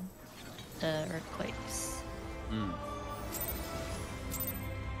the earthquakes. Mm.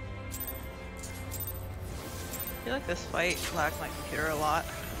 I feel like this fight lagged my computer a lot,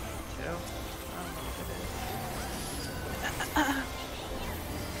 too. I don't know what it is.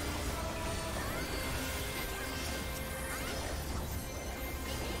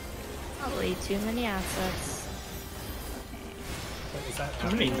 Probably too many assets. Wait, is that How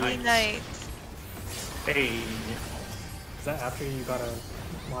after, many is Many nights? nights. Hey. that after you got a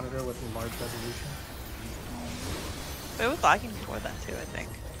monitor with a large resolution? But it was lagging before that, too, I think.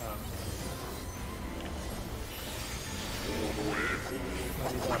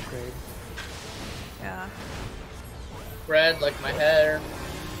 Might need to upgrade. Yeah. Red, like my hair.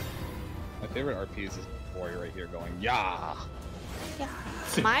 My favorite RP is this warrior right here going, yeah! Yeah.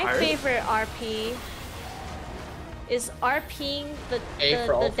 Dude, My Pirate? favorite RP is RPing the A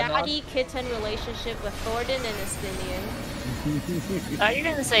for Alpha daddy kitten relationship with Thornton and Estinian. I thought you were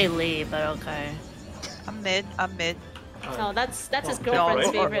gonna say Lee, but okay. I'm mid. I'm mid. No, that's his no, girlfriend's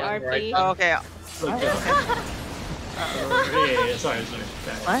right? favorite Right. RP. Oh, okay. Yeah, sorry.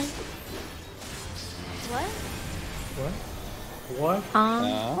 What? What? What?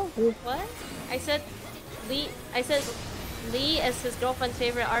 What? I said Lee is his girlfriend's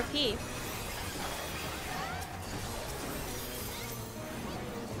favorite RP.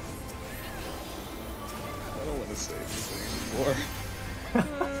 I don't want to say anything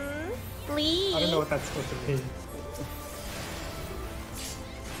anymore. Lee. I don't know what that's supposed to mean.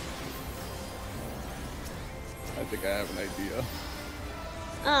 I think I have an idea.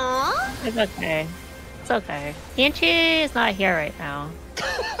 Aww. It's okay. It's okay. Yanchi is not here right now.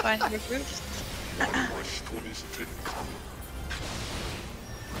 Find your groups. What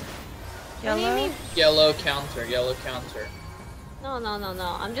do you Yellow. mean? Yellow counter, yellow counter. No.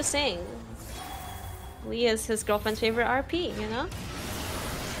 I'm just saying. Lee is his girlfriend's favorite RP, you know?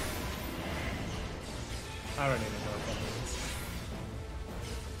 I don't even know what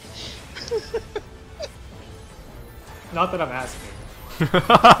that means. Not that I'm asking.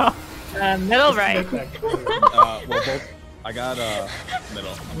 Middle Just to right. make that clear. Well, both. I got,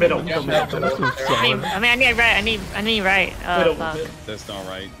 middle. Middle. Yeah, I mean, I need right. I need right. Middle. Fuck. That's not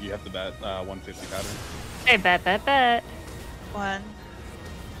right. You have to bet, 150 pattern. Hey, bet. 1,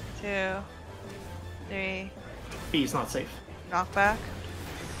 2, 3. B's not safe. Knockback.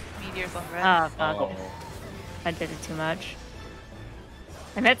 Meteors on red. Oh, fuck. Oh. I did it too much.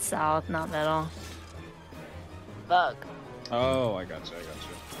 I meant south, not middle. Fuck. Oh, I gotcha.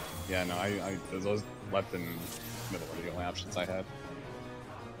 Yeah, no, I those left and middle were the only options I had.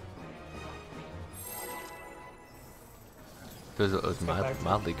 It was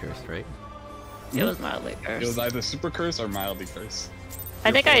mildly cursed, right? It was mildly It cursed. was either super curse or mildly curse.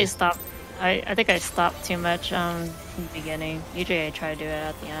 I think I stopped. I think I stopped too much in the beginning. Usually I try to do it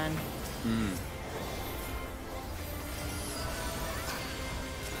at the end. Hmm.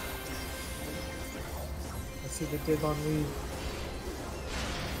 Let's see the div on Lee.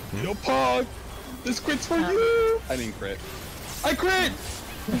 Yo, Pog! This crit's for you! I didn't crit. I crit!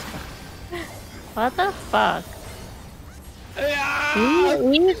 What the fuck? Yeah!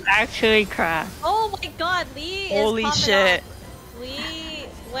 Lee's actually cracked. Oh my god, Lee is Holy popping shit. off. Lee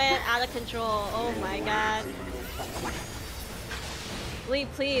went out of control. Oh my god. Lee,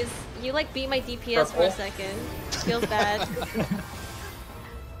 please. You like beat my DPS for a Purple. second. Feels bad.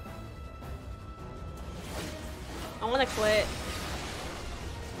 I wanna quit.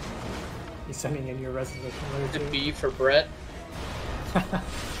 He's sending in your resolution The later. B for Brett.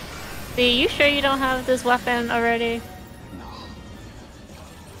 Lee, you sure you don't have this weapon already?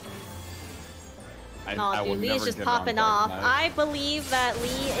 No, I dude, would Lee never is just get around popping Dark off. Knight. I believe that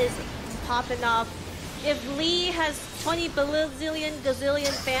Lee is popping off. If Lee has 20 bazillion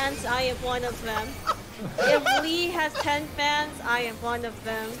gazillion fans, I am one of them. If Lee has 10 fans, I am one of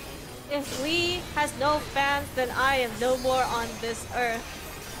them. If Lee has no fans, then I am no more on this earth.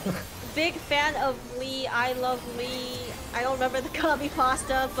 Big fan of Lee. I love Lee. I don't remember the Kami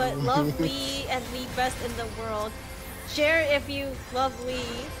pasta, but love Lee and Lee best in the world. Share if you love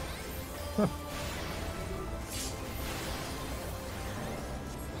Lee.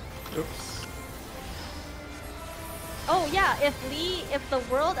 Oops. Oh yeah, if the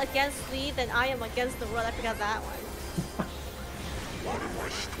world against Lee, then I am against the world. I forgot that one.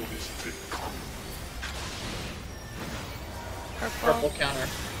 Purple counter.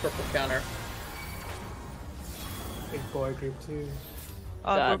 Purple counter. Big boy group 2.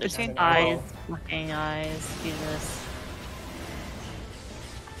 Oh, God, group there's between. eyes. Fucking eyes. Jesus.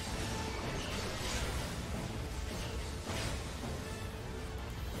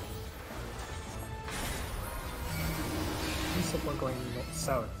 We're going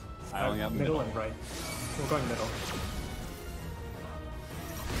south. I only have middle and right. We're going middle.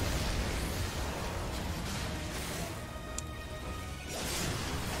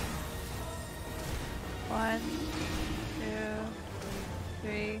 One, two,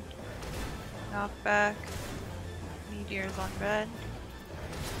 three. Knockback. Meteors on red.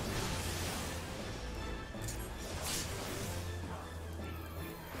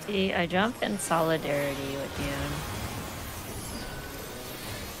 See, I jump in solidarity with you.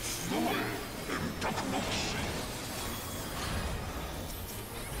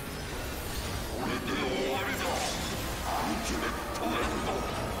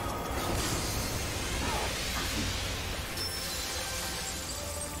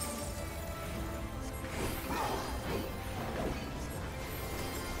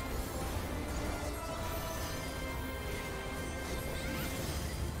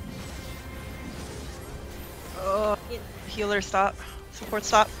 Oh, healer stop. Support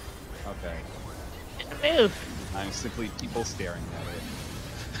stop. Okay. Move. I'm simply people staring at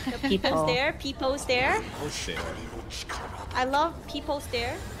it. People stare. People stare. People stare. I love people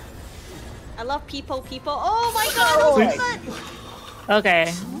stare. I love people. Oh my god! That's so fun.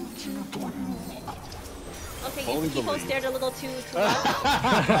 Okay. Okay, Fully people believe. stared a little too much.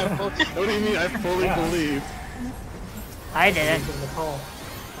 What do you mean? I fully believe. I did. In the call.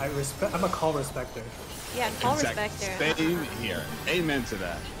 I'm a call respecter. Yeah, call Exactly. respect there. Same here. Amen to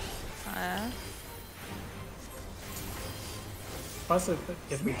that. Plus,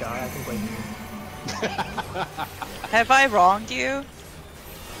 if we die, I can blame you. Have I wronged you?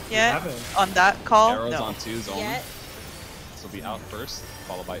 Yet? haven't. On that call? Arrows No. on 2s only. Yet. This will be out first,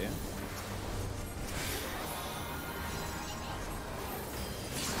 followed by in.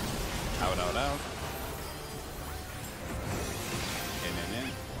 Out. In.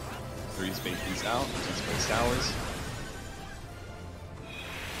 3's babies out. 2's place towers.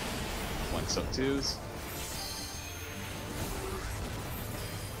 1 soak 2's.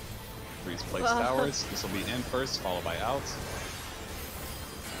 3's place towers. This will be in first, followed by out.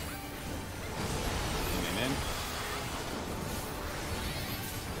 In.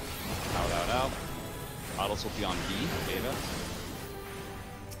 Out. Models will be on B, beta.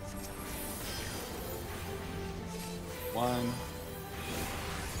 1,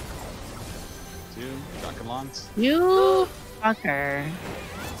 2, Draconlance. You fucker.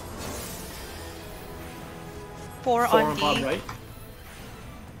 4 4 on on bottom D. right.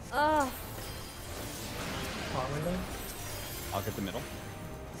 Oh. Bottom window. I'll get the middle.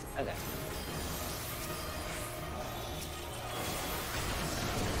 Okay.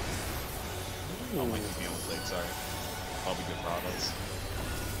 Oh my god, sorry. Probably good products.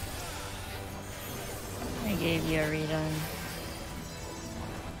 I gave you a redone.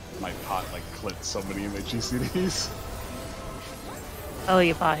 My pot like clipped so many of my GCDs. Oh,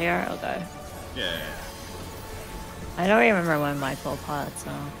 you pot here? Okay. Yeah. I don't remember when my full pot,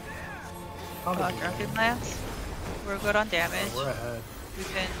 so. Drunken Lance. We're good on damage. We're ahead.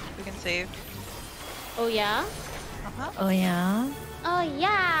 We can save. Oh yeah. Oh yeah? Oh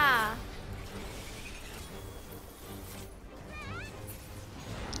yeah.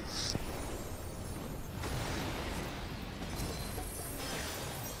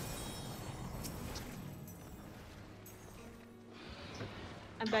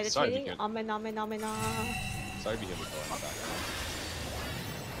 I'm meditating. Amen. Sorry if you hear me going back.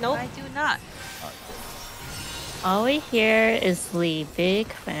 Nope. I do not. All we hear is Lee, big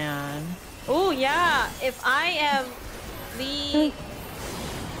fan. Oh yeah. If I am the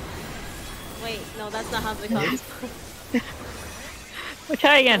wait, no, that's not how it becomes. We'll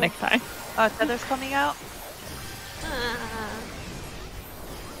try again next time. Tether's coming out.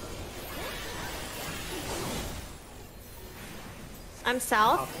 I'm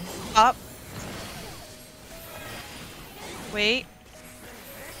south. Up. Wait.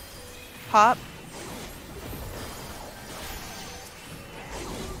 Pop.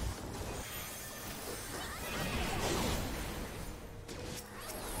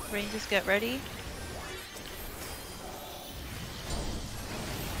 Rangers get ready.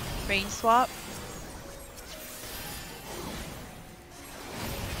 Range swap.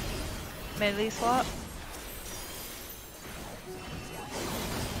 Melee swap.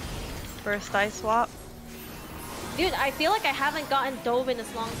 Burst die swap. Dude, I feel like I haven't gotten dove in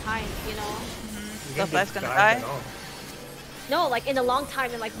this long time, you know? So that's gonna die? No, like in a long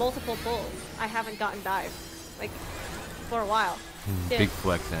time, in like multiple bulls. I haven't gotten dive. Like, for a while. Dude. Big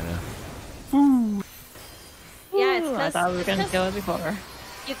flex, Anna. Yeah, it's Ooh, I thought we were gonna kill it before.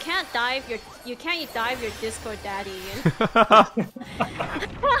 You can't dive your Discord daddy.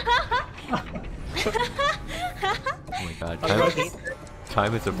 Oh my god,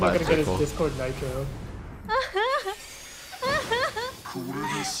 time is a I'm not gonna get his bicycle. Discord Nitro.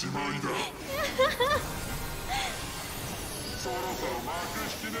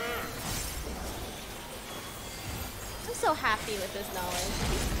 I'm so happy with this knowledge.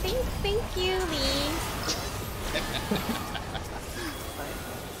 Thank you, Lee.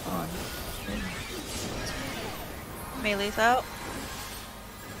 Melee's out.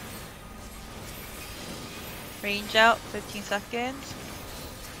 Range out, 15 seconds.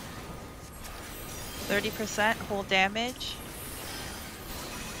 30% whole damage.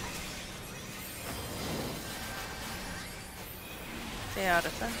 Stay out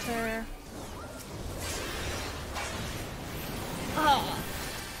of center. Oh.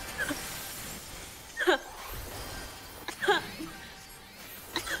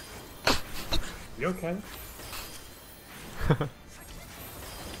 You okay?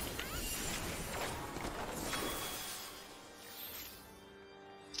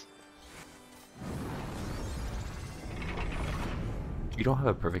 You don't have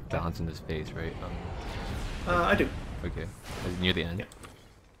a perfect balance in this phase, right? I do. Okay. Near the end?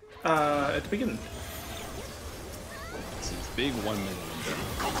 Yeah. At the beginning. It's this big 1 minute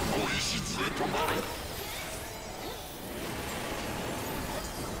window.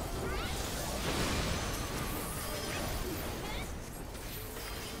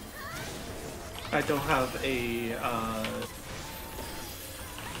 I don't have a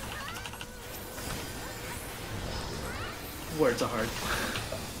words are hard.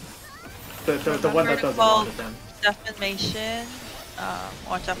 The one that does a lot of them. Defamation.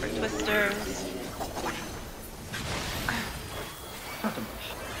 Watch out for twisters.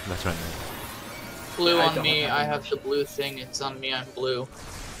 That's right. Blue I on don't me. have I any have the blue thing. It's on me. I'm blue.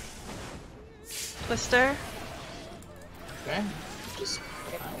 Twister. Okay. Just.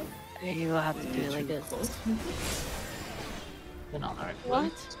 You will have to do it like this. Been on our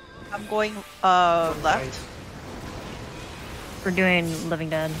What? I'm going left. We're doing Living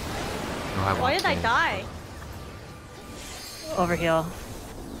Dead. No, I Why won't did I change. die? Overheal.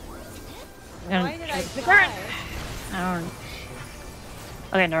 Why did I die? I don't.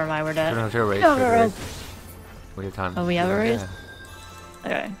 Okay, never mind. We're dead. No, it's your race. No, it's your no, race. We have time. Oh, we have a race? Yeah.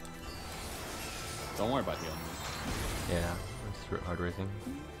 Okay. Don't worry about healing. Yeah. It's hard racing.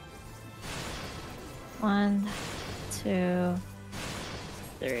 1, 2,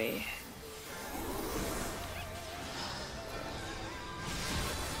 3.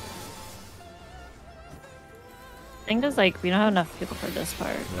 I think there's like we don't have enough people for this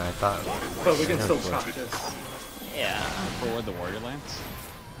part. Yeah, I thought. But we can Yeah, still of course. practice. Yeah. For where the warrior lands?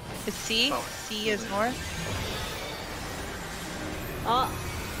 It's C. Oh. C is north. Oh,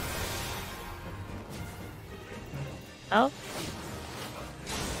 Oh.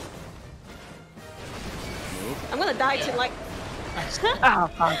 I'm gonna die to like. Oh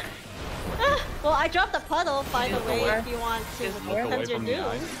fuck. Well, I dropped a puddle, by the Look way, away. if you want to Look Look away cleanse your from the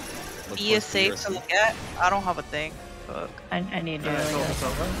eye. doom. Look B is towards safe the to look at. I don't have a thing. Fuck. I need to do No, like it's this.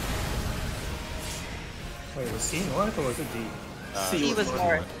 over. Wait, was C north or was it D? C C was north.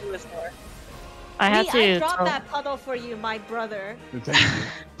 north. C was north. I Lee, had to. I dropped throw- that puddle for you, my brother.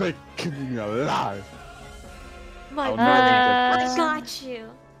 Thank you alive. My I'll brother. never I got you.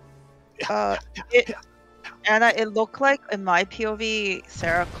 Anna, it looked like in my POV,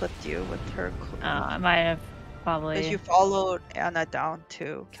 Sarah clipped you with her I might have because probably. you followed Anna down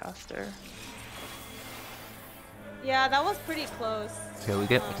to caster. Yeah, that was pretty close. Okay, we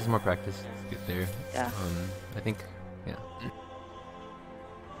get just more practice. Let's get there. Yeah. I think. Yeah.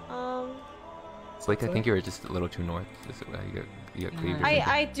 It's like I think you were just a little too north. Just, you got cleaved or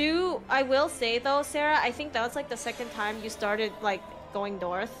something. I will say though, Sarah, I think that was like the second time you started like going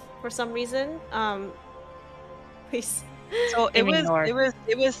north for some reason. Please So it Give me was north.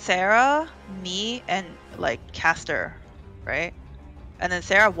 it was Sarah, me, and like Caster, right? And then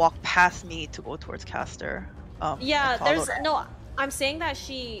Sarah walked past me to go towards Caster. Yeah, and followed there's her. no. I'm saying that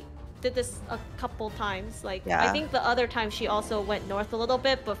she did this a couple times. Like I Yeah. think the other time she also went north a little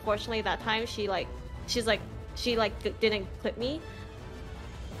bit, but fortunately that time she didn't clip me.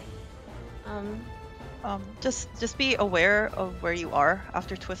 Just be aware of where you are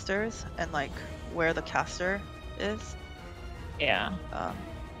after twisters and like where the caster is. Yeah.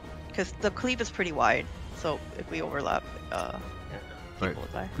 Because the cleave is pretty wide, so if we overlap, Right. people will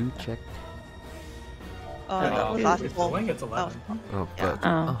die. Blue check. That was last It's full. going, it's 11. Oh, Yeah. but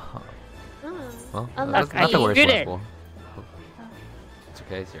Oh. well, Unlucky. not the worst You did one. it. Well, it's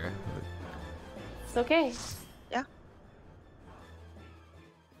okay, Sarah. It's okay.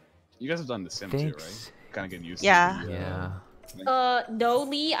 You guys have done the sim too, Thanks. right? Kind of getting used Yeah. to the, Yeah. No,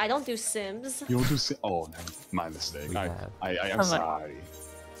 Lee, I don't do Sims. You don't do sim? Oh, no, my mistake. We have. I'm Oh my- sorry.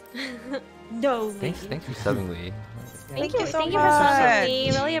 No, Lee. Thanks for subbing, Lee. Thank you you so for subbing, much.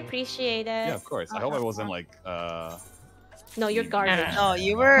 Lee. Really appreciate it. Yeah, of course. I hope I wasn't like No, you're garbage. No,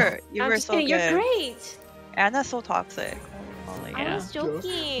 you were I'm so just kidding. good. You're great. Anna's so toxic. Holy I Yeah. was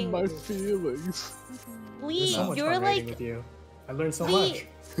joking. My feelings. Lee, There's so much you're fun raiding like with you. I learned so Lee,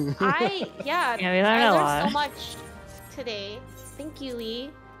 much. yeah. Yeah, we learned I a learned lot. so much today. Thank you, Lee.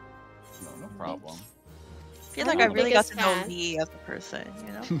 No problem. I feel I'm like I the really got biggest to know fan. Lee as a person,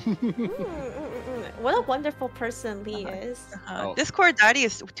 you know? What a wonderful person Lee is. Oh. Discord Daddy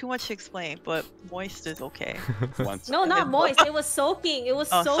is too much to explain, but Moist is okay. Once. No, not moist. It was soaking. It was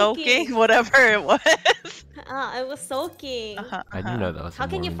Oh, soaking. soaking? Whatever it was. It was soaking. I didn't know that was. How a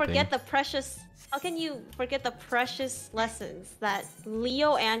can you Mormon forget thing. the precious? How can you forget the precious lessons that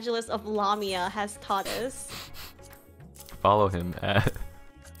Leo Angelus of Lamia has taught us? Follow him at.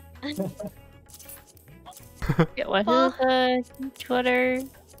 Yeah, what Well- is the Twitter,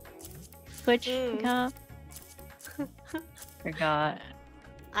 Twitch Mm. account? Forgot.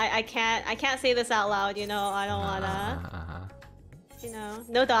 I can't say this out loud. You know, I don't wanna. You know,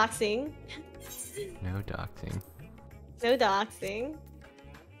 no doxing. No doxing. No doxing.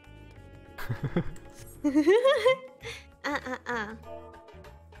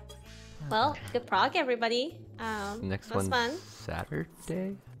 Well, good prog, everybody. Next was one's fun.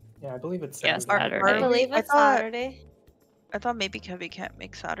 Saturday. Yeah, I believe it's Yes, Saturday. Saturday. I believe I it's thought- Saturday. I thought maybe Kevin can't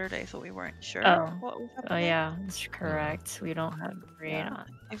make Saturday, so we weren't sure Oh. what was Oh happening. yeah, that's correct. We don't have raid Yeah. on.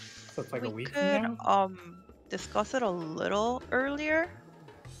 If So it's like a we week could now? discuss it a little earlier.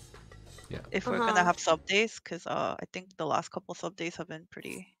 Yeah. If we're gonna have sub days, because I think the last couple sub days have been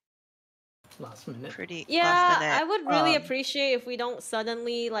pretty Last minute. last Yeah, minute. I would really appreciate if we don't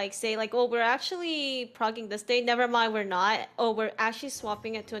suddenly like say like, oh, we're actually progging this day. Never mind, we're not. Oh, we're actually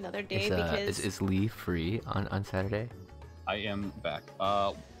swapping it to another day because Is Lee free on Saturday? I am back.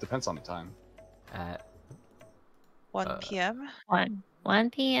 Depends on the time. At 1 p.m. 1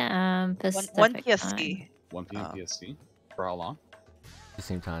 p.m. 1 Pacific PST. time. 1 p.m. PST. For how long? the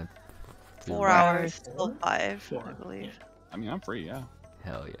same time. 4 Four hours hours. till 5, Four. I believe. I mean, I'm free. Yeah.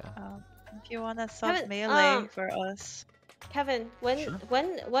 Hell yeah. If you wanna sub Kevin, melee for us, Kevin, when Sure.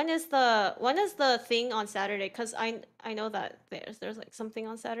 when is the thing on Saturday? Because I know that there's like something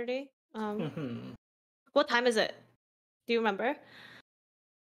on Saturday. Mhm. What time is it? Do you remember?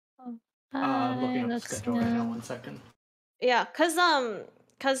 I'm looking up the Let's schedule right now. know. 1 second. Yeah, cause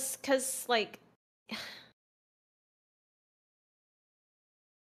like.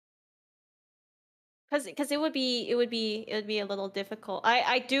 Cause it would be a little difficult.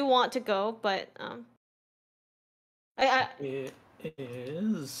 I do want to go, but I It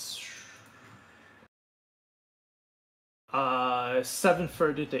is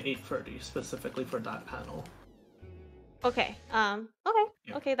 7:30 to 8:30 specifically for that panel. okay Yeah.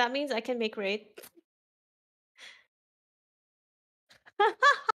 okay, that means I can make raid. Oh,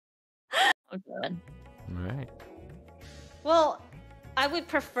 good. All right. Well, I would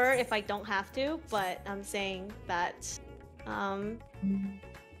prefer if I don't have to, but I'm saying that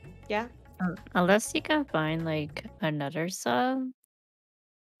yeah. Unless you can find like another sub.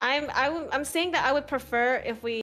 I'm saying that I would prefer if we